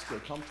and ask her.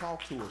 Come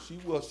talk to her.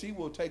 She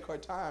will take her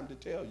time to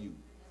tell you.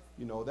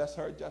 That's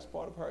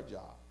part of her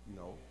job.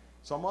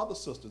 Some other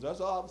sisters,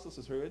 there's other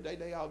sisters here.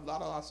 They a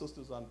lot of our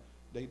sisters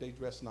they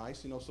dress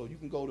nice. So you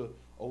can go to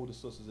older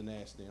sisters and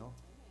ask them.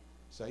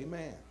 Say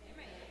amen.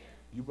 Amen.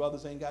 You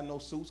brothers ain't got no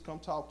suits, come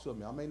talk to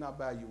me. I may not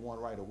buy you one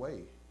right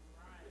away.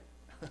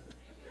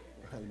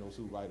 Ain't no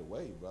suit right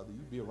away, brother.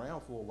 You be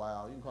around for a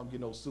while. You can come get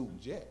no suit and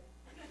jet.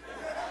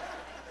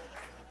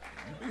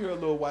 You be here a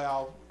little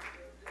while,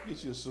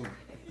 get you a suit.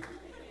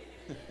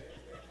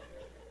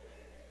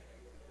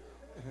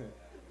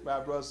 My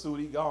brother's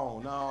suit, he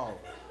gone. No.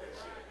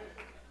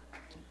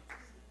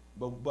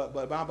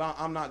 But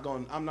I'm not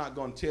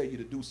going to tell you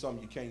to do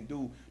something you can't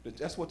do.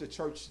 That's what the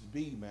church should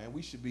be, man.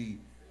 We should be,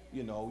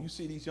 you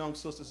see these young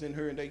sisters in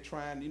here and they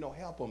trying,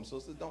 help them.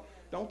 Sisters,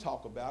 don't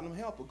talk about them.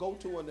 Help her. Go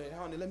to her and say,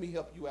 honey, let me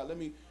help you out. Let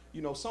me,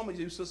 some of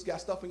you sisters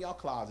got stuff in your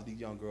closet these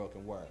young girls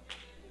can wear.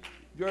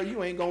 Girl,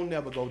 you ain't gonna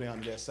never go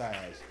down to that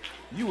size.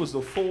 You was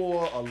a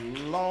 4 a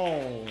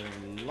long,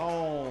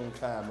 long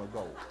time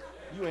ago.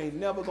 You ain't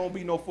never gonna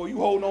be no 4. You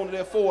holding on to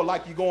that 4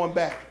 like you're going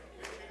back.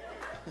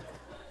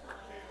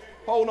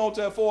 Hold on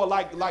to that 4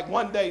 like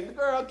one day.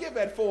 Girl, give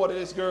that 4 to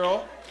this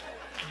girl.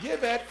 Give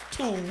that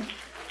 2.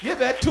 Give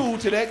that 2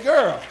 to that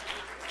girl.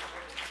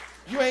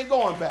 You ain't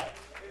going back.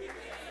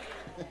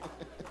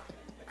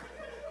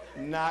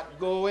 Not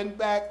going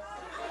back.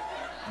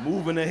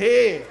 Moving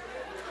ahead.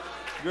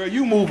 Girl,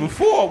 you moving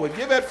forward.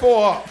 Give that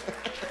 4 up.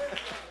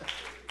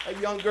 A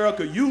young girl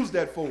could use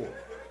that 4.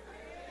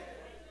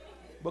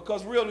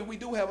 Because really, we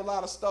do have a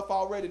lot of stuff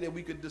already that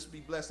we could just be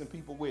blessing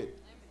people with.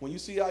 When you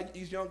see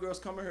these young girls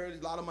coming here,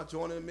 a lot of them are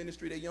joining the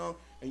ministry, they're young,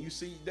 and you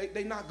see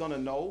they're not going to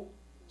know.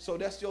 So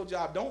that's your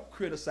job. Don't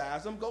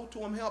criticize them. Go to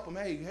them, help them.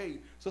 Hey,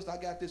 sister, I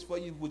got this for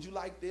you. Would you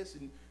like this?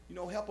 And,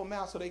 help them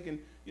out so they can,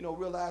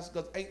 realize.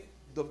 Because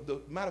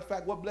the matter of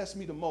fact, what blessed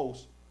me the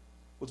most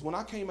was when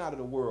I came out of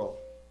the world,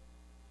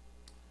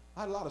 I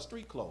had a lot of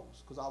street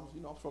clothes because I was,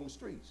 I was from the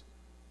streets.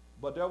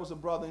 But there was a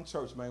brother in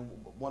church, man,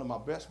 one of my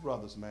best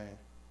brothers, man.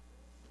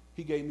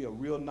 He gave me a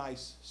real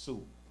nice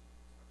suit.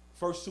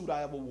 First suit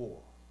I ever wore.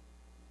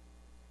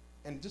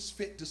 And it just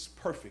fit just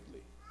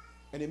perfectly.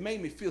 And it made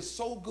me feel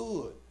so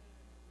good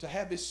to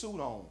have this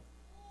suit on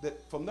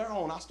that from there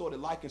on I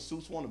started liking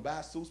suits, wanting to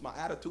buy suits. My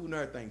attitude and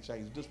everything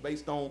changed just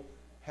based on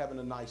having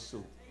a nice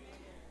suit.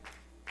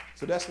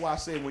 So that's why I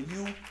say when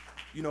you,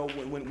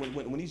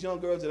 when these young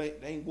girls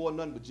that ain't wearing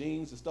nothing but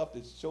jeans and stuff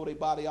that show their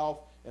body off,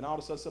 and all of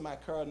a sudden somebody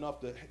care enough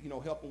to,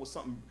 help them with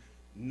something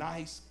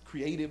nice,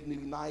 creatively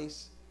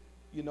nice.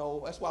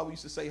 That's why we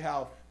used to say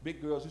how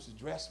big girls used to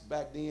dress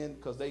back then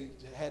because they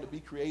had to be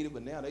creative,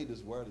 but now they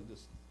just wear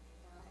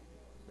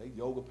they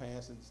yoga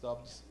pants and stuff,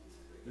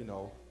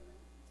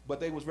 But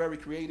they was very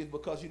creative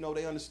because,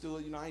 they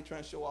understood, I ain't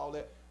trying to show all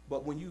that.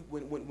 But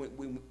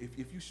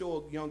if you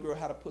show a young girl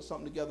how to put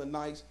something together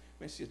nice,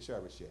 man, she'll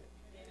cherish that.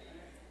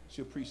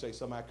 She'll appreciate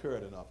somebody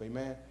cared enough.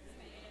 Amen?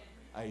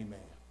 Amen.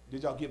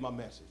 Did y'all get my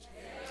message?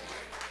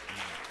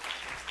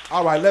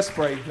 All right, let's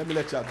pray. Let me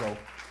let y'all go.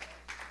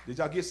 Did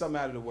y'all get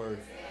something out of the word?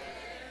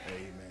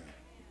 Amen.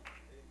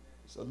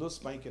 So a little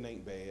spanking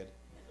ain't bad.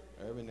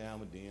 Every now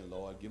and then,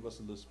 Lord, give us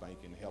a little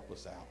spanking and help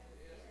us out.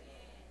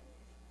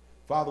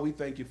 Father, we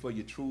thank you for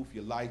your truth,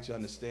 your light, your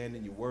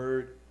understanding, your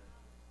word.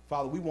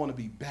 Father, we want to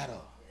be better.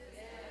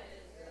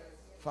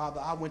 Father,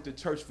 I went to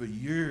church for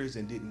years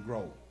and didn't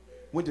grow.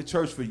 Went to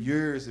church for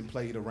years and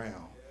played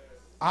around.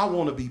 I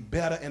want to be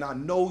better, and I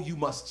know you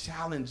must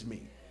challenge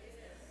me.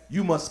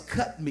 You must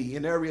cut me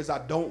in areas I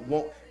don't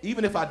want.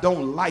 Even if I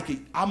don't like it,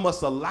 I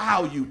must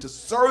allow you to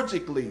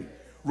surgically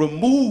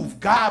remove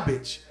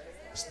garbage,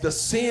 the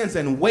sins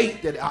and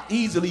weight that are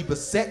easily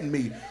besetting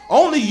me.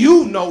 Only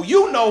you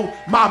know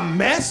my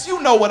mess.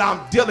 You know what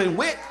I'm dealing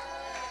with.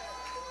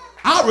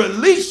 I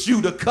release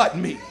you to cut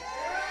me.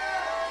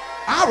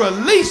 I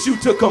release you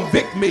to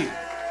convict me.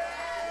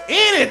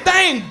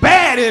 Anything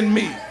bad in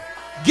me,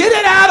 get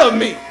it out of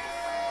me.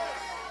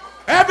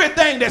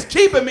 Everything that's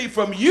keeping me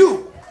from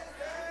you,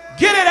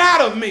 get it out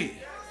of me.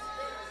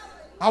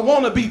 I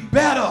want to be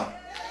better.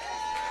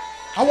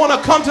 I want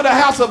to come to the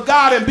house of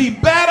God and be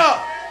better.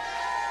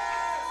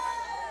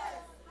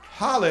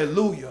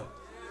 Hallelujah.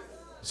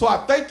 So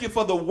I thank you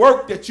for the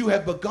work that you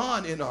have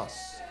begun in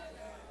us.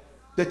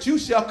 that you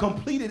shall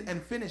complete it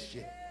and finish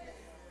it.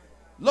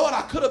 Lord,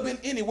 I could have been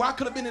anywhere. I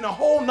could have been in a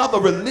whole nother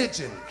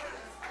religion.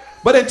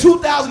 But in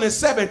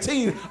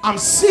 2017, I'm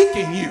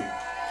seeking you.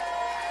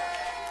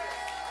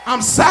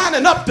 I'm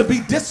signing up to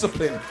be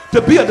disciplined,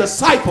 to be a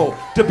disciple,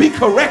 to be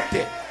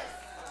corrected.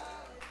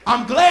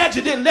 I'm glad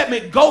you didn't let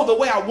me go the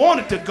way I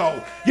wanted to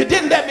go. You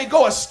didn't let me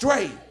go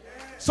astray.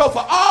 So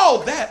for all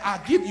that, I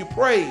give you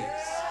praise.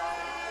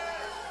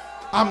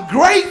 I'm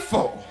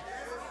grateful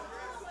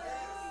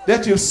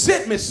that you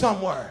sent me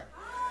somewhere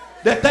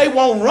that they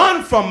won't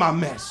run from my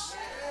mess.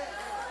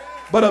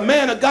 But a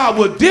man of God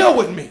will deal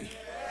with me,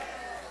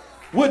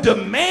 will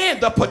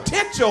demand the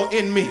potential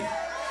in me,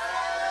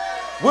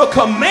 will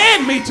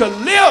command me to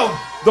live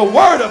the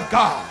word of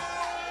God.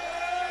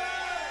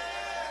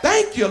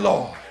 Thank you,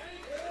 Lord,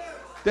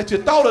 that you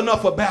thought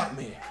enough about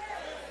me,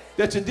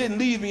 that you didn't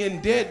leave me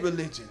in dead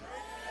religion.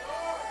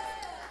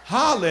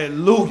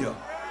 Hallelujah.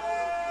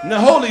 And the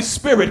Holy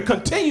Spirit,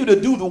 continue to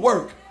do the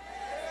work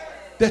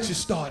that you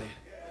started.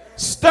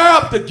 Stir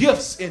up the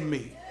gifts in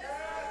me.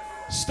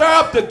 Stir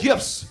up the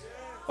gifts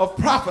of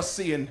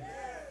prophecy and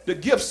the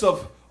gifts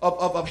of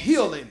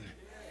healing.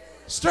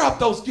 Stir up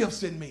those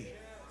gifts in me.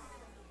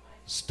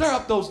 Stir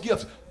up those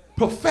gifts.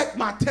 Perfect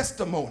my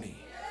testimony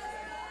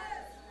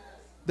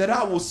that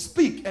I will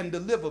speak and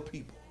deliver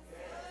people.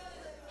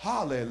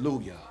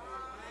 Hallelujah.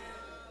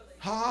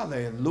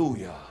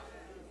 Hallelujah.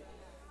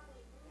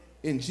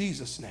 In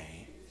Jesus'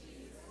 name.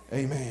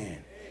 Amen.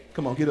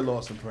 Come on, give the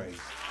Lord some praise.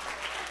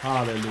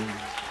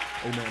 Hallelujah.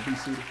 Amen. Be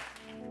seated.